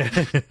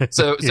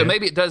 So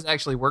maybe it does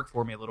actually work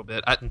for me a little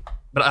bit.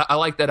 But I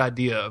like that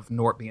idea of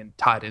Nort being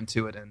tied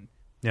into it and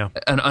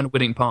an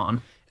unwitting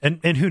pawn.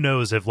 And who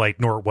knows if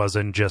Nort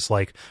wasn't just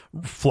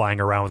flying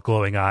around with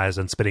glowing eyes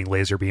and spitting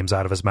laser beams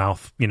out of his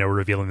mouth,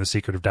 revealing the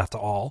secret of death to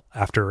all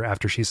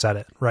after she said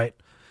it, right?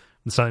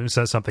 It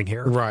says something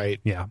here,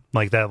 right? Yeah,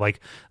 like that.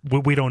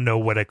 We don't know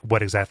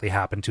what exactly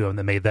happened to him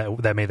that made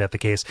that the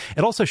case.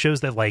 It also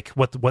shows that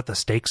what the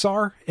stakes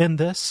are in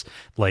this.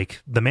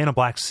 The Man in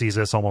Black sees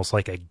this almost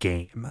like a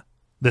game.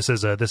 This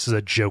is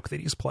a joke that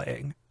he's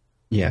playing.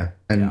 Yeah,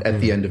 and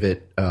at the end of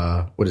it,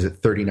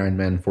 39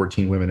 men,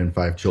 14 women, and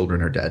 5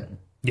 children are dead.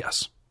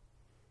 Yes.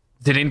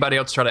 Did anybody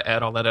else try to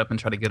add all that up and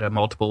try to get a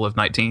multiple of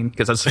 19?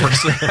 Because that's the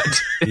first thing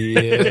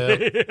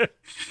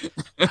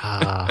I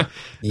did.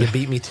 You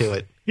beat me to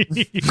it.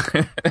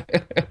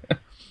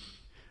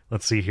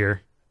 Let's see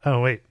here. Oh,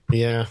 wait.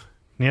 Yeah.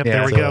 Yep,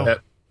 there we go.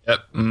 Yep.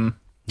 Mm.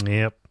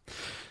 Yep.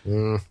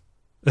 Mm.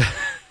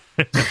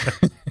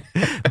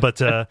 But,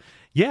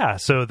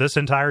 so this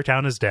entire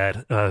town is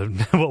dead.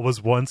 What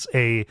was once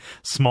a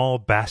small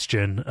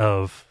bastion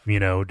of,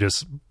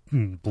 just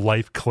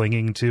life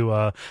clinging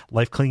to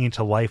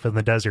life in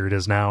the desert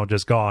is now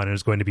just gone and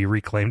is going to be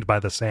reclaimed by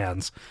the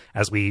sands,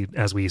 as we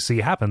see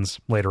happens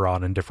later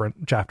on in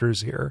different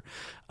chapters here,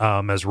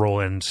 as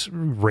Roland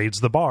raids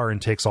the bar and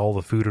takes all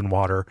the food and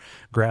water,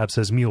 grabs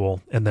his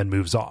mule, and then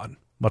moves on,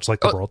 much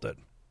like the world did.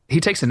 He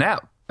takes a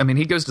nap. I mean,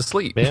 he goes to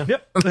sleep. Yeah.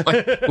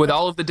 With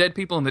all of the dead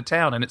people in the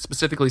town, and it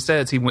specifically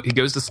says he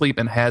goes to sleep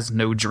and has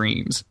no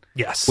dreams.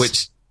 Yes,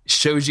 which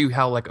shows you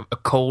how a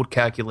cold,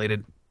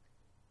 calculated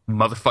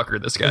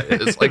motherfucker this guy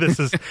is.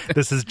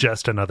 This is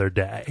just another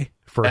day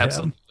for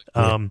Absolutely.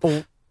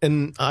 him.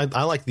 And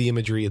I like the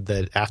imagery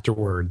that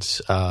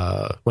afterwards,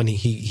 when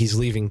he's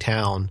leaving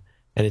town,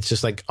 and it's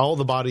just all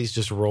the bodies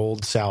just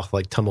rolled south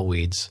like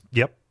tumbleweeds.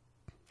 Yep.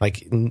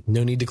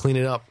 No need to clean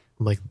it up.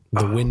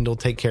 The wind will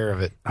take care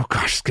of it. Oh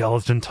gosh,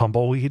 skeleton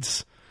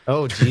tumbleweeds.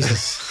 Oh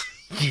Jesus.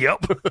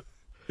 Yep.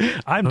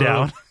 I'm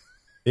down.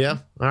 Yeah.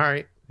 All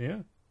right.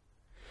 Yeah.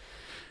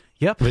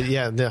 Yep. But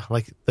the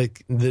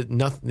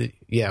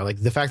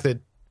fact that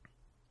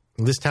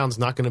this town's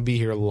not going to be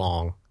here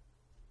long.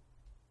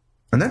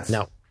 And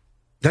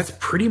that's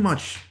pretty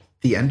much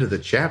the end of the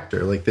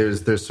chapter.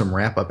 There's some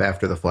wrap up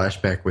after the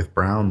flashback with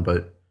Brown,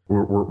 but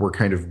we're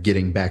kind of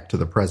getting back to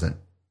the present.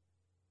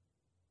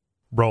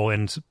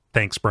 Roland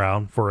thanks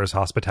Brown for his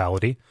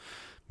hospitality,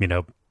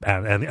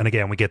 and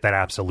again we get that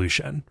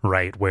absolution,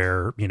 right,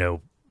 where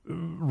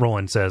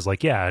Roland says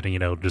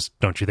just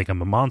don't you think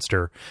I'm a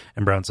monster?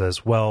 And Brown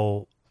says,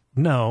 well,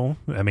 no,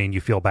 I mean,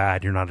 you feel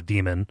bad, you're not a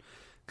demon.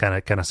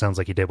 Kind of sounds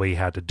like you did what you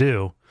had to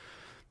do.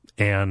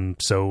 And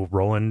so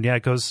Roland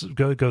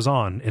goes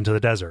on into the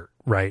desert,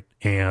 right,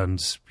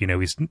 and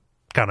he's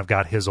kind of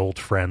got his old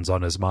friends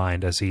on his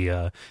mind, as he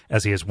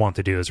is wont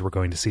to do, as we're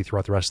going to see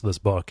throughout the rest of this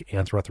book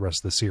and throughout the rest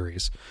of the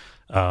series,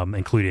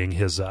 including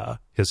his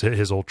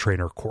old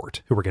trainer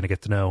Court, who we're going to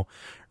get to know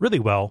really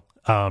well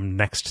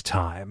next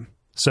time.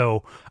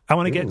 So I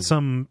want to get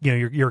some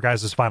your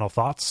guys' final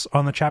thoughts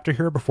on the chapter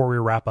here before we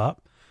wrap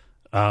up.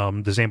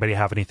 Does anybody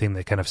have anything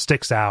that kind of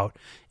sticks out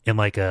in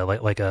like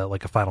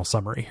a final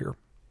summary here?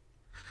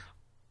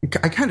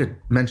 I kind of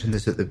mentioned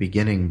this at the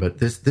beginning, but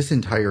this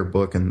entire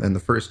book and the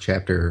first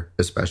chapter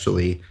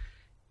especially,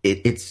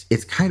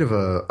 it's kind of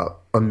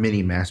a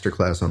mini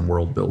masterclass on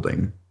world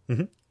building.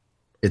 Mm-hmm.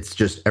 It's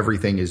just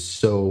everything is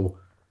so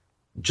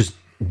just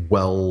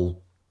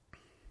well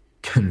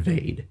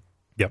conveyed.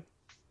 Yep.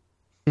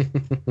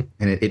 And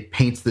it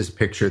paints this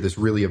picture, this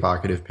really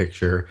evocative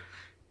picture,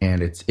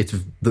 and it's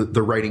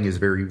the writing is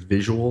very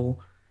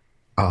visual.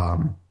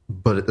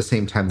 But at the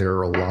same time, there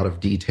are a lot of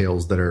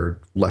details that are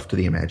left to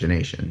the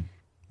imagination.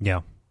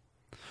 Yeah.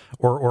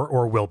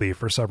 Or will be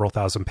for several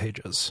thousand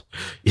pages.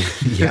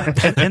 Yeah.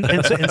 and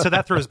so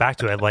that throws back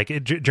to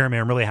it. Jeremy,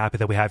 I'm really happy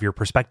that we have your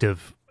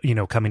perspective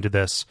coming to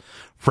this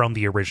from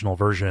the original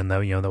version,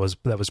 though,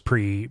 that was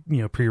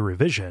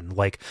pre-revision.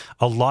 Like,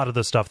 a lot of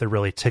the stuff that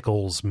really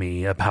tickles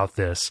me about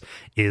this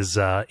is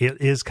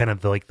it is kind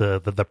of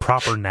the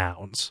proper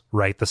nouns,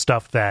 right? The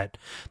stuff that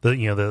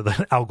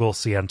the algol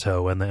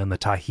ciento and the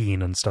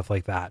tahine and stuff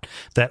like that.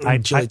 That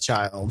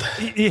child.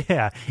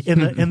 Yeah, in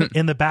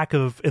the back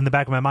of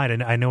my mind,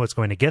 and I know it's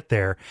going to get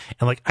there,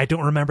 and like I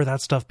don't remember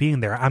that stuff being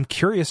there. I'm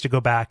curious to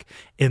go back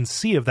and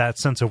see if that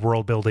sense of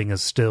world building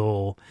is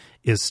still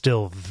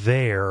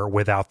there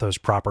without those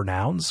proper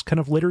nouns kind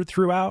of littered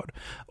throughout,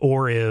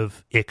 or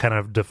if it kind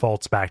of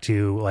defaults back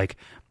to like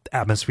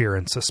atmosphere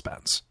and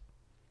suspense.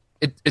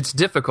 It's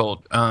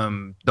difficult.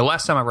 The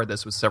last time I read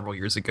this was several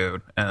years ago,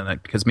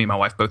 and because me and my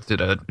wife both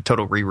did a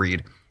total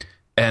reread,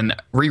 and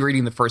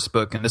rereading the first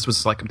book, and this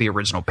was like the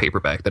original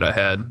paperback that I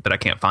had that I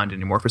can't find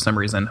anymore for some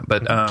reason,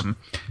 but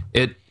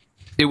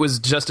it was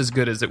just as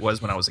good as it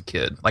was when I was a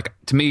kid. Like,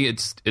 to me,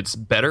 it's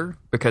better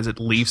because it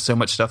leaves so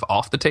much stuff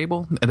off the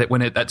table, and that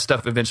when that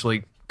stuff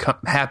eventually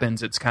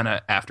happens, it's kind of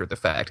after the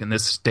fact, and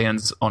this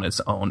stands on its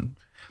own.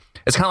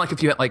 It's kind of like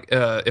if you had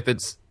if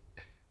it's,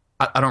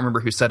 I don't remember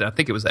who said it. I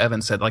think it was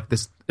Evan said like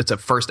this. It's a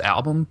first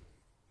album,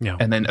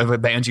 and then of a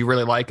band you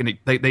really like, and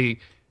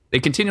they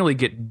continually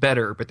get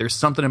better, but there's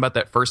something about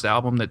that first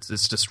album that's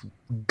just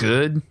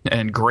good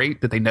and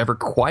great that they never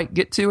quite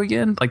get to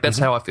again. Like, that's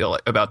how I feel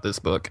about this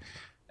book.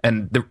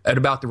 And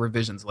about the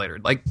revisions later.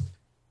 Like,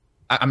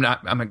 I'm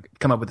gonna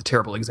come up with a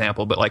terrible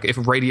example, but like if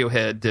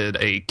Radiohead did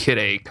a Kid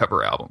A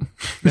cover album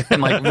and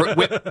like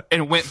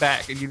went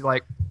back, and you're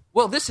like,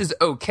 well, this is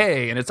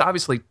okay, and it's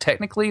obviously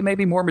technically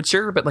maybe more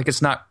mature, but like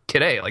it's not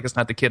Kid A. Like, it's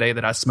not the Kid A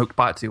that I smoked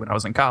pot to when I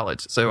was in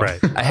college. So right.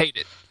 I hate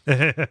it.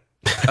 And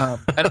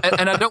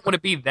I don't want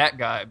to be that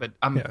guy, but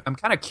I'm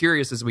kind of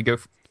curious as we go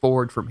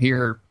forward from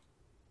here.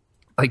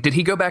 Like, did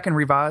he go back and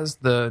revise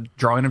the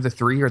Drawing of the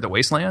Three or the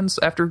Wastelands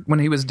after when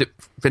he was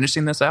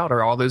finishing this out?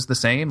 Are all those the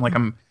same? Like,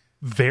 I'm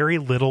very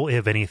little,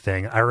 if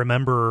anything. I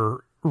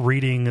remember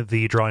reading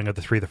the Drawing of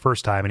the Three the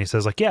first time, and he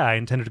says, like, yeah, I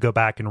intended to go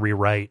back and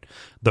rewrite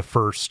the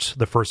first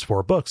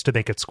 4 books to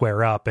make it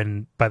square up.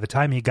 And by the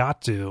time he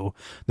got to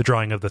the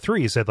Drawing of the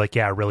Three, he said, like,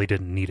 yeah, I really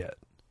didn't need it.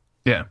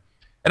 Yeah.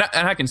 And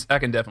I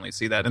can definitely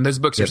see that. And those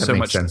books are so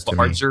much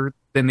larger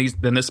than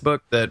this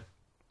book that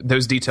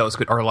those details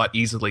are a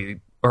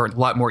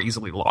lot more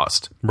easily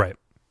lost. Right.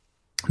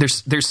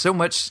 There's so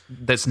much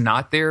that's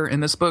not there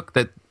in this book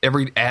that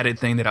every added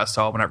thing that I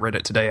saw when I read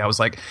it today, I was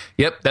like,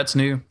 yep, that's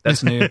new.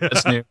 That's new.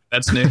 That's new.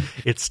 That's new.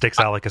 It sticks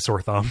out like a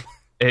sore thumb.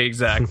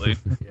 Exactly.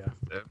 Yeah.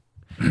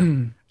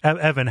 So.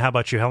 Evan, how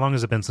about you? How long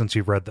has it been since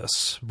you've read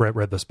this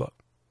book?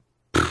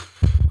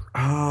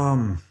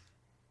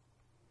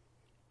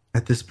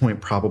 At this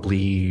point,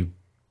 probably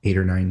 8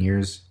 or 9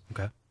 years.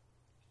 Okay.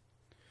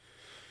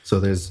 So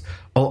there's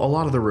a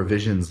lot of the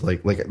revisions,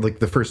 like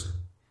the first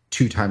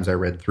 2 times I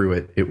read through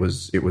it, it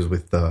was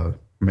with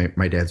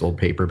my dad's old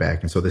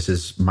paperback, and so this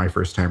is my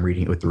first time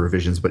reading it with the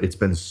revisions. But it's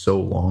been so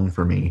long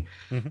for me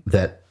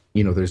that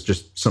there's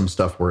just some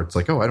stuff where it's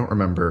like, oh, I don't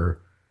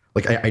remember.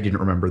 Like, I didn't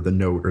remember the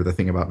note or the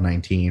thing about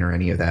 19 or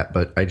any of that,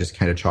 but I just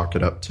kind of chalked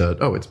it up to,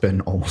 oh, it's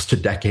been almost a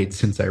decade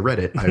since I read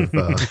it. I've,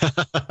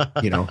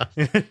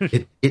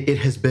 it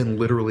has been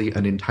literally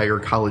an entire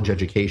college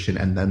education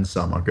and then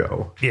some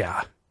ago.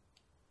 Yeah.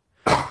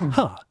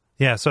 Huh.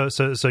 Yeah. So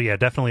yeah,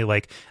 definitely,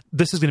 like,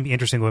 this is going to be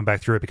interesting going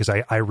back through it because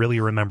I really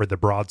remember the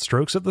broad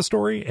strokes of the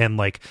story, and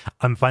like,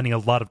 I'm finding a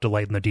lot of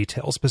delight in the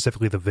details,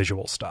 specifically the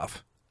visual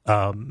stuff.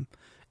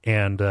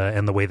 And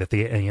the way that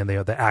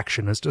the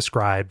action is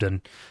described,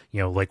 and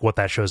like what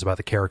that shows about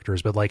the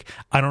characters, but like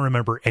I don't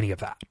remember any of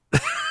that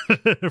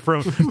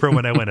from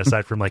when I went,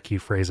 aside from like key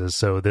phrases.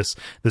 So this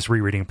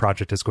rereading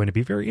project is going to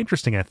be very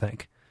interesting, I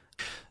think.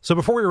 So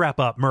before we wrap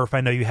up, Murph,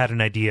 I know you had an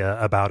idea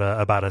about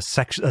a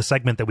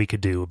segment that we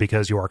could do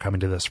because you are coming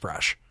to this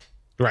fresh,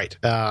 right?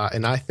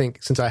 And I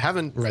think since I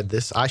haven't read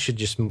this, I should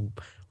just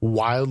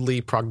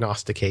wildly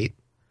prognosticate.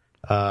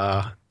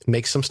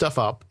 Make some stuff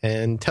up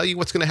and tell you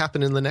what's going to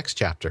happen in the next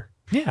chapter.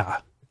 Yeah.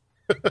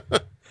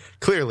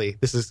 Clearly,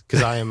 this is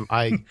because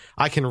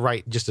I can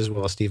write just as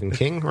well as Stephen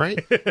King,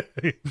 right?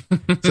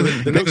 So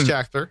the next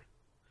chapter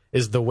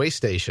is the way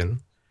station,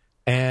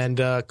 and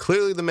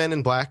clearly the Man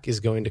in Black is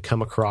going to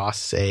come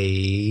across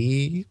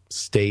a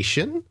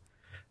station.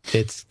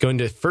 It's going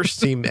to first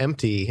seem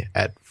empty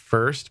at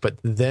first, but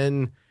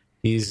then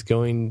he's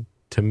going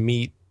to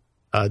meet,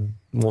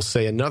 we'll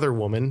say, another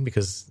woman,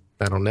 because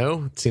I don't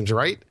know, it seems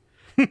right.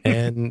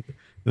 And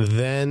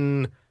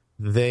then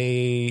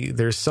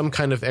there's some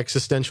kind of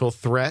existential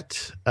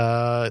threat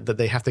that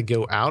they have to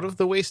go out of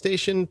the way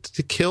station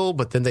to kill,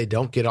 but then they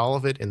don't get all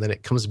of it, and then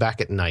it comes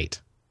back at night.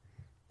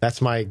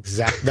 That's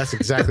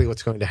exactly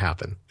what's going to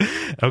happen.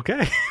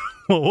 Okay.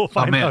 Well, we'll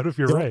find out if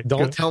you're right.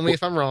 Don't tell me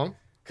if I'm wrong.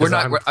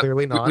 I'm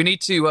clearly not. We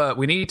need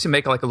to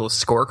make like a little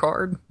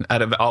scorecard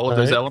out of all of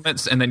those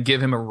elements, and then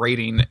give him a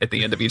rating at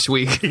the end of each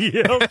week.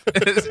 Yep.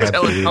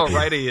 Tell him how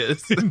right he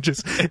is.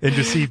 just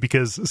see,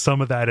 because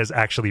some of that is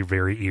actually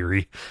very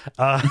eerie.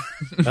 All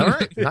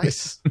right,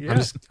 nice.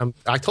 Yeah.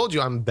 I told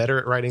you I'm better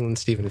at writing than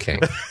Stephen King.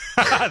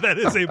 That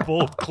is a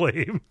bold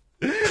claim.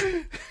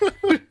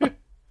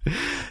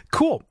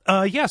 Cool.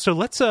 So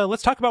let's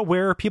talk about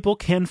where people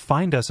can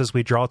find us as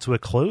we draw to a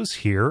close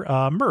here.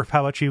 Murph,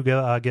 how about you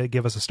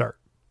give us a start?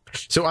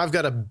 So I've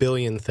got a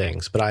billion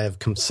things, but I have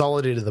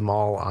consolidated them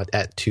all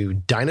to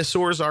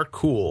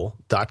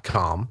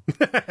dinosaursAreCool.com.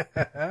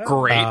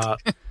 Great.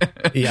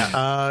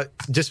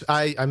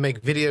 I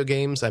make video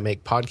games, I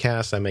make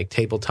podcasts, I make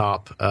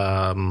tabletop.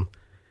 All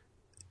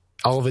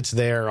of it's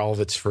there, all of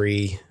it's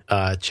free.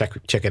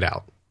 Check it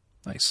out.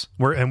 Nice.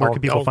 Where can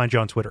people find you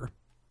on Twitter?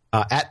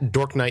 At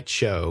Dork Night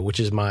Show, which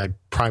is my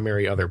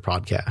primary other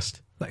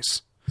podcast.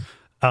 Nice.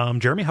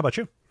 Jeremy, how about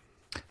you?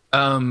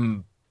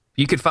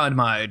 You could find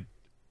my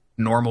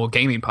normal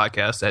gaming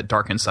podcast at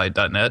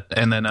darkinside.net,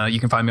 and then you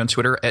can find me on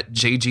Twitter at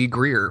JG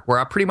Greer, where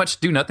I pretty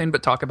much do nothing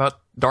but talk about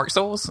Dark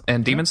Souls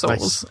and Demon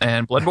Souls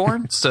and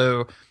Bloodborne.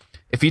 So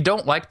if you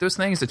don't like those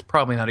things, it's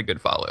probably not a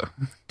good follow.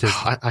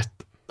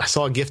 I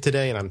saw a GIF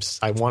today, and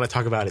I want to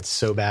talk about it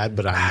so bad,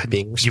 but I'm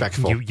being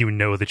respectful. You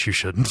know that you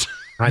shouldn't.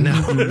 I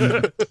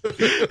know.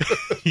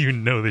 You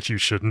know that you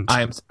shouldn't.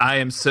 I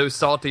am so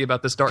salty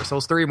about this Dark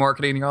Souls 3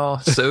 marketing, y'all.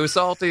 So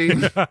salty.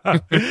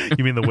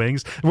 You mean the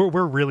wings?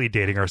 We're really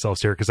dating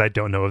ourselves here, because I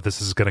don't know if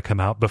this is going to come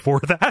out before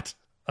that.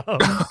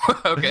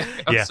 Okay.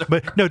 Yeah, sorry.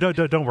 But no,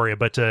 don't worry.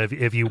 But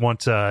if you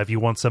want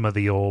some of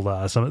the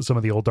old some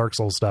of the old Dark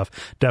Souls stuff,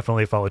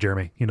 definitely follow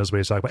Jeremy. He knows what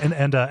he's talking about.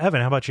 And Evan,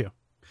 how about you?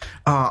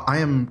 I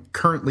am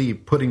currently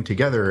putting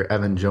together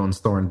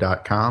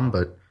evanjonesthorne.com,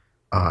 but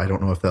I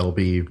don't know if that'll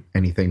be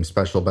anything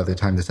special by the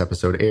time this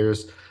episode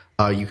airs.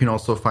 You can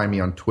also find me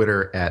on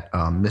Twitter at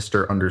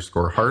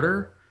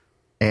Mr_Harder,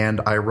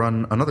 and I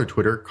run another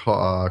Twitter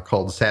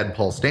called Sad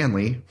Paul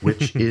Stanley,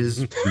 which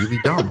is really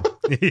dumb.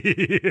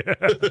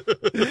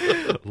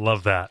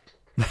 Love that.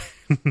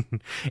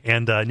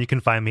 And you can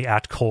find me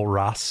at Cole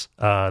Ross.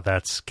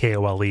 That's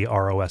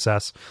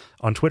KOLEROSS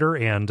on Twitter,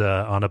 and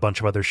on a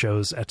bunch of other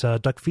shows at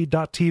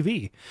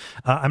duckfeed.tv.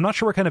 I'm not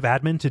sure what kind of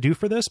admin to do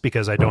for this,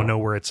 because I don't know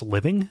where it's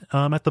living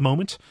at the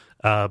moment.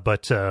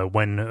 But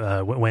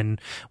when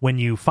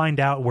you find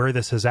out where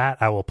this is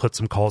at, I will put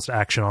some calls to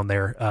action on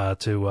there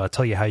to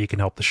tell you how you can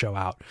help the show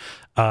out.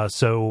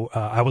 So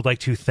I would like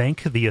to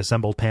thank the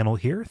assembled panel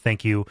here.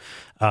 Thank you,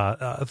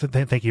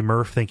 thank you,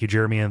 Murph. Thank you,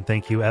 Jeremy, and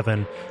thank you,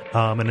 Evan.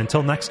 And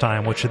until next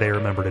time, what should they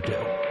remember to do?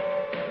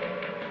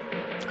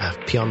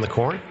 Pee on the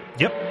corn?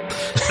 Yep.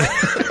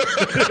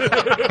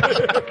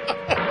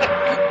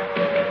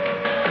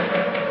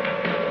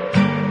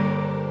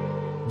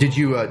 Did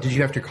you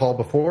have to call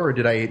before, or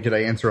did I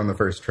answer on the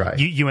first try?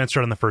 You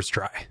answered on the first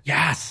try.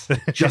 Yes.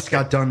 Just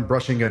got done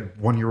brushing a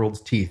 1-year-old's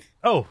teeth.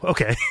 Oh,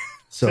 okay.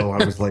 So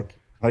I was like,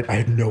 I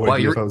had no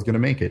idea if I was going to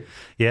make it.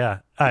 Yeah.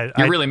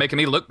 You're really making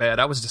me look bad.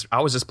 I was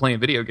just playing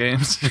video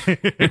games.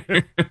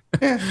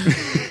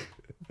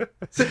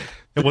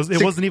 It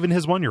wasn't even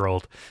his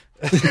 1-year-old.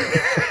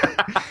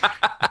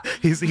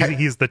 He's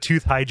the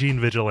tooth hygiene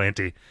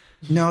vigilante.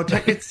 No,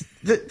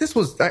 this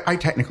was I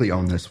technically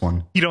own this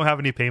one. You don't have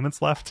any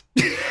payments left?